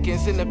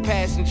 Vaticans in the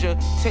passenger,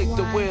 take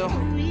the wheel.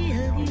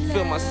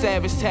 Feel my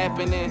savage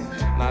tapping in.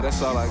 Nah,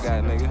 that's all I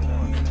got, nigga.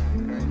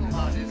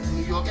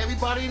 New York,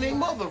 everybody and their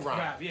mother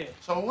around. Yeah.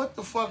 So what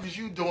the fuck is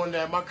you doing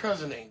that my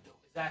cousin ain't doing?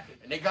 Exactly.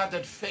 And they got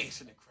that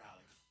face in the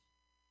crowd.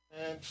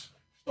 Man,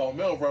 Star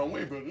Mel around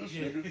way better than this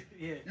nigga.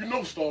 Yeah. You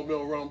know Star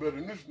Mel around better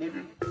than this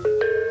nigga.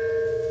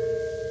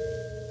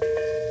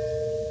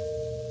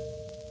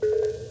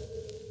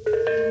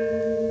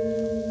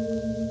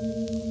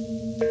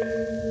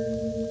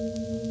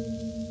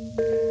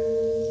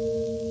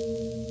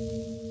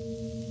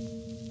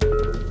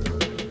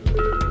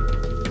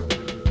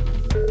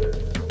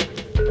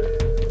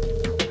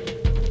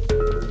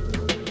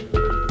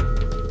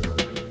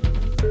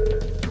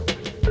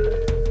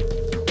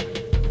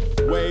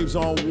 Waves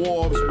on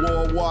wharves,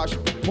 war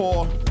washed the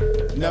poor.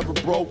 Never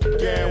broke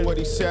again what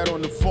he said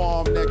on the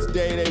farm. Next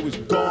day they was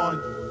gone.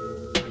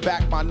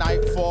 Back by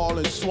nightfall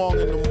and swung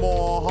in the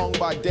morn. Hung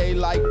by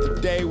daylight, the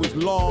day was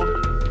long.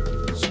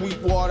 Sweet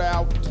water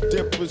out the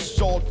dippers,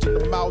 salt in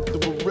the mouth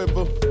of a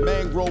river.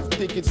 Mangrove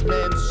thickets,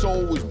 man's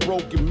soul was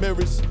broken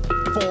mirrors.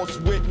 False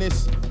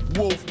witness,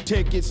 wolf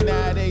tickets.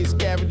 Nowadays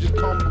scavengers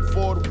come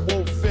before the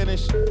wolf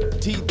finish.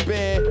 Teeth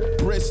bare,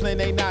 bristling,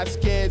 they not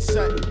scared,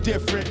 something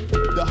different.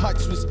 The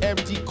huts was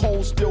empty,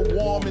 cold still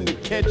warm in the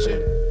kitchen.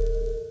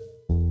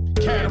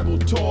 Cannibal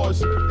tours,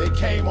 they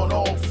came on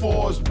all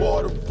fours.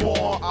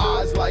 Waterborne,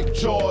 eyes like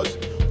jaws.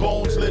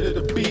 Bones litter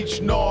the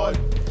beach, gnawed.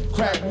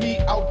 Crack meat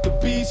out the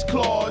beast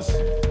claws.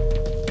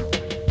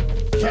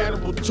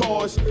 Cannibal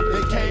tours,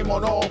 they came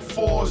on all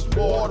fours.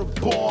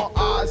 Waterborne,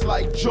 eyes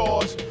like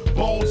jaws.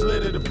 Bones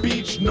litter the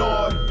beach,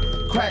 gnawed.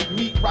 Crack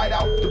meat right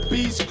out the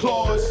beast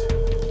claws.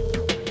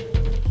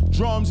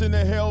 Drums in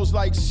the hills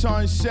like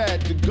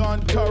sunset. The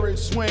gun turret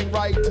swing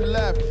right to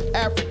left.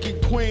 African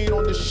queen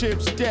on the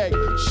ship's deck.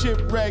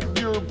 Shipwrecked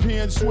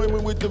European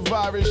swimming with the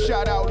virus.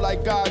 Shot out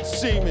like God's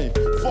semen.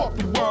 Fuck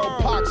the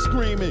world, Pac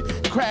screaming.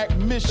 Crack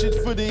missions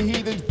for the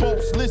heathens.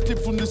 Boats listed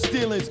from the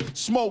stealings.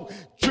 Smoke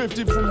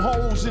drifted from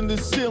holes in the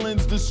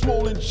ceilings. The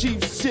swollen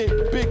chiefs sit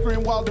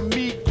bickering while the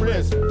meat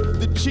crisp.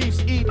 The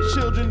chiefs eat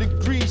children, the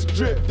grease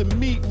drip. The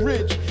meat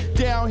rich.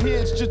 Down here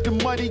it's just a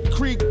muddy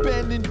creek.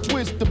 Bend and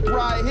twist, the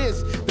bride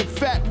hiss. The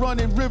fat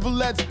running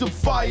rivulets, the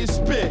fire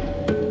spit.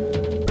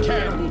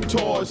 Cannibal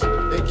tours,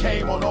 they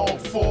came on all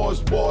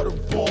fours.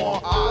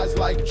 Waterborne, eyes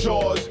like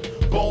jaws.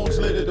 Bones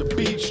litter the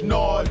beach,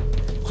 gnawed.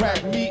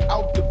 Crack meat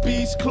out the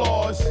beast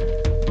claws.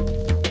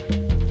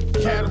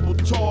 Cannibal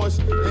tours,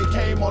 they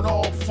came on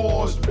all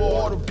fours.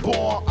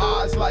 Waterborne,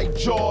 eyes like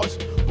jaws.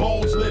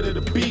 Bones litter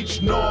the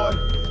beach, gnawed.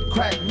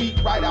 Crack meat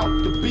right out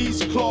the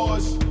beast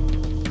claws.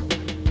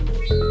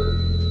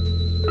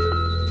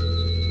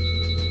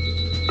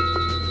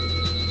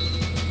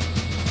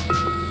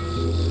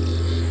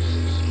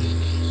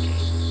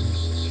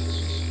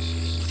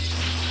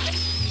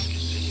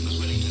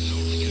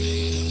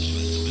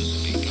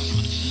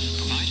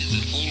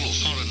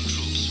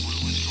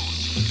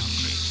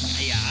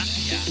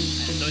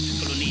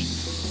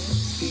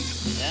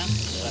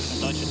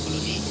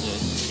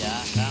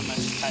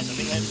 Kaiser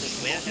Wilhelm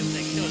schwer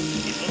Sektion.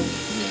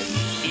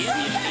 Hier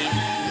stehen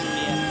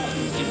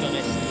die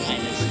Überreste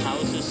eines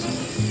Hauses,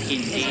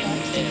 in dem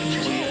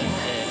früher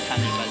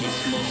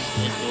Kannibalismus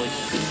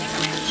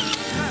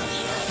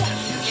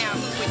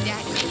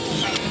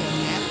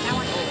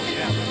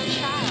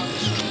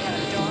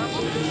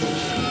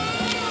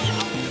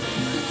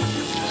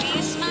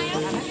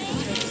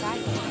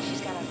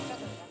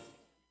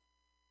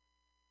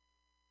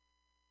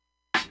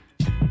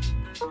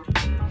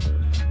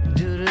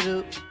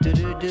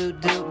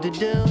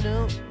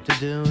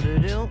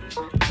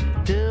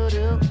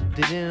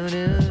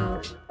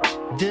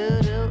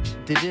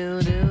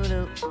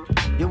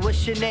Yo,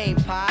 what's your name,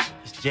 Pop?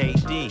 It's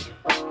JD.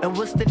 And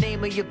what's the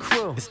name of your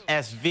crew? It's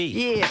SV.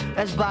 Yeah,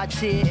 that's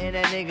Batir and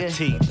that nigga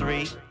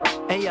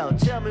T3. Hey yo,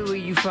 tell me where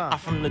you from. I'm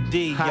from the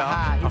D,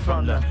 y'all. You I'm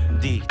from the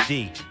D,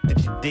 D, D,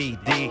 D,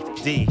 D,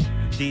 D,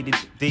 D, D,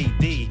 D,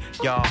 D,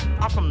 y'all.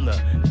 I'm from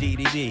the D,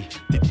 D, D,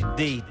 D,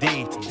 D,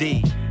 D,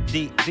 D,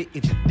 D, D,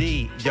 D,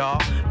 D,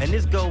 y'all. And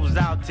this goes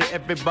out to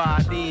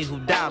everybody who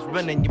dies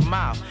running your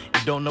mouth.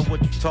 You don't know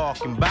what you're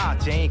talking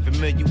about. You ain't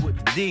familiar with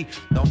the D.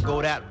 Don't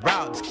go that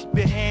route. Just keep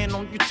your hand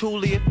on your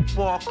toolie if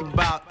you're walking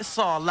about. It's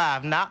all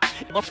live now.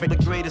 I'm for the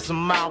greatest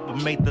amount, but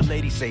make the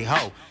lady say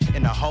ho.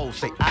 And the ho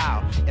say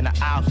ow. And the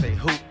ow say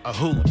who, a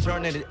who.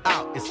 Turning it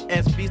out. It's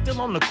SB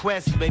still on the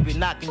quest, baby,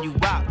 knocking you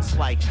out. It's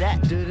like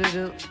that. Do do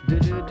do do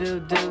do do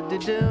do do do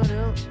do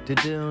do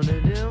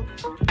do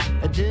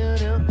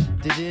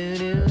do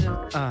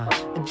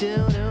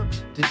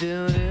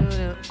do do.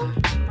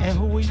 And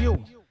who are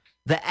you?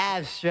 The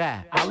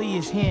abstract. Ali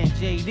is here and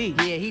JD.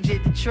 Yeah, he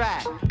did the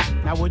track.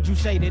 Now would you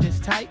say that it's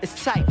tight?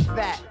 It's tight,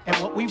 fat. And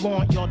what we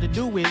want y'all to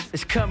do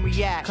is come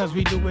react. Cause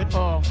we do it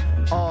all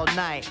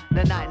night.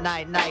 The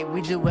night.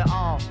 We do it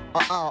all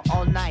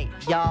night,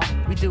 y'all.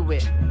 We do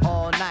it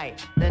all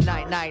night. The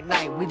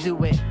night. We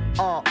do it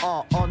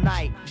all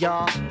night,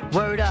 y'all.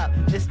 Word up,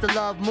 it's the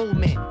love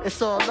movement.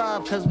 It's all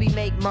love cause we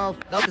make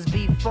motherfuckers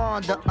be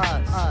fond of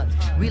us.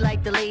 We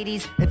like the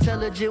ladies,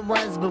 intelligent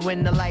ones, but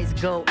when the lights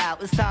go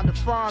out, it's time to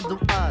fondle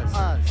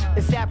us.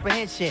 It's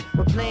apprehension.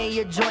 We're playing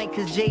your joint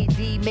cause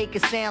JD make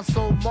it sound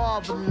so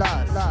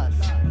marvelous.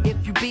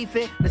 If you beef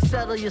it, then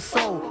settle your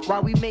soul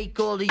while we make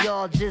all of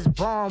y'all just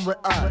bond with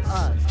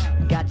us.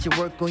 Got your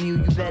work on you,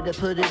 you better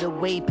put it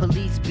away.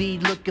 Police be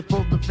looking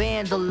for the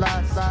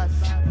vandalize.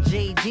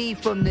 JD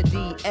from the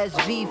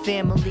DSV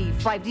family.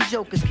 Fight these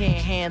jokers can't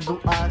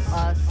handle us.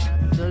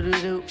 Do do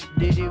do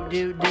do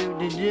do do do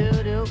do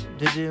do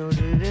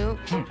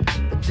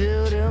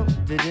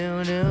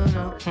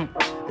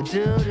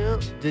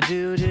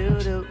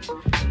do.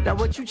 Now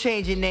what you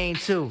change your name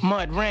to?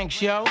 Mud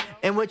Ranks, yo.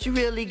 And what you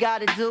really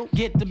gotta do?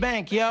 Get the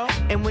bank, yo.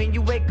 And when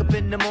you wake up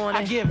in the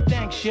morning, I give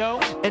thanks, yo.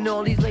 And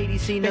all these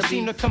ladies seem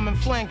to come in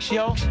flanks,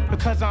 yo.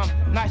 Because I'm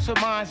nice with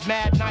mines,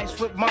 mad nice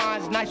with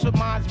mines. Nice with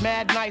mines,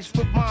 mad nice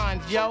with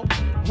mines, yo.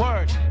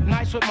 Word,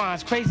 nice with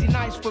mines, crazy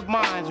nice with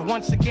mines.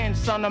 Once again,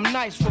 son, I'm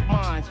nice with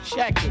mines.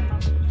 Check it.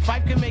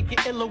 Fife can make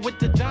it iller with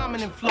the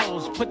dominant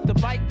flows. Put the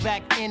bike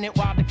back in it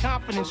while the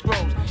confidence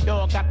grows.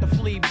 Y'all got the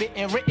flea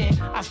bitten, written.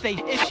 I stay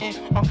itching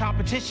on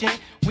competition.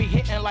 We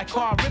hitting like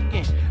car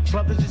ripping.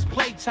 Brothers is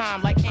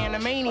playtime like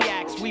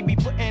animaniacs. We be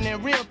putting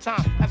in real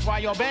time. That's why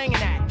y'all banging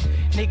at.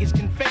 Niggas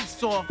can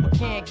face off, but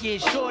can't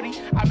get shorty.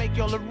 I make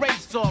y'all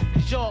erase off,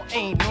 cause y'all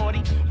ain't naughty.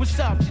 What's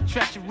up, the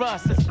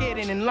treacherous? Let's get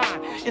in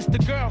line. It's the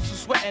girls who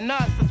sweating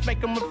us, let's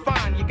make them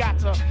refine. You got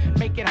to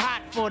make it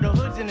hot for the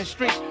hoods in the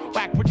street.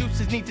 Whack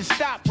producers need to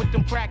stop with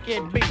them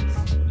crackhead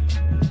beats.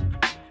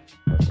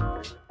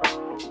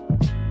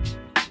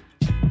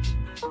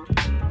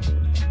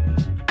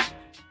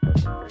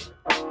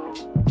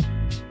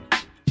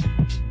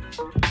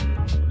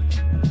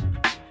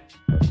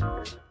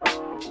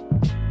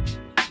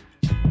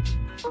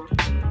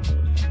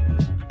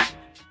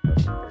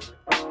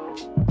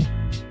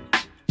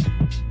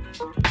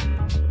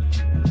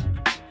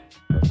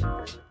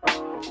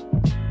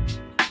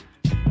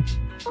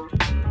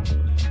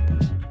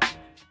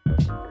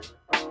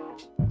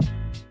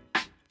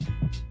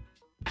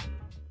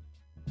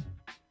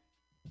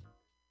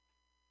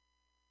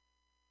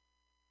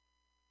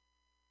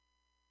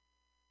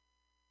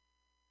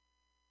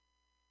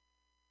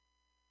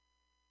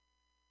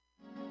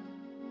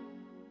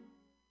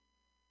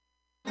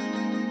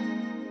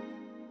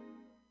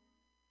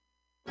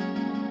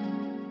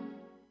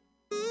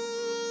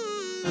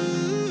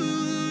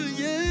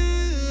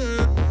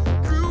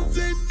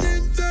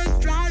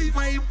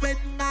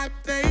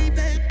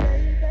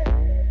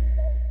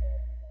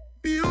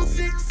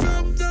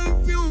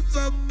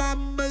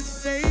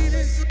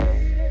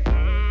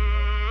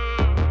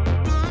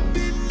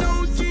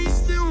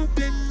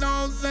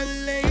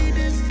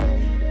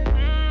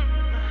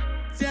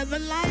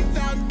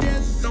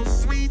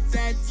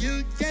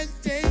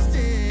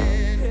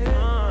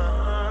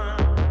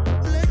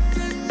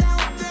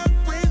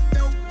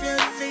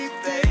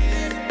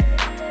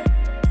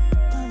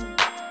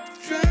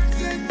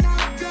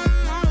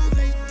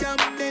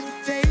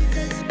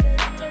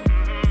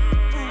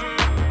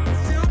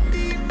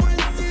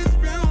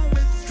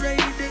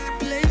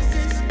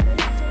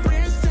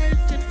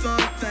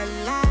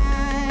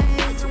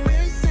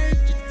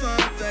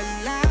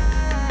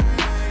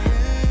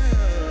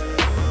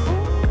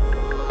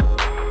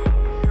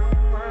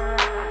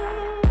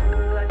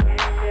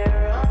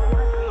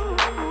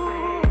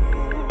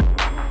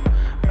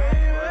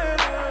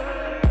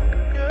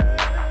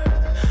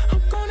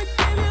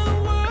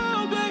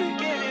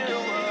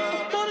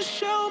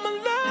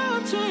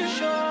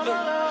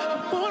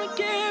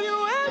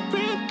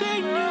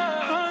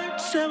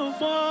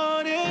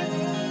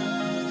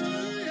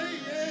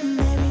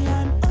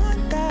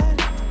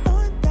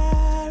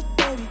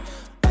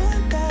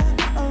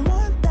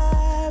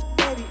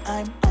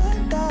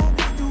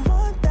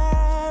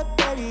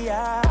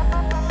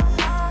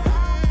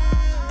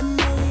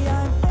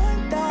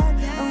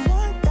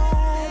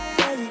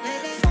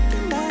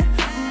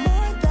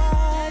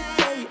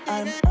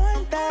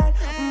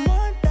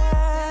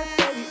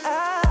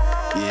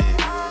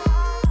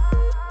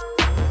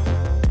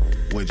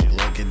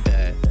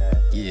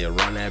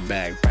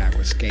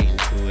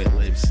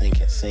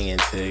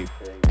 lunatic.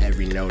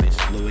 Every note is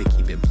fluid,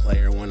 keep it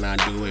player when I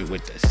do it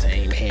with the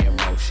same hand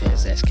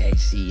motions.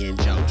 SKC and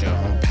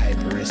JoJo on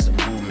paper, it's a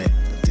movement.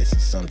 But this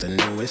is something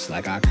new, it's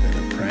like I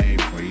could've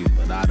prayed for you,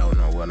 but I don't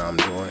know what I'm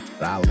doing.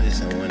 But I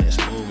listen when it's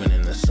moving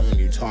and assume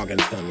you talking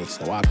to me,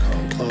 so I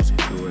come closer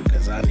to it,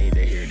 cause I need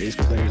to hear this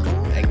clearly.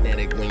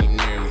 Magnetic when you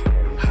near me,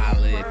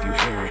 holla if you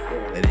hear it.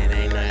 But it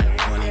ain't nothing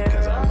funny,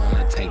 cause I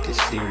wanna take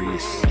this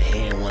serious.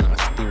 Hand when I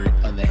steer it,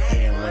 other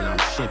hand when I'm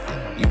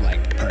shifting. You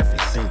like the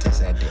perfect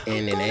sentence at the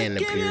end and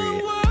the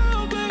period.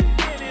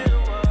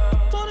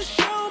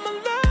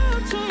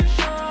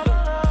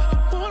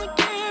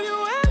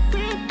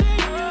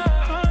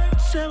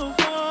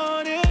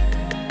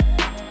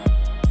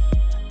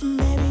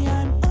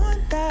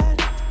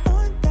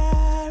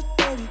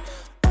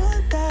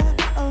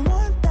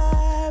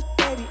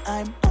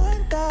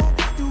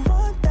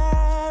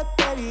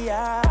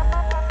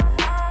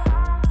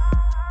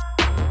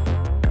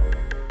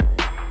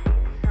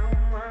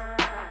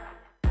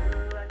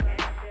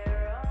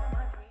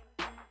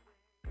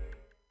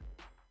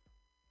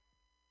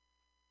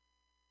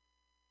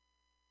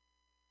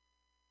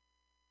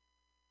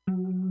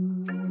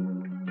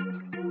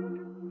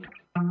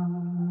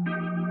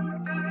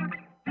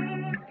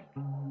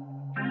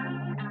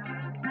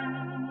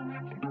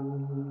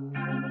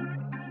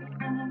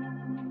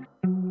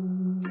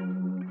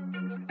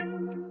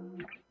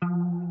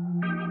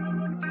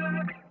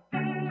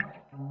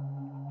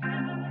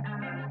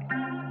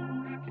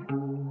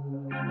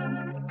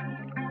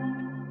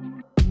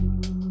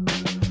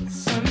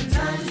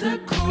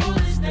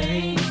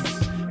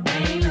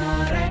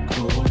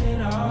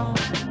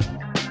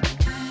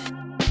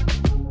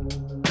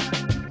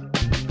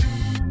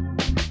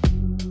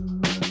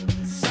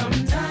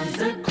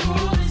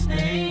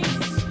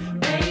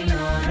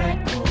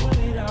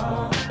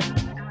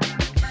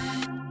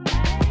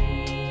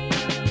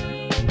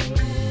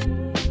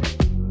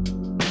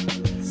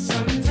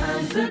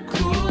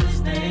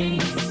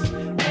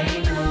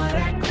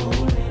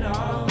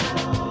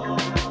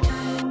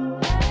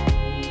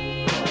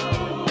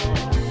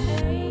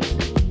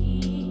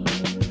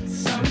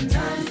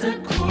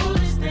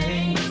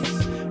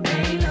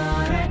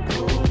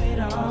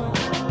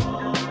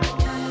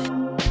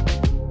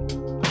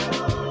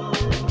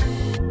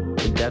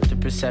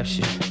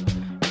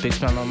 Big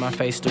smile on my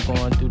face, still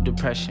going through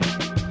depression.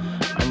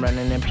 I'm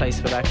running in place,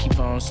 but I keep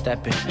on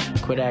stepping.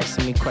 Quit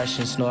asking me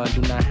questions, no, I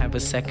do not have a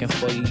second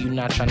for you. You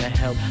not trying to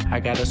help, I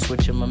gotta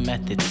switch up my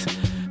methods.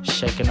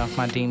 Shaking off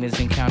my demons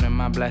and counting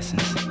my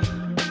blessings.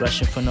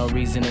 Rushing for no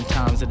reason in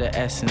times of the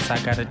essence. I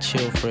gotta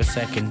chill for a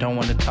second, don't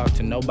wanna talk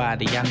to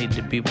nobody. I need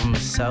to be with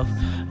myself,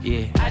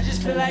 yeah. I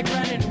just feel like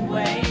running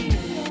away,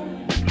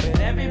 but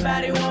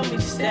everybody want me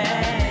to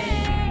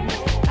stay.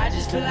 I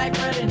just feel like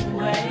running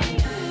away,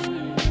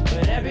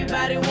 but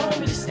everybody want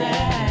me to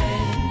stay.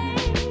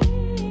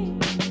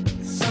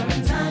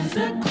 Sometimes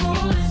the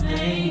coolest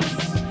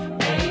things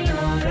ain't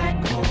all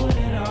that cool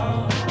at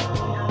all.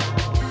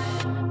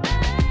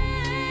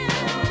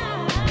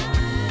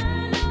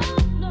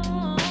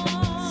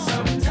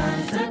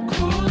 Sometimes the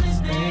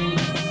coolest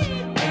things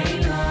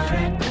ain't all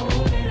that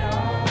cool at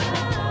all.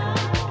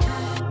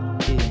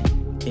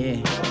 Yeah,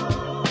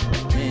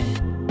 man.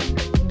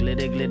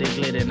 Glitter, glitter,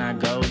 glitter, and I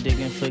go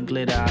digging for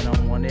glitter. I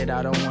don't want it,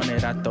 I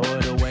throw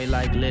it away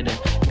like glitter.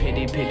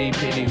 Pity, pity,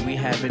 pity, we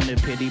having a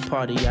pity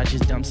party. I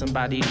just dumped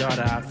somebody's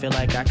daughter, I feel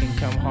like I can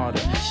come harder.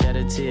 Shed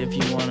a tear if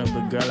you wanna,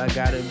 but girl, I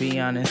gotta be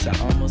honest. I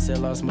almost had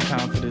lost my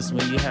confidence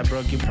when you had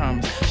broke your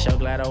promise. So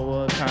glad I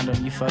wore a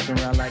condom, you fucking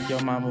around like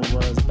your mama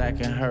was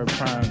back in her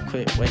prime.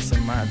 Quit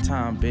wasting my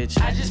time, bitch.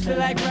 I just feel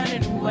like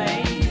running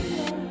away,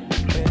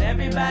 but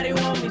everybody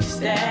want me to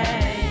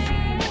stay.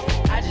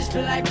 I just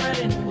feel like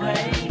running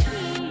away,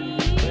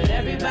 but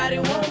everybody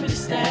want me to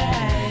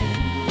stay.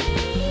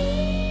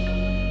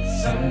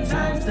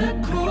 Sometimes the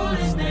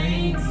coolest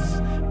things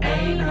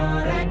ain't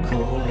all that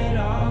cool at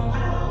all.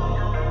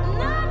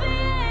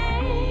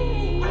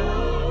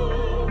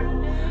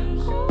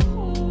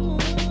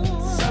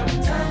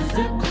 Sometimes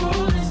the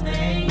coolest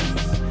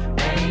things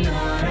ain't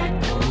all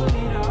that cool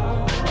at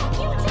all.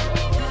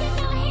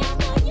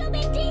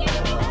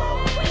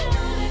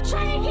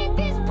 Trying to get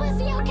this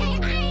pussy, okay?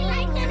 I ain't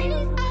like none of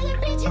these other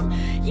bitches.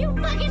 You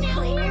fucking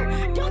out here.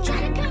 Don't try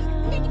to come,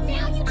 nigga.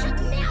 Now you trying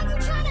to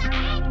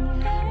act.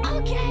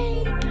 Okay.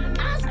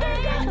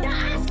 The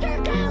Oscar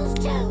goes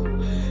too.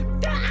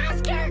 The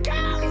Oscar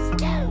goes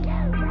too.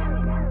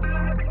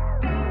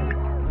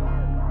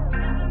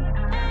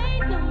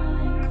 Ain't no that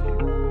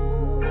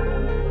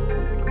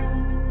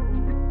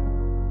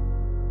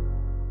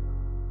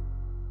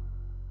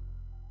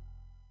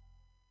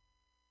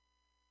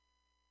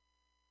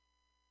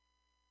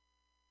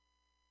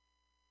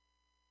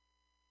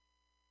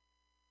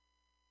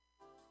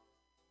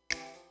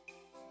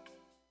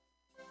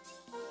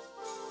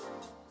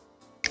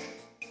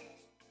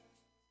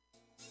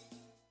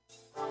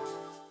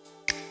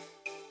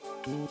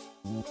cool.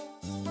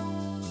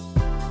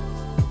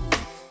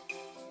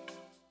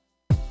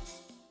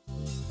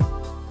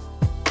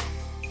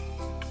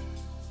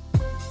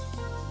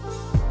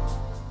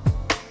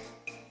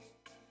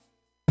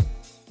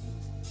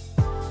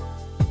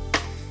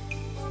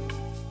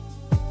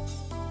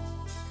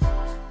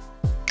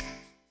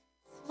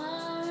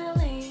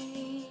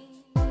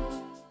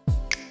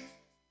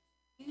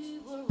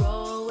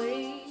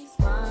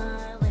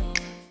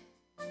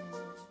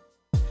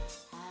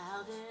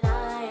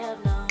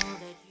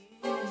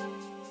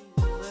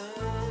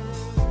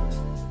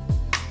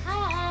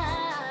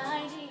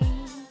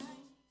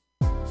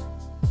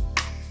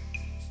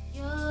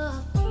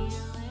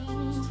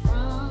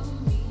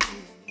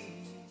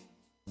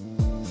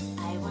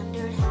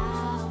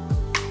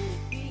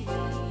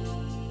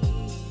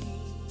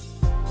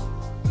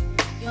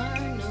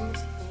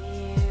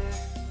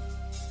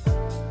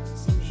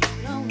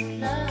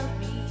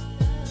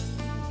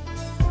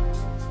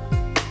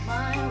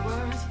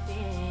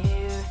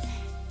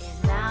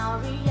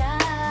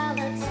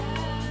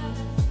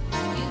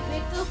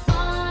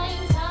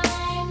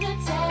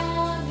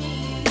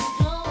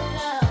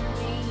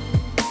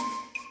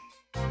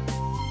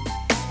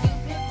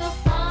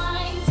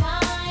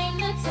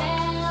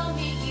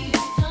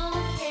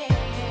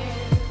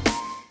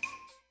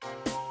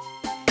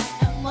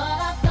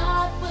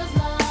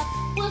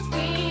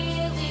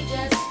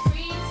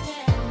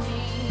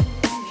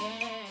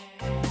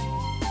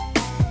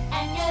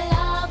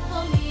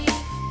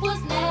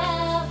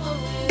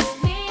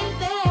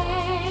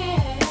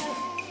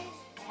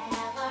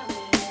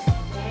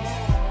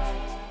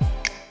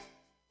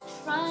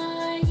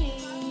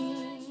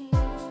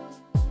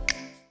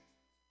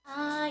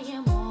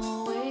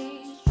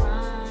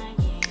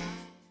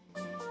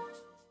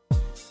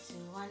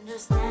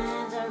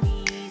 understand the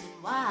reason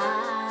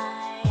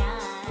why.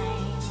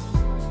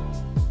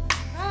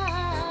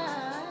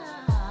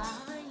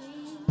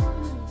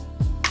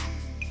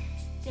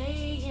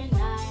 Day and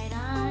night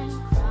I'm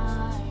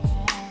crying.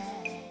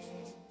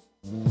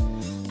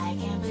 I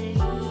can't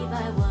believe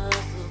I was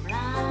so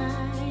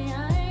blind.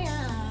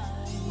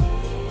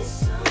 It's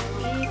so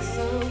clear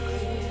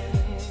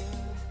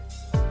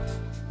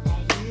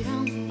that you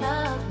don't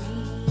love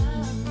me.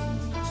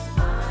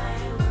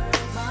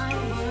 My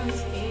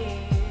worst fear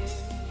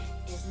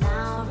is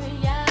now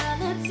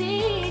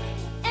reality.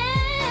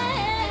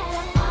 And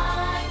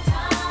find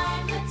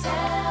time to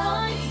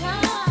tell me you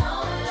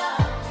don't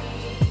love me.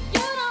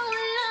 You don't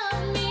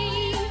love me.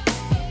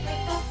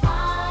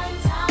 Find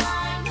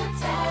time to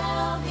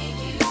tell me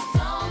you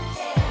don't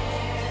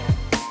care.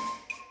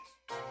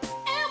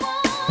 And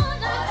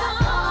what I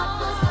thought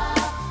was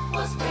love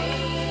was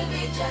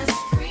really just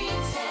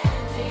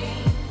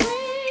pretending.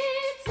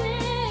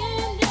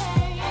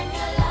 And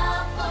your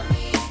love for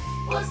me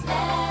was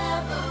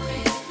never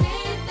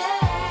really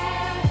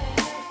there.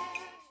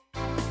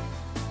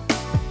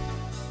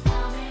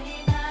 How many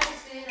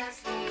nights did I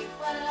sleep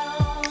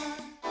alone,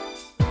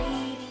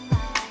 waiting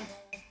by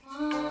the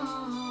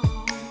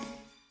phone?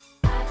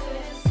 I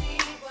couldn't see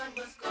what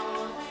was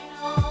going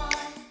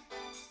on.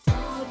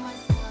 Told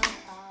myself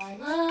our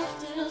love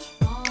still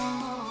strong.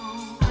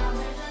 I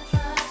wish our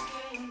trust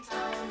came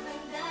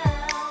tumbling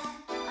down.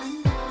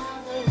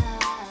 Another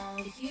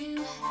lie you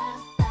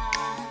have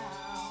found.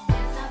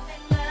 There's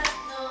nothing left,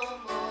 no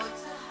more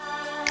to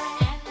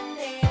hide, and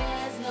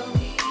there's no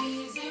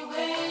easy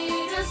way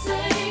to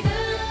say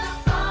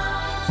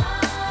goodbye.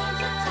 Time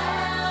to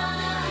tell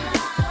me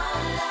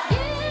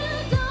you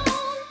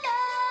don't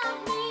love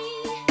me.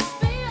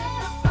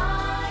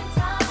 Find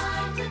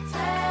time to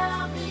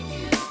tell me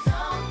you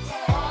don't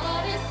care. All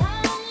of this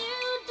time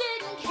you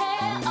didn't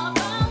care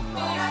about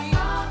me. What I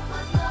thought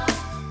was love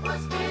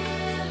was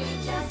really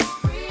just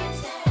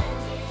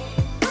pretending.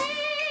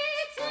 Baby.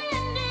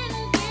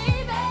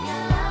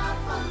 Your love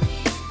for me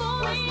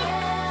was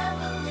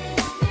never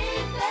really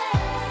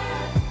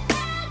there.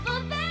 Never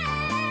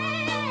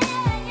there.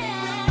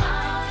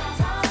 Find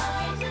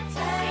time to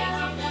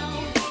tell me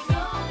you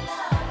don't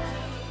love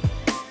me.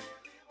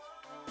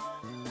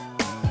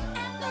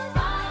 And the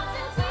right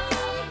to tell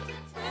me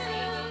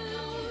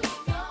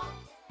you don't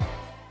care.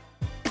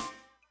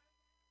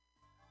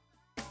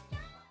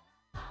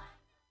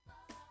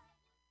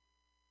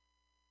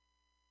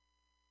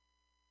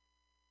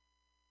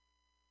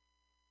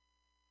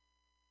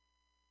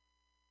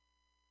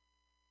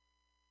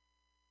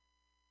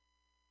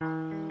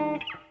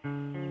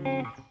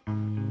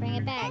 Bring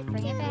it back,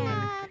 bring it back.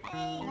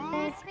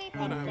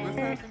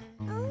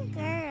 Oh,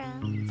 girl.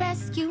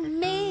 Rescue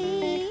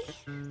me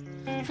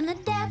from the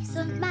depths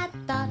of my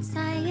thoughts.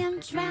 I am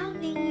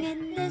drowning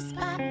in this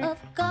pot of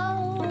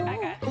gold.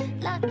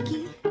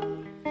 Lucky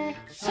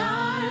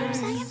charms.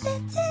 I am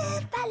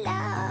bitten by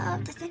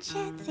love. This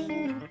enchanting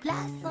new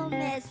blossom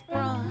has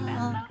sprung.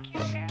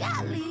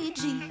 Golly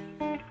gee.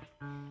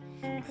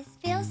 This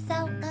feels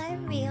so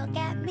unreal,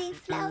 got me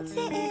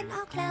floating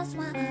on clouds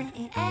 1 and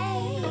 8.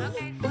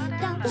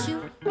 Don't you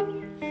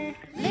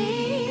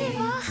leave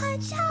or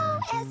hunt your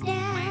ass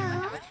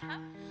down.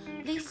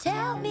 Please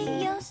tell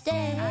me you'll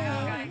stay.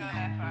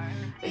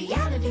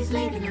 Reality's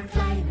leaving, I'm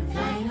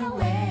flying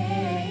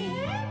away.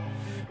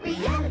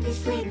 Reality's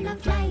fleeting, I'm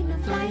flying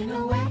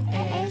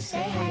away.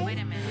 Say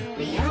hey.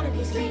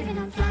 Reality's leaving,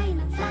 I'm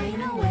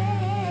flying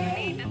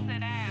away.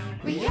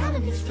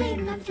 Reality's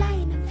fleeting, I'm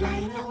flying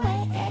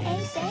away.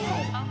 Say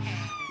hey.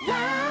 La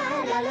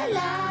la la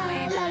la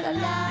la la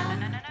la.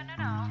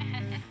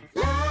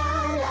 La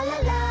la la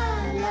la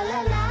la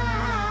la la.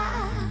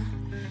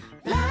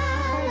 La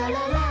la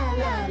la la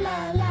la la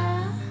la.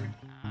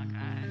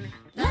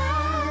 La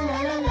la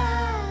la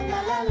la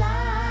la la la.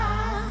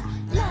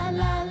 La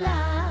la la.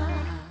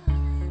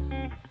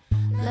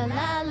 La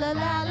la la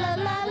la la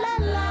la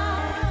la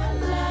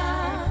la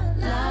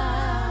la.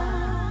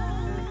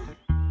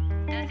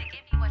 Does it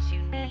give you what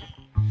you need?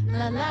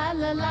 La la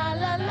la la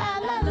la la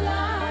la la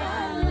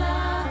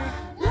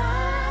la.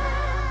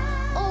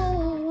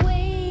 Oh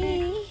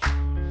wait,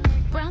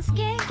 brown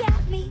skin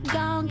got me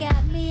gone,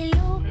 got me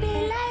loopy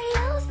like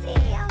Lucy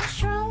on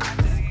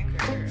shrooms.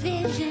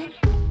 Vision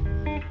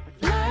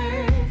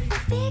blurred for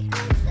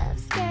figments of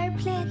skirt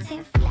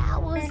planting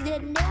flowers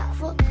that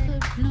never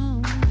could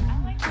bloom.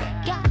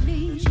 Got me.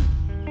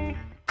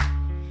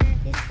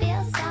 This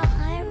feels so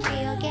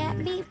unreal, got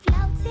me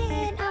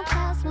floating on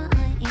clouds 1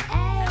 and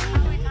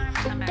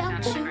 8.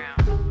 Don't you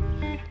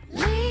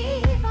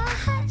leave or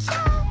hunt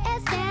your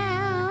ass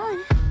down.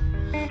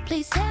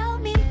 Please tell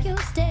me you'll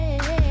stay.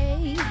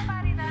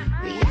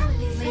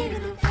 Reality's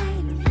leaving, I'm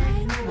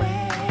flying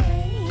away.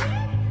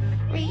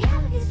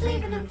 Reality's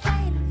leaving, I'm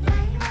flying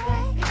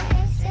away.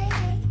 Say,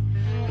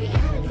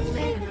 reality's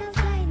leaving, I'm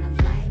flying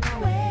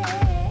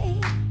away.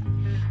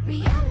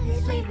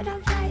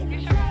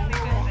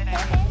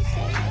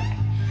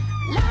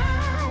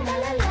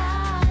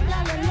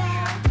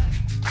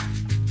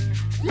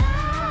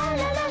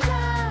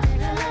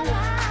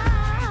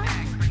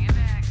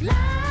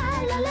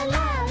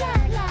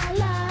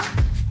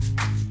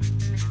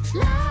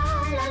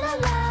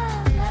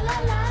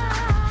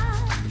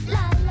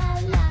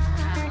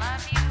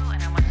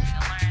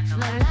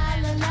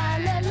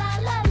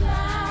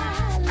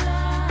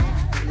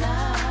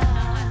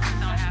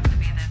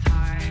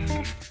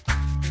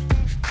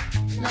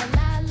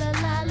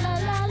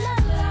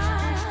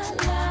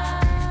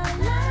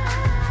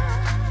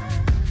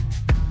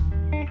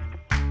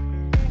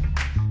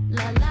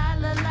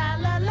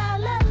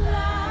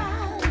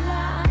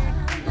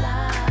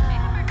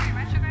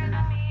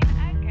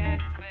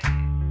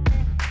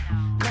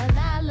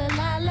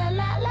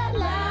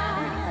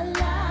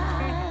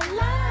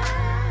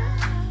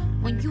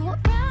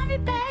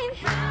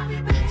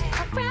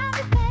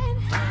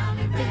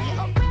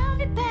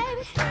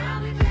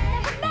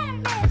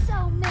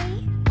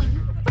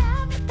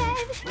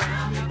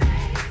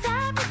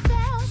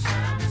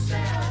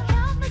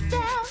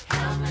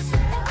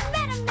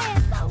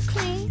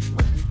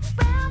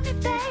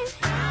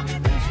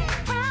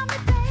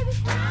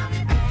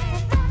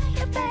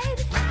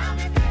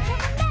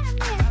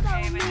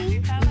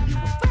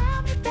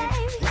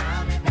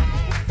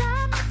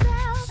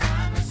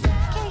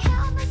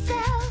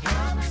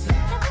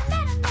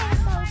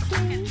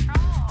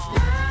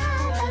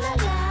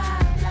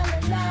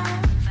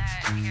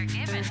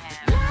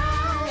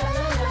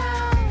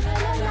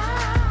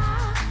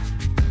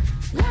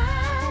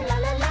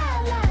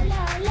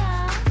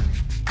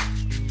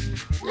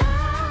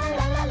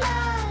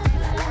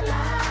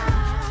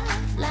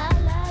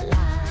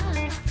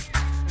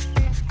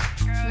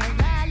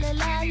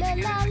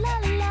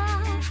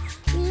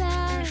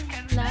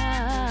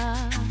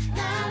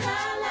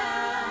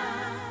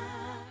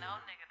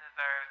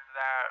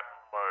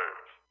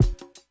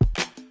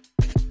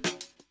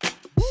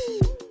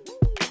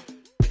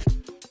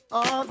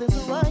 Oh, there's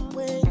a right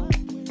way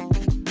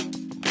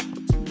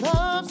to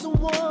love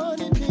someone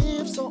and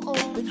live so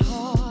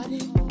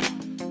open-hearted.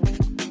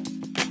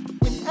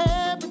 When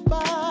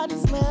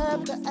everybody's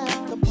left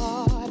at the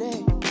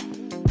party,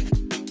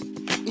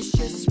 it's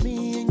just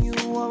me and you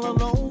all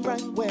alone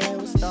right where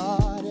we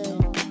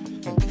started.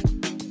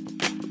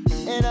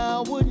 And I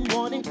wouldn't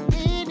want it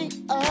any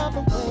other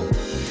way.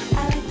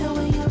 I like the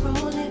way you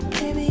roll it,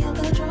 baby, you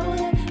control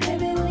it,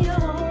 baby, when you're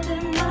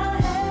holding my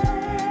hand.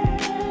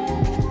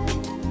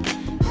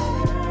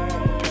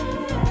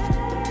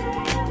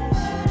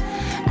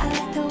 I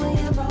like the way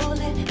you roll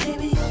it,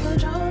 baby, you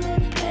control it,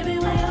 baby,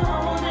 when you're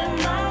holding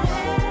my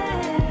hand.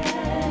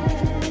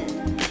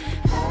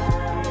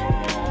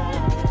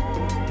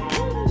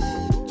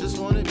 Just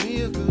wanna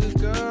be a good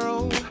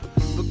girl,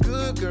 but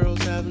good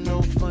girls have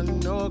no fun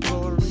nor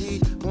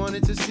glory.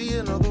 Wanted to see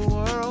another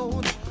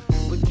world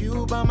with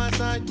you by my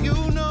side. You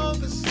know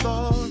the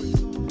story.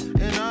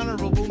 An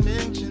honorable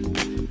mention,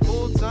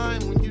 full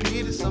time when you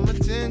needed some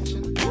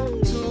attention.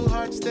 Two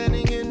hearts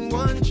standing in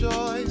one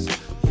choice.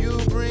 You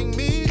bring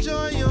me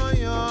joy, joy,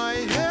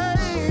 joy.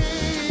 Hey.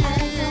 I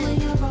like the way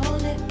you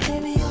roll it,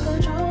 baby, you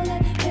control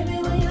it, baby,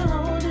 when you're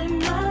holding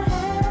my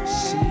hand.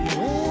 See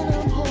when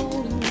I'm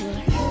holding your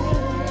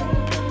hand.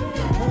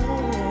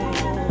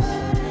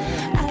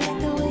 I like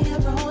the way you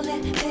roll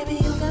it, baby,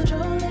 you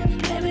control it,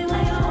 baby,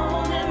 when you're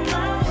holding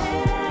my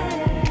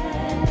hand.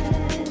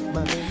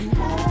 My baby.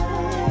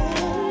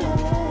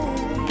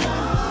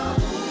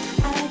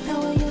 I like the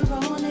way you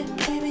roll it,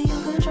 baby, you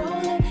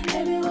control it,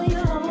 baby, when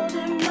you're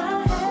holding my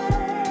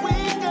hand. We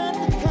got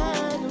the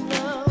kind of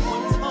love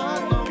one's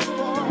heart longs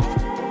for.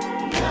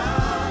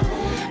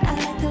 I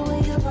like the way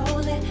you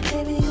roll it,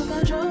 baby, you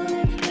control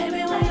it,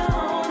 baby, when you're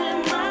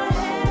holding my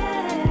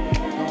hand.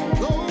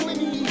 Go with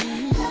me.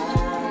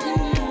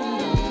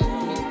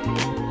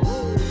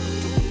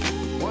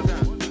 One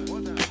time.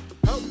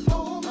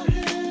 Hold my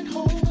hand,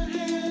 hold my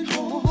hand,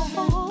 hold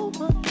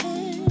my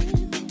hand.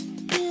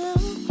 Yeah.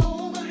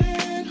 Hold my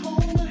hand,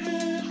 hold my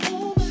hand,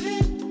 hold my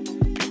hand.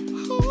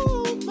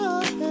 Hold my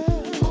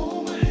hand. Hold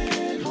my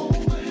hand, hold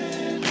my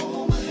hand,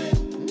 hold my hand.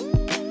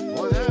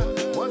 One time.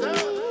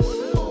 Hold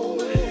my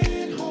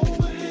hand, hold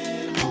my hand,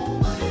 hold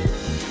my hand.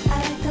 I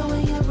like the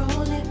way you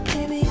roll it,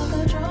 baby, you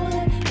control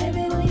it,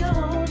 baby, when you're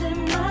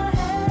holding my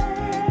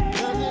hand.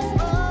 'Cause this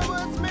love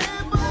was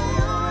meant for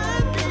you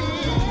and me.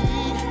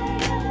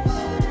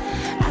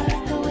 I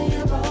like the way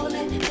you roll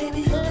it,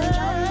 baby, you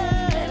control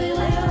it, baby,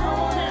 when you're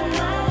holding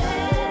my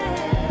hand.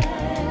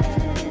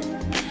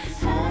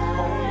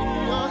 Holding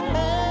your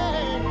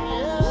hand,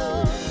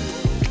 yeah.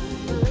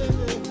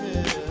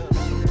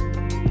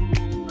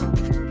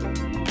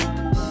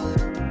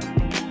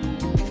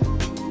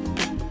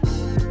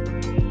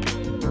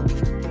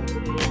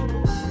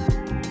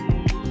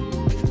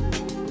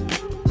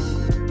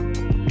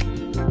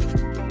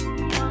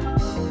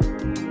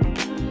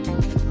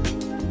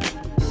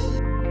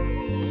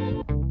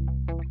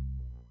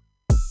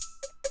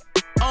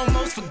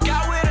 Almost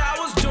forgot what I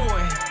was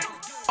doing.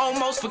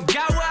 Almost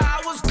forgot where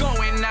I was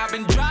going. I've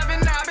been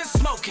driving, I've been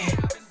smoking.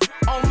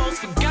 Almost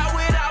forgot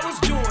what I was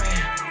doing.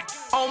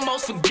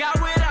 Almost forgot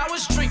what I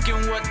was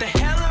drinking. What the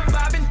hell have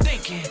I been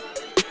thinking?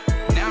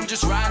 Now I'm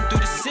just riding through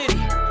the city.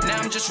 Now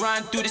I'm just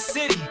riding through the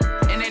city.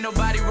 And ain't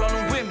nobody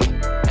rolling with me.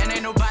 And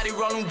ain't nobody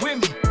rolling with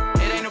me.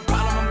 It ain't no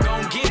problem, I'm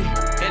gon' get it.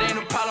 It ain't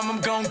no problem, I'm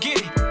gon'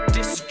 get it.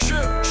 This is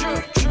trip.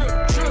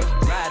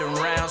 Riding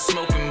around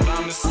smoking by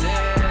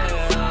myself.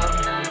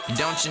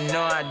 Don't you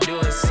know I do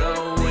it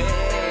so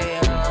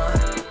well?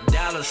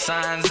 Dollar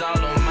signs all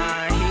on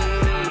my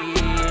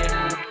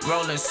head.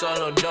 Rolling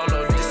solo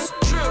dolo, this is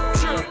trip.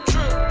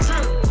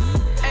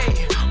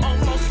 Hey,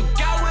 almost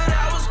forgot what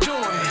I was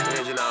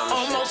doing.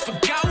 Almost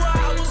forgot where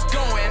I was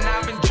going.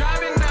 I've been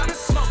driving, I've been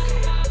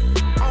smoking.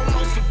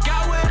 Almost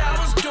forgot what I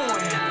was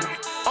doing.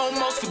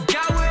 Almost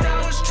forgot what I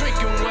was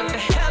drinking. What the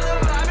hell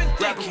have I been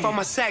thinking? Rapping for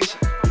my section,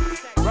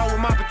 roll with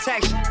my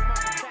protection.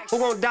 Who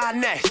gon' die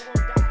next?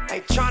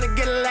 Ain't tryna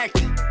get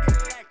elected.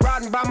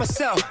 Riding by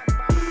myself,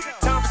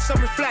 time for some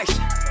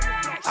reflection.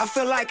 I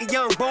feel like a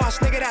young boss,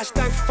 nigga that's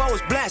thankful for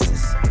his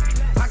blessings.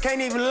 I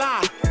can't even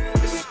lie,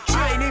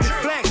 I ain't even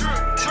flexing.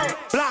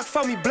 Block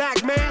for me,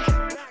 black man.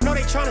 Know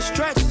they tryna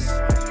stretch us.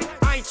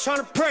 I ain't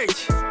tryna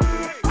preach,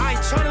 I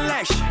ain't tryna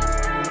lecture.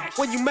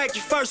 When you make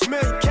your first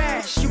million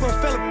cash, you gon'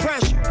 feel the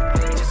pressure.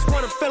 Just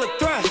wanna feel a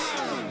thrust,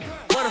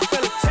 wanna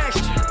feel a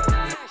texture.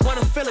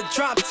 Wanna feel a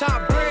drop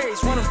top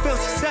breeze, wanna feel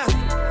successful.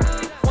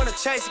 Wanna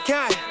chase a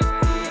game,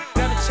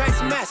 never chase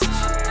a message.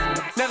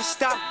 Never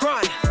stop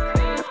grinding,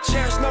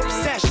 cherish no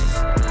possessions.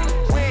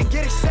 We ain't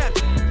get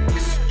accepted,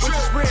 we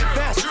just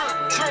reinvest.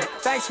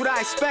 Thanks what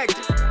I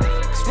expected,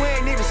 cause we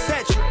ain't even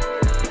set you.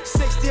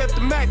 60th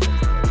the Mecca,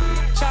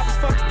 choppers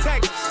fuck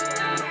detectives.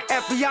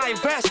 FBI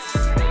investors,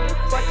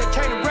 but they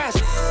can't arrest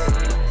us.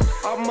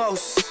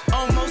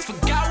 Almost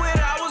forgot what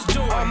I was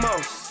doing.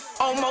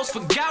 Almost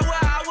forgot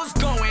where I was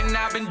going.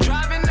 I've been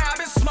driving, I've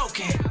been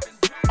smoking.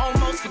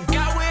 Almost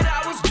forgot what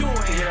I was doing.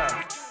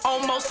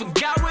 Almost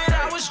forgot what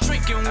I was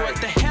drinking. What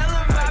the hell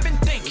have I been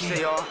thinking?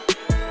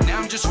 Now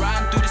I'm just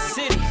riding through the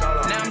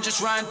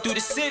just riding through the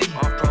city.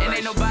 And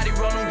ain't nobody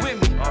rolling with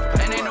me.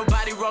 And ain't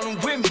nobody rolling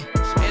with me.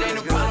 It ain't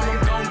a problem,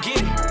 I'm gon' get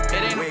it.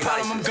 It ain't a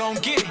problem, I'm gon'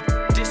 get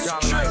it. This is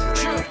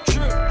trip.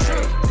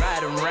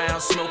 Riding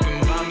around smoking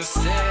by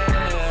myself.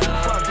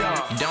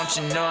 Don't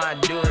you know I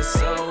do it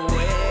so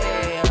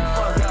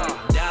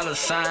well? Dollar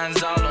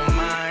signs all on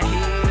my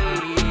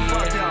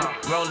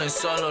head. Rolling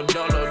solo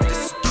dolo.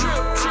 This is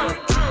trip.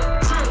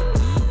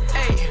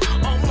 Hey,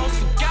 almost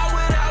forgot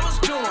what I was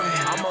doing.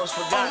 Almost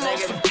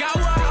forgot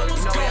where I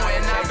was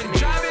going. I've been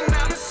driving,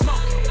 I've been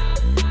smoking.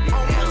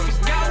 Almost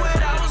forgot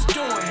what I was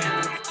doing.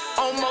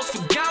 Almost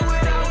forgot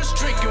what I was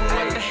drinking.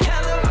 What the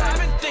hell have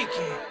I been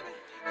thinking?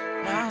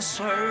 Now I'm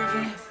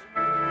swerving.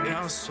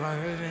 Yeah, I'm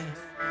swerving.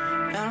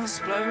 Yeah, I'm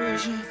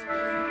splurging.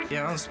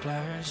 Yeah, I'm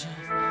splurging.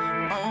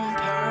 On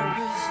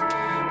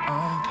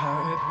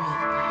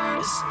purpose.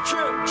 It's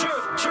trip.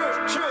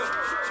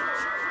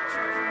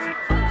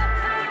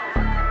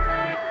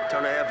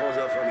 Turn the headphones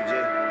up for me, G.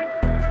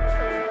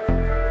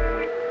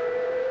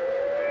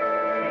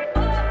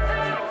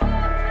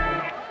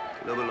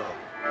 A little bit low.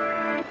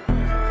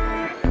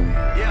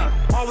 Yeah,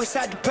 always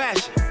had the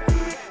passion.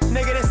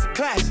 Nigga, this a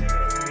classic.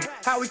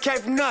 How we came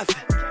from nothing.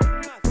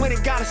 When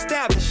it got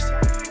established.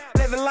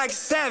 Living like a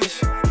savage.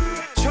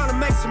 Trying to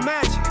make some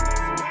magic.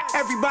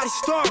 Everybody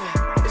starving.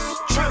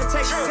 Trying to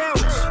take a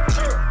sandwich.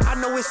 I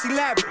know it's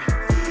elaborate.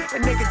 A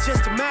nigga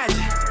just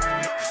imagine.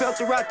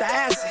 Filter out the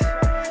acid.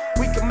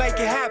 We can make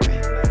it happen.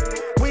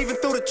 Weaving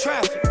through the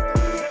traffic.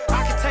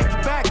 I can take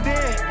you back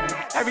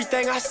then.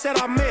 Everything I said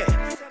I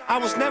meant. I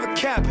was never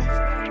capping.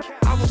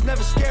 I was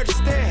never scared to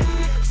stand.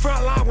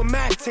 Front line with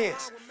Mac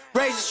 10s.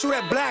 Raised to shoot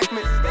at black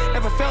men.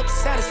 Never felt the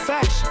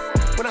satisfaction.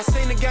 When I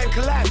seen the game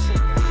collapsing.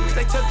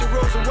 They took the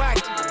rules and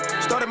whacked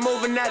it. Started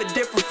moving at a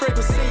different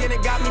frequency and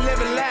it got me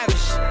living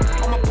lavish.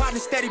 All my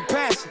partners steady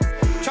passing.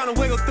 Trying to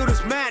wiggle through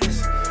this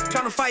madness.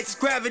 Trying to fight this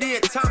gravity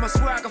at time. I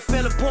swear I can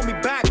feel it pull me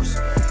backwards.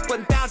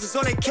 Putting thousands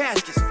on their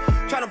caskets.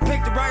 Trying to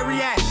pick the right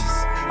reactions.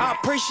 I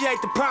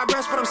appreciate the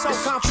progress, but I'm so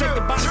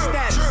conflicted by the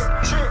status.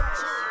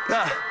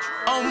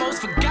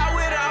 Almost forgot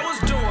what I was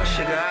doing.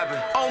 Shit could happen.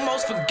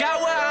 Almost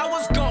forgot where I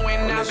was going.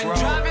 I've been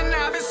driving,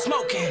 I've been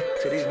smoking.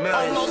 To these millions.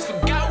 Almost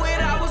forgot what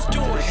I was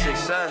doing.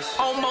 Success.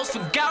 Almost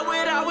forgot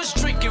what I was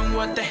drinking.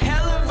 What the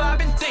hell have I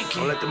been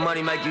thinking? Don't let the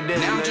money make you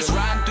dizzy. Now I'm nigga. just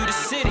riding through the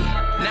city.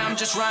 Now I'm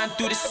just riding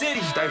through the city.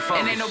 Stay focused.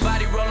 And ain't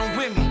nobody rolling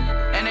with me.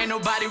 And ain't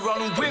nobody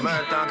rolling with me.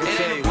 Marathon It ain't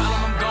continues. a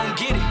problem, I'm gon'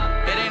 get it.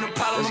 It ain't a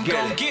problem, Let's I'm get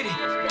gon' it. get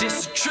it.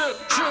 This is trip.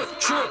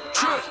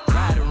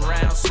 Riding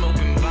around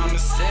smoking by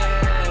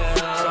myself.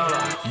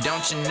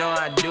 Don't you know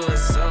I do it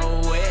so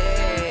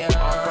well?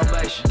 On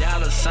probation.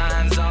 Dollar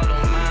signs all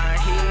on my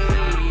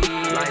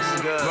head. Nice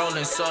and good.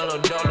 Rolling solo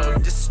dolo.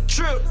 This is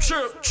trip.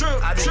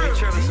 I just be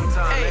tripping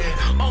sometimes, Hey,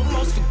 man.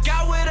 almost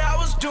forgot what I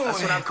was doing.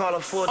 That's what I call a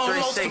full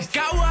Almost 360.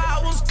 forgot where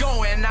I was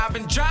going. I've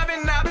been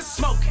driving, I've been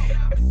smoking.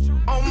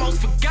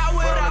 Almost forgot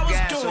what Burn I the was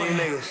gas on doing. you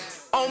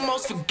niggas.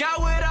 Almost forgot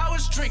what I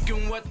was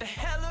drinking. What the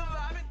hell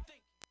have I been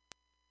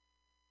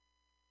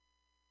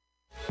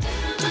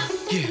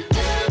thinking?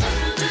 Yeah.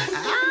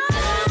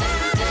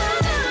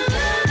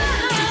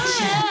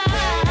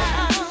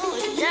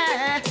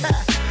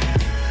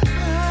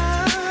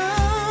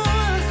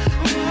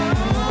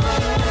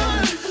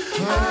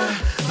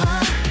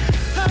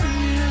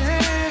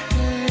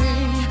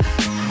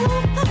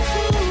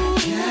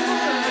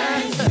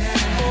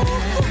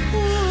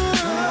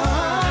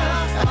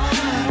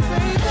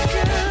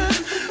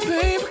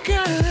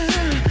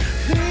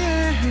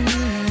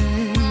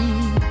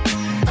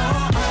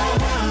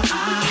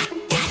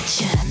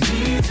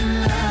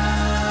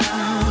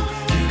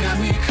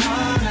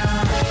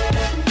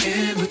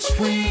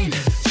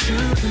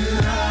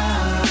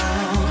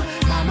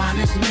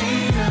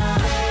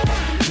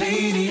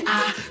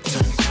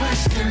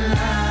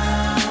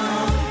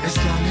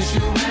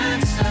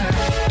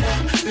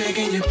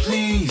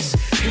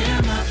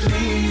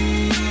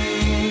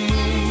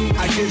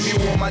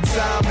 My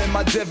time and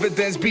my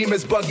dividends,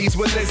 beamers, buggies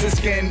with lizard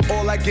skin.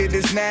 All I get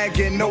is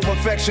nagging, no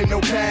affection, no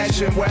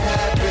passion. What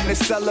happened is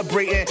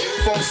celebrating,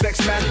 phone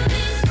sex, man.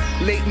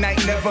 Late night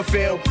never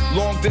fail,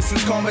 long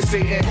distance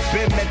conversating.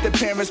 Been met the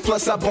parents,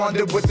 plus I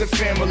bonded with the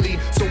family.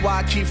 So why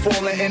I keep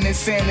falling in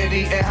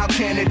insanity? And how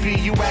can it be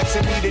you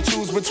asking me to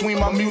choose between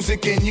my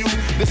music and you?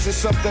 This is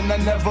something I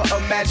never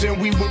imagined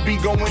we would be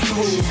going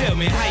through. Tell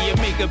me how you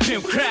make a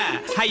pimp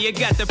cry, how you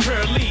got the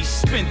pearl leash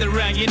spent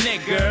around your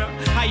neck, girl.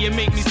 How you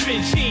make me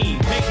spin cheese,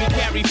 make me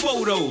carry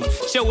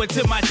photos, show it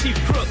to my chief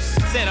crooks.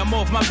 Said I'm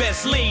off my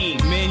best lean,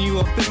 man, you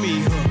off the me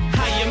hook.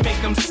 How you make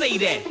them say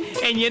that,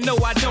 and you know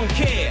I don't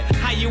care.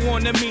 How you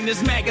on the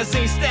meanest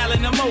magazine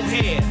styling a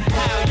mohair.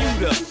 How you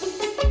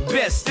the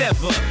best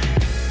ever.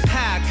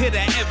 How could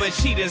I ever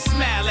cheat and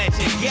smile at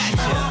you?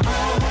 Gotcha.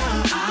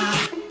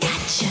 I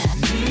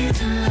gotcha. Need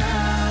to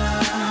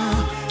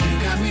love. You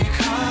got me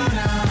caught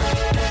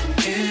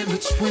up in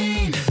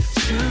between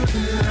truth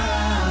and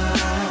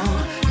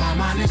love. My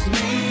mind is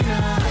made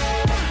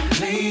up.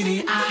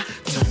 Lady, I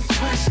don't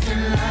question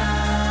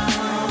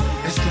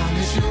love. As long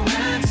as you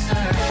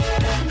answer,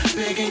 I'm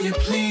begging you,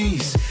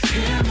 please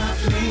hear my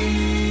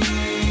plea.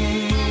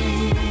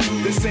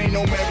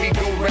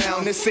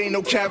 this ain't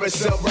no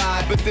carousel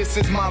ride, but this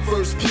is my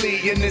first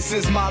plea, and this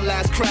is my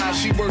last cry.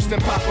 She worse than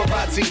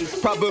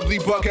paparazzi, probably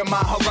bugging my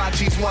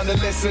Harachis. Wanna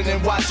listen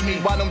and watch me,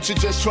 why don't you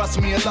just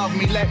trust me and love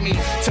me? Let me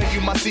tell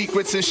you my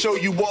secrets and show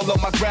you all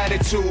of my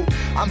gratitude.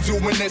 I'm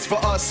doing this for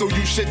us, so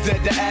you should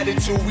dead the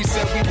attitude. We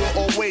said we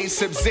will always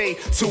sip Zay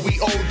till we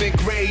old and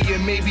gray,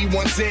 and maybe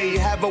one day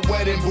have a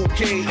wedding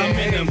bouquet. I'm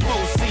in a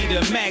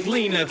four-seater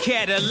Maglina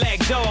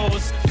Cadillac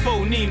doors,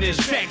 four Nina's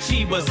track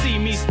Chiba, see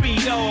me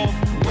speed off.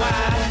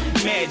 Why?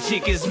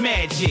 Magic is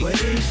magic. What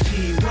is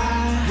she?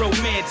 Why?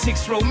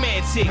 Romantic's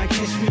romantic. Might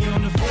catch me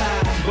on the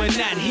fly, but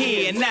not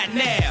here, not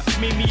now.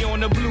 Meet me on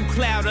the blue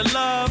cloud of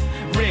love,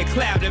 red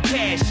cloud of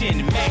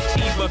passion. Mac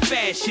Chiba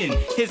fashion,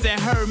 his and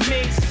her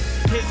mix,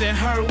 his and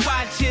her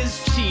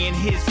watches, she and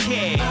his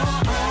cash.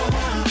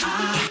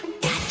 I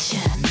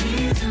gotcha.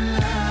 Need to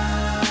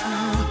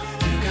love.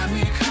 You got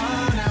me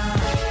caught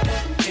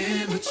up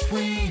in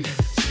between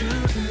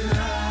truth and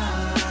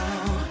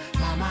love.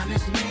 My mind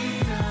is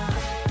made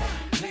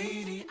up,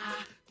 lady. I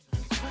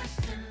don't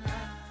question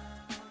love.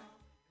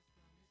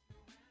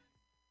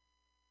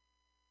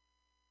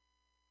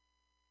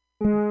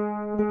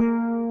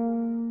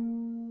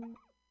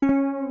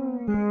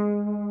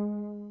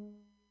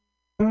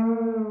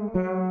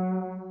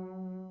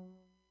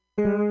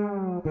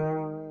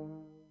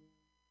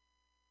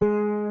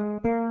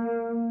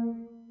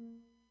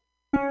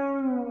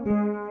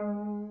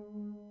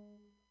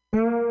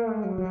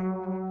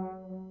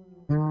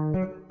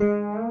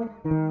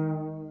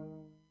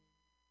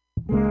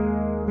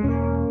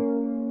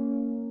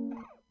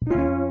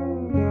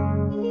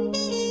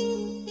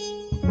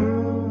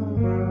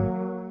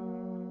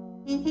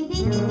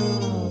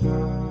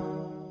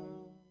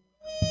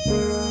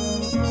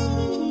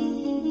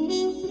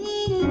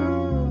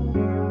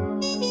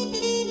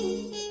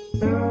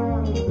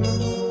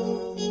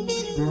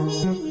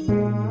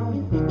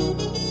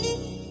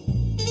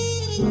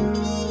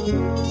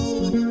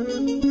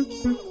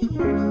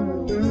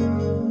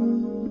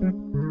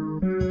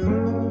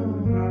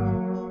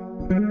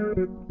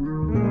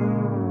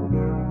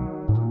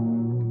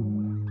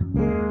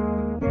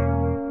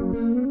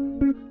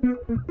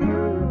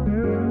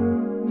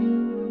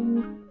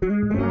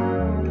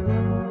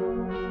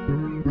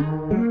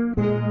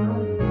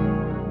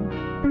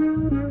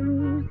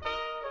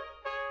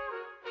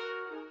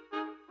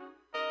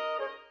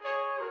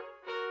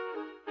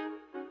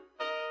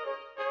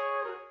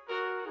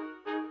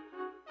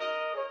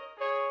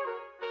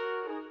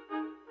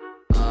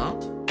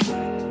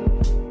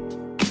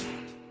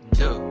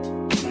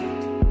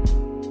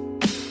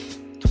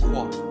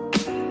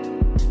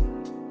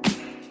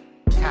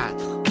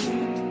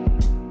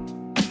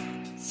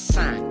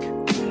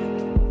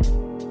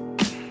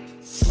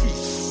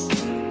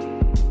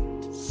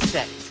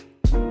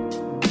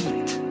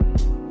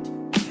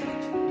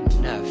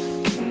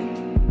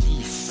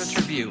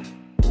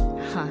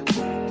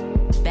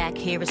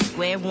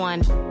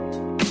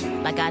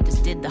 Like I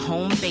just did the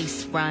home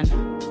base run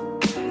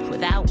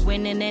without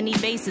winning any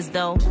bases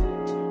though.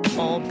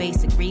 All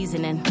basic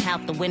reasoning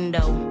out the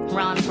window.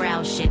 Ron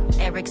Brown shit,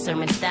 Eric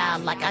Sermon style.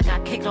 Like I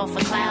got kicked off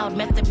a cloud.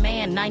 Method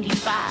Man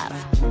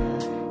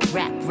 95.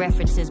 Rap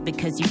references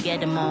because you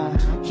get them all.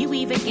 You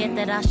even get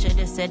that I should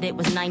have said it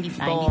was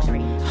 94.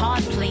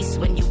 Hard place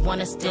when you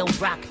wanna still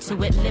rock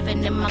to it.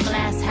 Living in my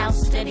glass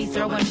house, steady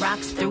throwing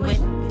rocks through it.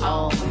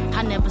 Oh,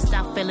 I never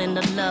stop feeling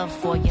the love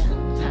for you.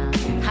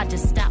 I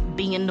just stopped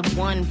being the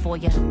one for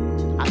you.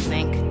 I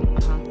think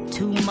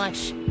too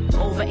much,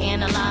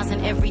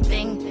 overanalyzing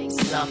everything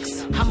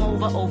sucks. I'm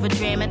over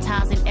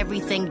dramatizing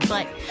everything,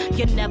 but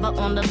you're never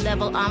on the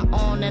level I'm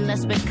on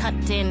unless we're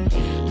cutting.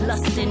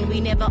 Lusting,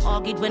 we never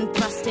argued when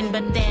thrusting,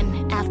 but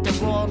then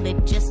after all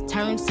it just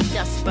turns to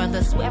dust.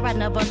 Brother, swear I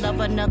never love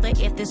another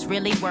if this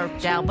really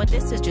worked out, but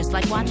this is just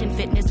like watching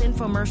fitness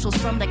infomercials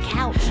from the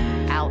couch.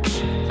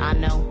 Ouch, I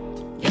know.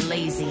 You're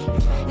lazy.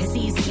 It's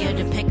easier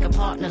to pick a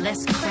partner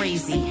less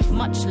crazy.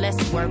 Much less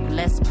work,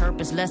 less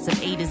purpose, less of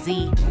A to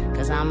Z.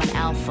 Cause I'm an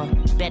alpha,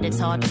 bet it's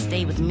hard to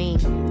stay with me.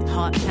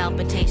 Heart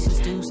palpitations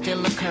do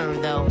still occur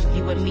though.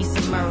 You and me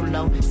some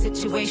Merlot,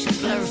 situation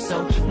blur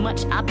so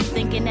much I be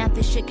thinking that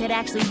this shit could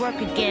actually work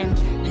again.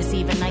 It's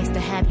even nice to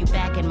have you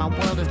back in my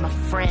world as my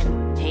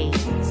friend. Hey,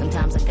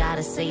 sometimes I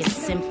gotta say it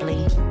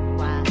simply.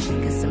 Why?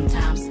 Cause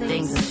sometimes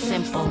things are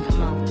simple.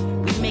 Come on.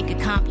 We make it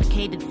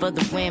complicated for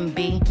the win,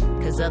 B.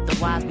 Cause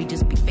otherwise we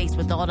just be faced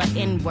with all the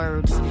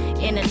N-words.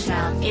 Inner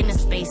child, inner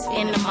space,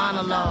 inner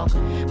monologue.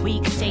 We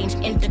exchange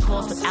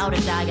intercourse without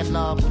a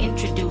dialogue.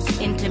 Introduce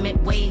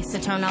intimate ways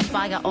to turn our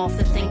fire off.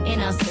 The thing in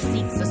us that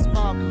seeks a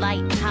spark,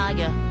 light,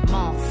 higher,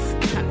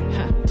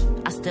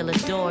 moth. I still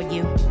adore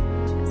you.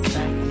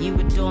 You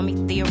adore me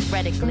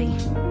theoretically.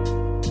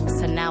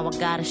 So now I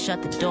gotta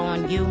shut the door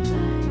on you.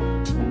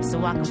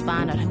 So I can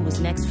find out who is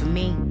next for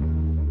me.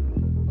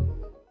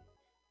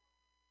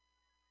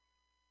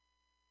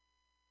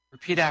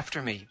 Repeat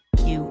after me.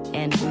 You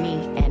and me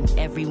and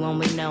everyone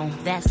we know.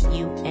 That's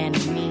you and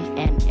me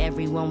and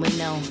everyone we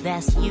know.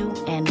 That's you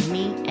and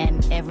me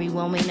and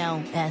everyone we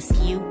know. That's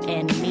you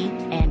and me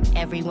and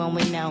everyone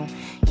we know.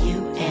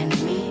 You and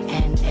me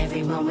and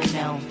everyone we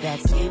know.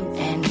 That's you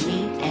and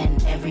me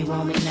and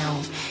everyone we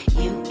know.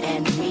 You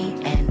and me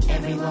and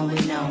everyone we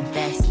know.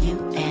 That's you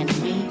and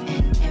me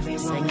and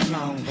everyone we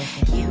know.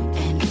 You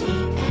and me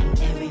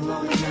and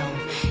everyone we know.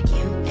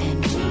 You and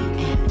me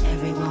and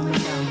everyone we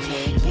know.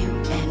 You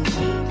and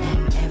me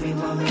and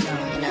everyone we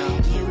know.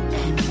 You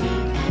and me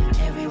and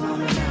everyone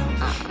we know.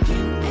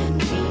 You and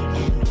me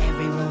and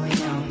everyone we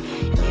know.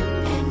 You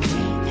and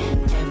me and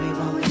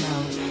everyone we know.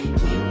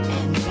 You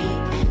and me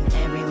and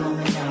everyone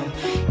we know.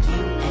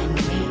 You and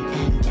me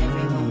and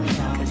everyone we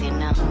know. 'Cause you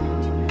know,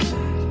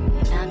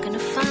 you're not gonna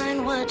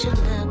find what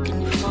you're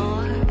looking for.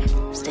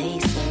 Stay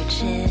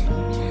searching.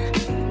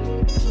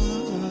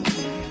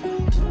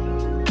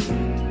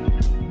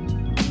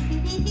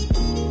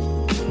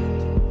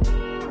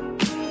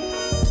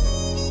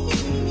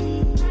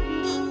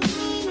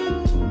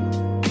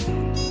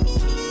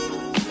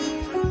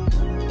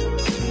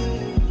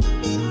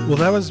 Well,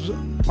 that was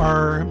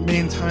our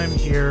main time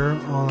here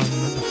on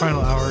the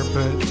final hour,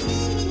 but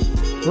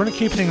we're going to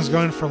keep things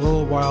going for a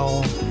little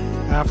while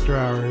after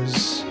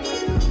hours.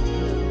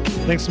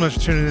 Thanks so much for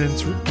tuning in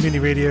to Mutiny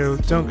Radio.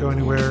 Don't go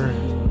anywhere.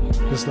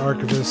 This is the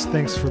Archivist.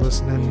 Thanks for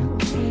listening.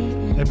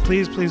 And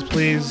please, please,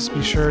 please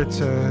be sure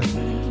to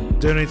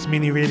donate to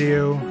Mutiny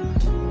Radio.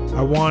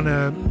 I want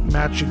to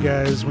match you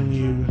guys when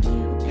you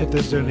hit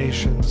those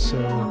donations,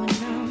 so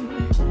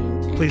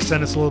please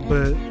send us a little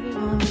bit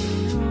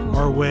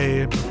our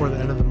way before the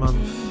end of the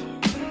month.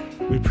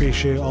 We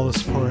appreciate all the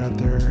support out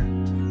there.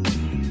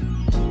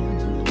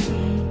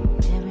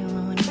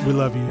 We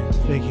love you.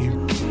 Thank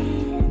you.